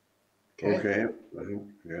 Okay.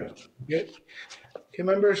 Yeah. Good. Okay,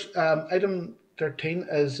 members. Item 13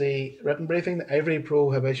 is the written briefing, the Ivory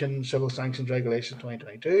Prohibition Civil Sanctions Regulation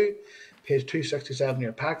 2022. Page 267 in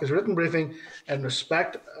your pack is a written briefing in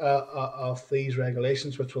respect of these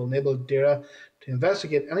regulations, which will enable DAERA to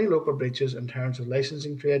investigate any local breaches in terms of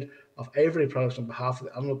licensing trade of ivory products on behalf of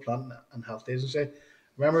the Animal, Plant and Health Agency.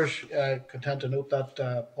 Members, content to note that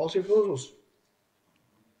policy proposals.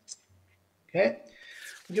 Okay.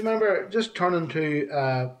 Do you remember, just turning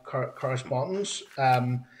to correspondence,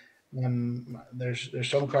 there's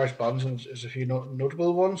some correspondence and there's a few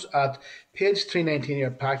notable ones. At page 319 of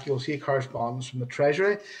your pack, you'll see correspondence from the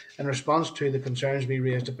Treasury in response to the concerns we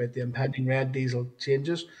raised about the impending red diesel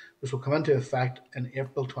changes, which will come into effect in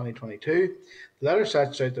April 2022. The letter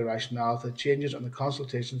sets out the rationale for the changes and the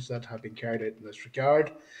consultations that have been carried out in this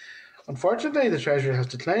regard. Unfortunately, the Treasury has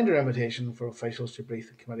declined our invitation for officials to brief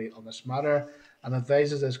the committee on this matter and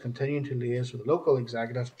advises us continuing to liaise with the local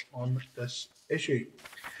executive on this issue.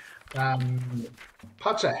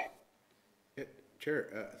 Patsy. Yeah,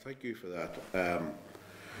 Chair, thank you for that.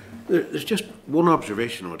 There's just one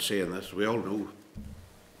observation I would say on this. We all know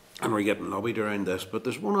and we're getting lobbied around this, but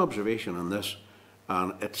there's one observation on this,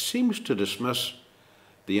 and it seems to dismiss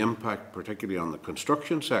the impact, particularly on the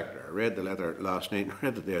construction sector. I read the letter last night and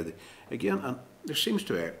read it there again, and there seems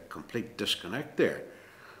to be a complete disconnect there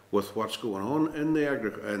with what's going on in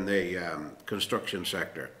the construction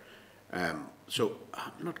sector. So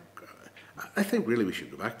I think really we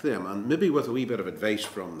should go back to them, and maybe with a wee bit of advice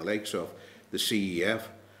from the likes of the CEF,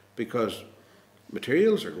 because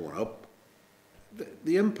materials are going up.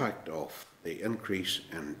 The impact of the increase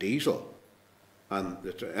in diesel and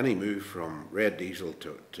any move from red diesel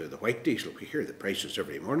to the white diesel, we hear the prices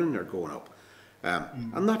every morning are going up,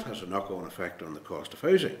 and that has a knock-on effect on the cost of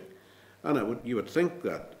housing. And you would think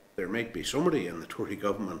that there might be somebody in the Tory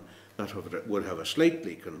government that would have a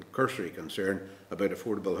slightly cursory concern about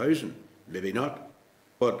affordable housing. Maybe not,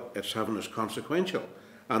 but it's having as consequential,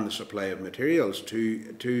 and the supply of materials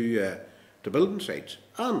to building sites,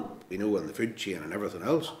 and we know in the food chain and everything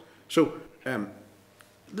else. So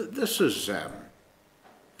this is, I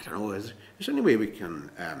don't know, is there any way we can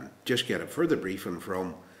just get a further briefing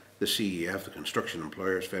from the CEF, the Construction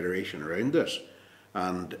Employers Federation, around this,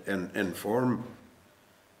 and inform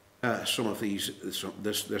some of these,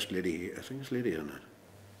 this lady, I think it's lady in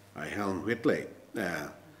it, Helen Whitley,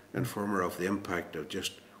 inform her of the impact of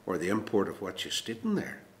or the import of what she's stating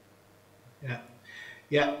there.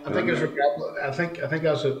 Yeah, I think it's regrettable. I think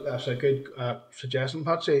that's a good suggestion,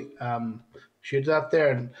 Patsy. Should that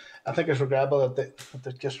there, and I think it's regrettable that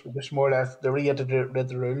they just more or less they reiterated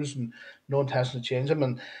the rules and no intention to change them.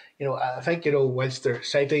 And I think whilst they're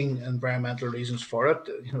citing environmental reasons for it,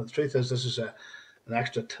 the truth is this is an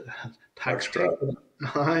extra tax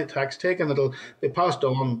take, and it'll be passed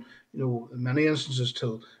on. In many instances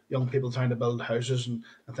to young people trying to build houses and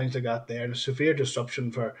things like that there, and a severe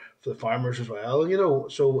disruption for the farmers as well,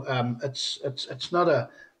 so it's not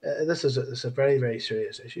it's a very, very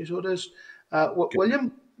serious issue, so it is.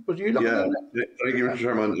 William, would you look at that? Thank you, Mr.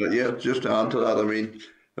 Chairman. Yeah, just to add to that, I mean,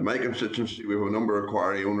 in my constituency we have a number of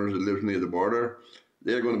quarry owners that live near the border.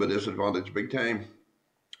 They're going to be disadvantaged big time,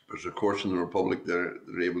 because of course in the Republic they're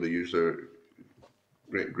able to use their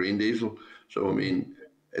green diesel, so I mean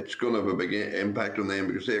it's going to have a big impact on them,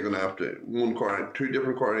 because they're going to have to, two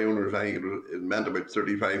different quarry owners, I think it meant about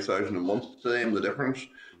 35,000 a month to them, the difference.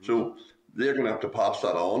 So they're going to have to pass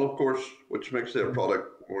that on, of course, which makes their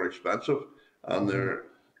product more expensive. And they're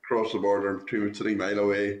across the border 2 or 3 miles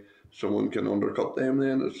away, someone can undercut them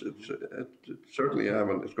then. It's certainly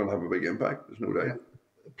it's going to have a big impact, there's no doubt.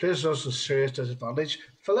 It places us a serious disadvantage.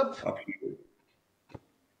 Philip? Absolutely.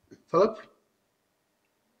 Philip?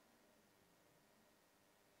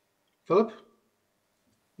 Philip,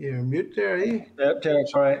 you're mute there, eh? Yep,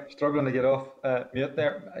 sorry, struggling to get off mute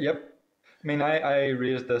there. Yep. I mean, I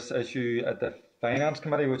raised this issue at the Finance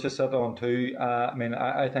Committee, which I sit on too. I mean,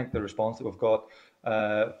 I think the response that we've got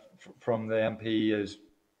from the MP is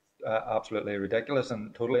absolutely ridiculous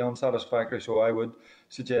and totally unsatisfactory. So I would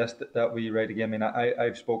suggest that we write again. I mean,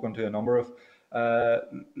 I've spoken to a number of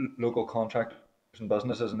local contractors and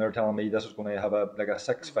businesses, and they're telling me this is going to have a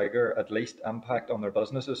 6-figure at least impact on their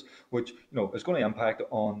businesses, which is going to impact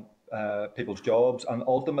on people's jobs, and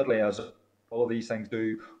ultimately, as all of these things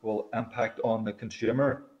do, will impact on the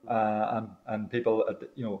consumer and people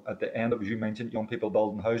at the end of, as you mentioned, young people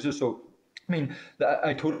building houses. So I mean,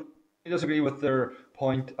 I totally disagree with their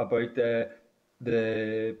point about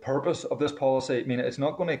the purpose of this policy. I mean, it's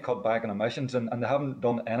not going to cut back on emissions, and they haven't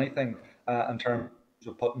done anything in terms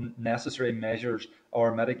of putting necessary measures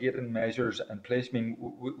or mitigating measures in place. I mean,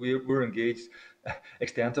 we're engaged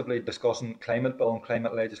extensively discussing climate bill and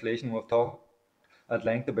climate legislation. We've talked at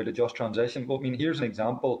length about a just transition. But I mean, here's an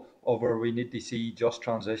example of where we need to see just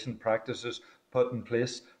transition practices put in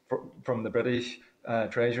place from the British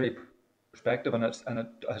Treasury perspective, and it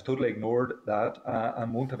has totally ignored that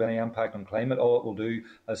and won't have any impact on climate. All it will do,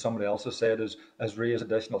 as somebody else has said, is raise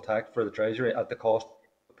additional tax for the Treasury at the cost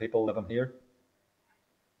of people living here.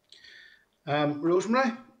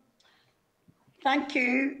 Rosemary? Thank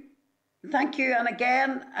you. And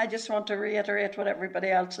again, I just want to reiterate what everybody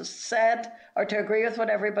else has said, or to agree with what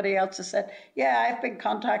everybody else has said. Yeah, I've been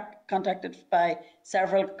contacted by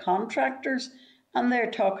several contractors, and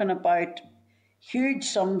they're talking about huge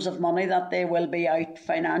sums of money that they will be out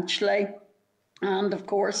financially. And of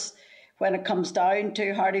course, when it comes down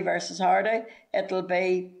to Hardy versus Hardy, it'll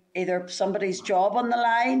be either somebody's job on the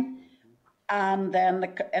line, and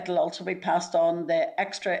then it'll also be passed on the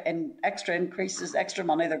extra increases, extra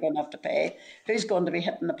money they're going to have to pay. Who's going to be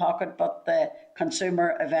hitting the pocket but the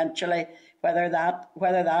consumer eventually, whether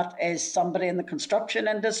that is somebody in the construction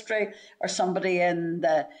industry or somebody in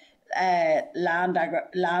the land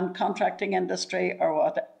contracting industry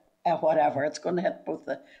or whatever. It's going to hit both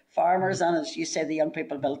the farmers and, as you say, the young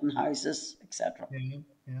people building houses, etc.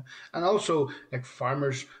 Yeah, and also like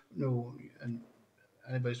farmers, and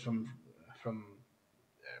anybody from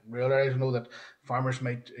rural areas know that farmers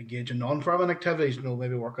might engage in non-farming activities,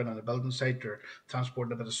 maybe working on a building site or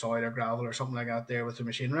transporting a bit of soil or gravel or something like that there with the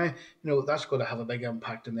machinery. That's going to have a big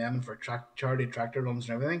impact on them and for charity tractor runs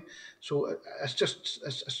and everything. So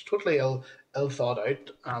it's totally ill thought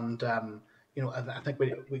out, and I think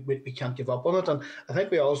we can't give up on it, and I think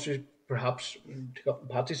we also perhaps take up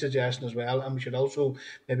Patsy's suggestion as well, and we should also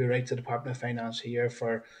maybe write to the Department of Finance here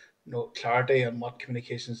for clarity on what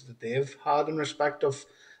communications that they've had in respect of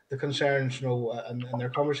the concerns, and their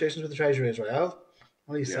conversations with the Treasury as well.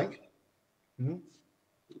 What do you think? Mm-hmm.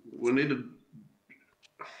 We need to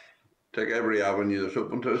take every avenue that's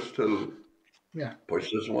open to us to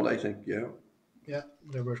push this one, I think, Yeah,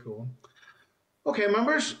 there we're going. Okay,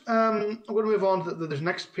 members, I'm going to move on to the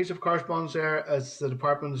next piece of correspondence there, as the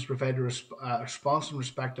Department has provided a response in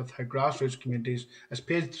respect of how grassroots communities, as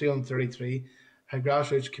page 333, how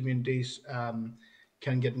grassroots communities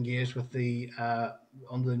can get engaged with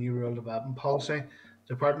under the new rural development policy.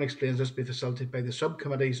 The Department explains this will be facilitated by the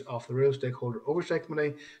subcommittees of the Rural Stakeholder Oversight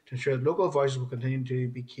Committee to ensure that local voices will continue to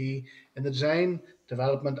be key in the design,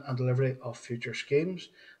 development and delivery of future schemes.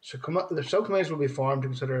 So the subcommittees will be formed to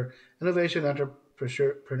consider innovation,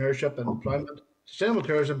 entrepreneurship and employment, sustainable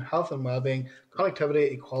tourism, health and wellbeing,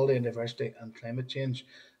 connectivity, equality and diversity and climate change.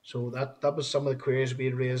 So that was some of the queries we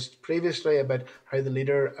had raised previously about how the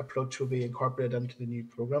leader approach will be incorporated into the new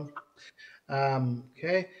programme.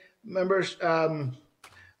 Okay, members,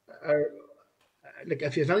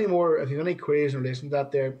 if you have any queries in relation to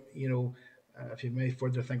that there, if you've any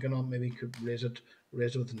further thinking on, maybe you could raise it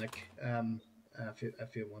with Nick,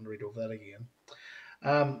 if you want to read over that again.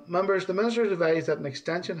 Members, the Minister has advised that an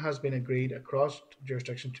extension has been agreed across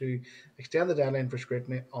jurisdiction to extend the deadline for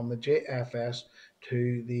scrutiny on the JFS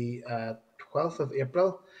to the 12th of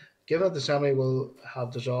April. Given that the Assembly will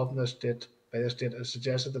have dissolved by this date, it is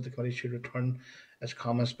suggested that the committee should return its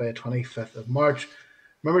comments by the 25th of March.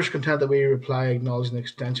 Members are content that we reply acknowledging the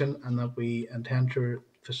extension and that we intend to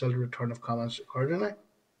facilitate return of comments accordingly.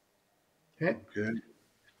 Okay.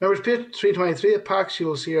 Members, page 323 of PACS, you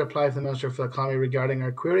will see a reply from the Minister for the Economy regarding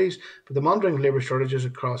our queries for the monitoring of labour shortages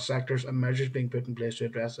across sectors and measures being put in place to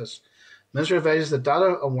address this. The Minister advises that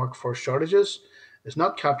data on workforce shortages is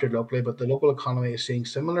not captured locally, but the local economy is seeing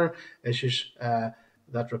similar issues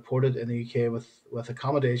that reported in the UK with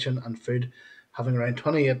accommodation and food having around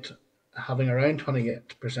 28%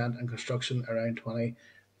 and construction around 20%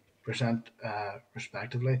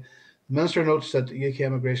 respectively. The Minister notes that UK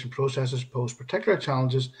immigration processes pose particular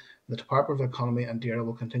challenges, and the Department of Economy and DAERA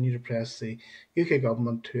will continue to press the UK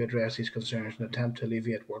Government to address these concerns and attempt to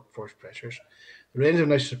alleviate workforce pressures. The range of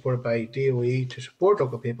initiatives supported by DOE to support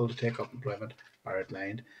local people to take up employment are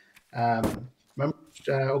outlined. Members,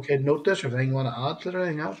 okay, note this, or anything you want to add to it or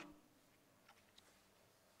anything else?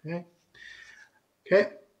 Okay.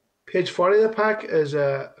 Page 40 of the pack is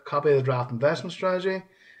a copy of the draft investment strategy.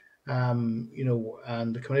 And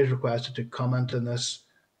the committee is requested to comment on this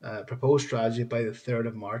proposed strategy by the 3rd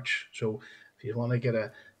of March. So if you want to get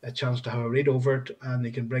a chance to have a read over it, and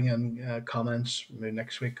you can bring in comments maybe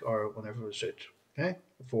next week or whenever it suits, okay,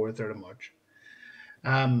 before the 3rd of March.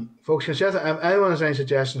 Folks, anyone has any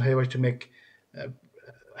suggestions how you wish to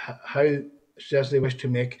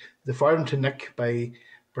make the forward to Nick by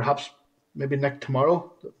perhaps maybe Nick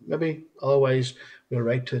tomorrow, maybe otherwise we'll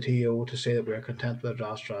write to the TEO to say that we're content with the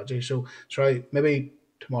draft strategy. So sorry, maybe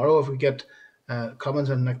tomorrow if we get comments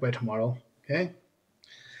on Nick by tomorrow. Okay.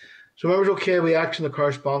 So members, okay, we action the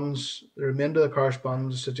correspondence, the remainder of the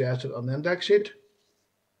correspondence suggested on the index sheet.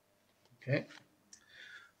 Okay.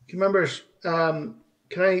 Okay, members, can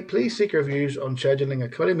I please seek your views on scheduling a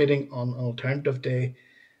committee meeting on an alternative day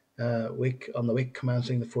on the week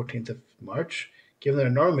commencing the 14th of March, given that our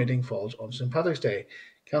normal meeting falls on St. Patrick's Day?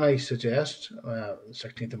 Can I suggest the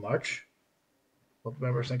 16th of March? What do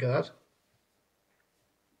members think of that?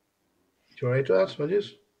 You all right with that,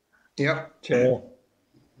 Smidges? Yeah. Chair.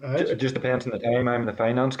 Right. It just depends on the time. I'm in the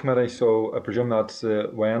finance committee, so I presume that's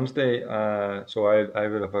Wednesday. So I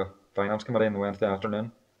would have a finance committee on the Wednesday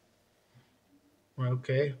afternoon.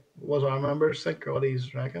 Okay. What our members think, or what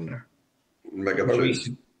he's reckon? Or? Make it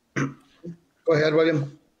suit. Go ahead,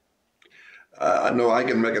 William. No, I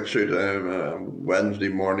can make it suit. Wednesday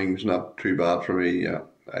morning's not too bad for me. Yeah,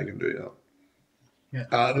 I can do that.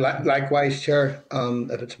 Yeah. Likewise, Chair,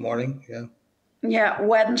 if it's morning, yeah. Yeah,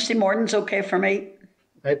 Wednesday morning's okay for me.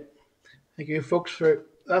 Right. Thank you, folks, for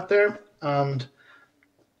that there. And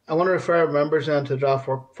I want to refer members then to draft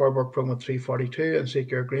work programme 342 and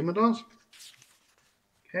seek your agreement on it.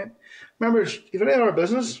 Okay. Members, you've any other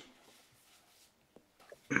business?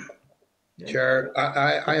 Chair,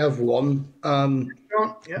 I have one.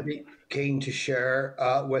 Yeah. Keen to share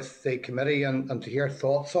with the committee and to hear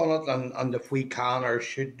thoughts on it and if we can or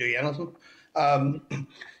should do anything.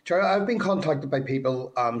 Chair, I've been contacted by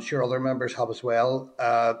people, I'm sure other members have as well,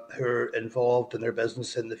 who are involved in their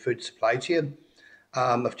business in the food supply chain.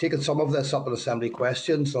 I've taken some of this up in Assembly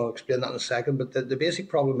questions, so I'll explain that in a second, but the basic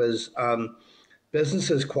problem is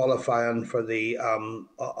businesses qualifying for the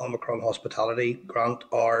Omicron hospitality grant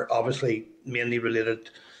are obviously mainly related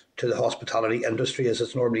to the hospitality industry as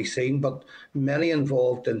it's normally seen, but many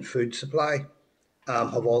involved in food supply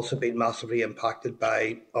have also been massively impacted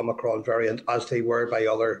by Omicron variant, as they were by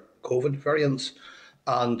other COVID variants,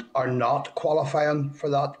 and are not qualifying for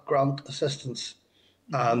that grant assistance.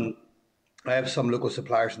 I have some local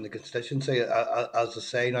suppliers in the constituency, as I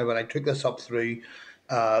say. Now, when I took this up through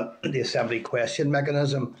the Assembly question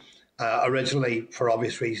mechanism, originally for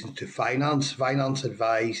obvious reasons to Finance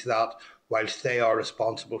advised that whilst they are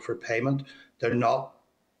responsible for payment, they're not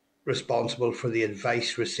responsible for the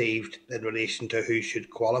advice received in relation to who should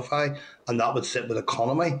qualify, and that would sit with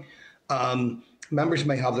Economy. Members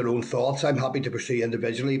may have their own thoughts. I'm happy to pursue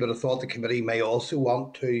individually, but I thought the committee may also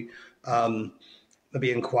want to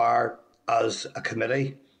maybe inquire as a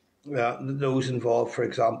committee, those involved, for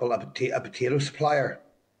example, a potato supplier,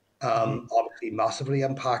 obviously massively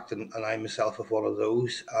impacted, and I myself have one of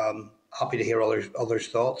those. Happy to hear others'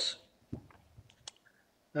 thoughts.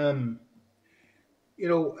 You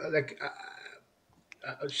know, like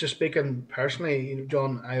just speaking personally, you know,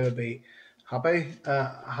 John, I would be happy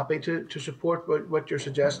to support what you're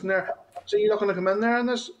suggesting there. So you're not going to come in there on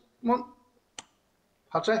this one,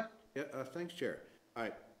 Patsy? Yeah, thanks, Chair.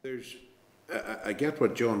 I get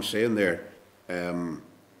what John's saying there.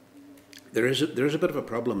 There is a bit of a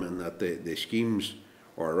problem in that the schemes,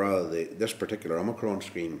 or rather this particular Omicron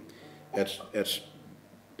scheme, it's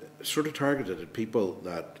sort of targeted at people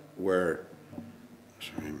that were.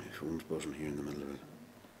 Sorry, my phone's buzzing here in the middle of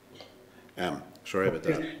it. Sorry about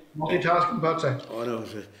that. Multitasking, Patsy. Oh no.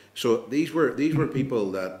 So these were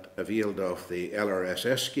people that availed of the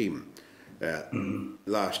LRSS scheme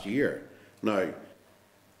last year. Now,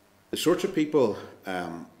 the sorts of people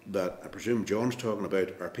that I presume John's talking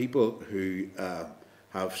about are people who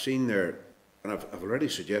have seen their, and I've already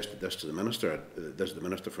suggested this to the Minister, this is the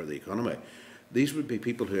Minister for the Economy, these would be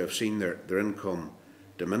people who have seen their income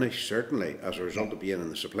diminish, certainly, as a result of being in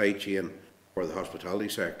the supply chain or the hospitality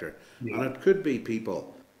sector. Yeah. And it could be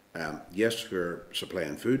people, yes, who are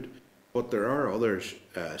supplying food, but there are others,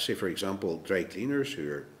 say for example, dry cleaners who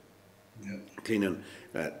are cleaning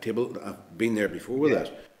table. I've been there before with us.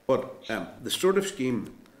 But the sort of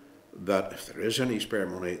scheme that, if there is any spare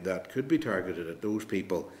money, that could be targeted at those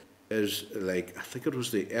people is like, I think it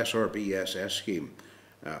was the SRBSS scheme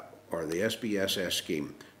or the SBSS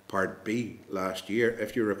scheme, Part B last year,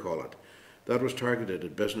 if you recall it. That was targeted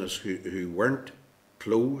at business who weren't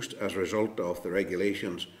closed as a result of the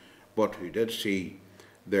regulations, but who did see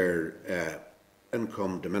their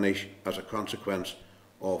income diminish as a consequence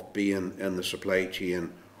of being in the supply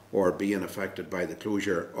chain or being affected by the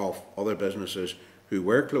closure of other businesses who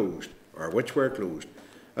were closed or which were closed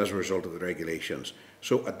as a result of the regulations.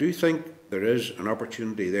 So I do think there is an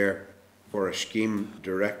opportunity there for a scheme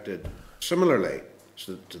directed similarly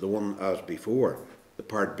to the one as before, the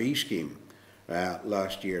Part B scheme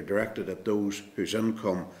last year, directed at those whose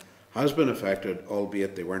income has been affected,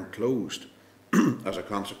 albeit they weren't closed as a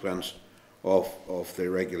consequence of the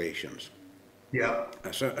regulations. Yeah.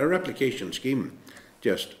 So a replication scheme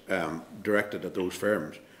just directed at those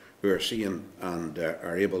firms who are seeing and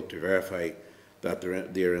are able to verify that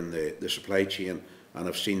they're in the supply chain and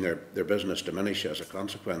have seen their business diminish as a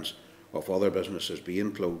consequence of other businesses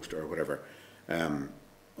being closed or whatever,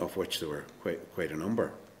 of which there were quite a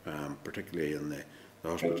number, particularly in the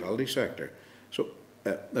hospitality sector. So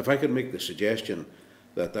if I could make the suggestion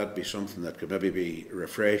that be something that could maybe be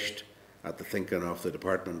refreshed at the thinking of the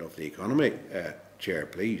Department of the Economy, Chair,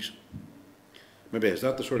 please. Maybe is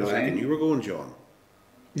that the sort of thinking you were going, John?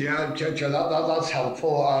 Yeah, Chair, that's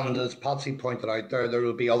helpful. And as Patsy pointed out, there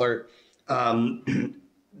will be other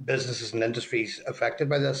businesses and industries affected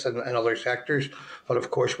by this in other sectors. But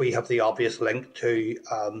of course, we have the obvious link to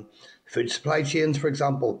food supply chains, for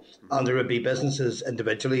example. And there would be businesses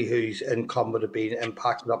individually whose income would have been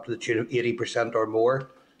impacted up to the tune of 80% or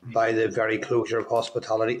more by the very closure of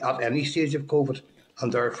hospitality at any stage of COVID.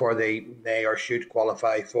 And therefore, they may or should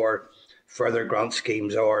qualify for further grant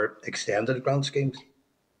schemes or extended grant schemes.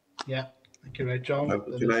 Yeah. Thank you, right, John.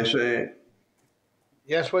 Can I say,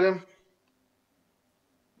 Yes, William?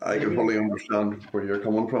 I can fully understand where you're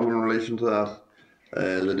coming from in relation to that.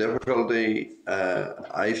 The difficulty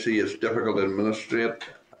I see is difficult to administrate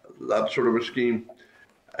that sort of a scheme,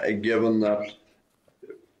 given that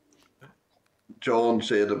John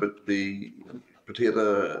said about the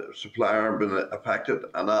potato supplier being affected,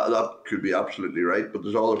 and that could be absolutely right, but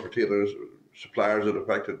there's other potato suppliers that are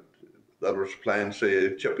affected that were supplying, say,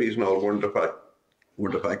 chippies and all weren't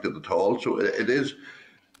affected at all. So it is,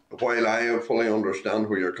 while I fully understand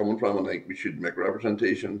where you're coming from and think we should make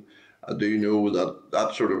representation, I do know that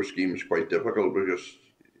that sort of a scheme is quite difficult because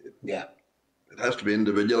it has to be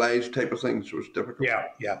individualised type of thing, so it's difficult.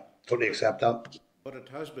 Yeah, totally accept that. But it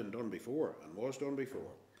has been done before and was done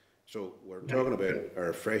before. So we're talking about a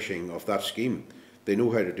refreshing of that scheme. They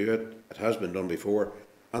know how to do it. It has been done before.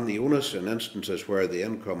 And the onus in instances where the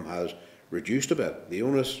income has reduced a bit, the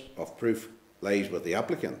onus of proof lies with the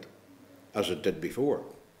applicant, as it did before.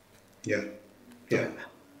 Yeah.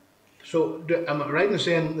 So am I right in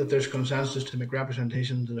saying that there's consensus to make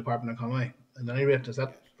representation to the Department of Economy? At any rate, is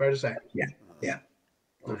that fair to say? Yeah.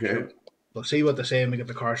 Okay. We'll see what they say and we get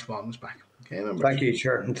the correspondence back. Okay, members? Thank you,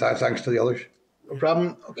 Chair, and thanks to the others. No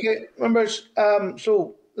problem. Okay, members.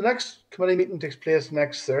 So the next committee meeting takes place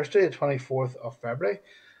next Thursday, the 24th of February,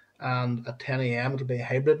 and at 10 a.m. it'll be a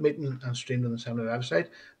hybrid meeting and streamed on the Assembly website.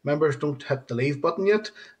 Members, don't hit the leave button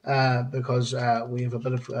yet, because we have a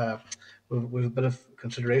bit of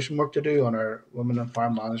consideration work to do on our Women in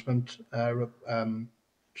Farm Management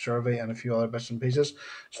survey and a few other bits and pieces.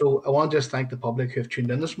 So I want to just thank the public who have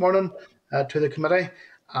tuned in this morning to the committee,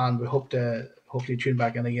 and we hope to hopefully tune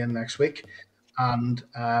back in again next week. And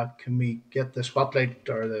can we get the spotlight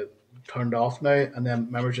or the turned off now, and then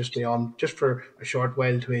members just stay on just for a short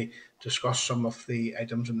while to discuss some of the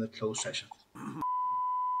items in the closed session.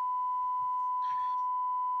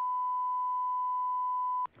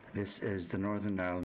 This is the Northern Ireland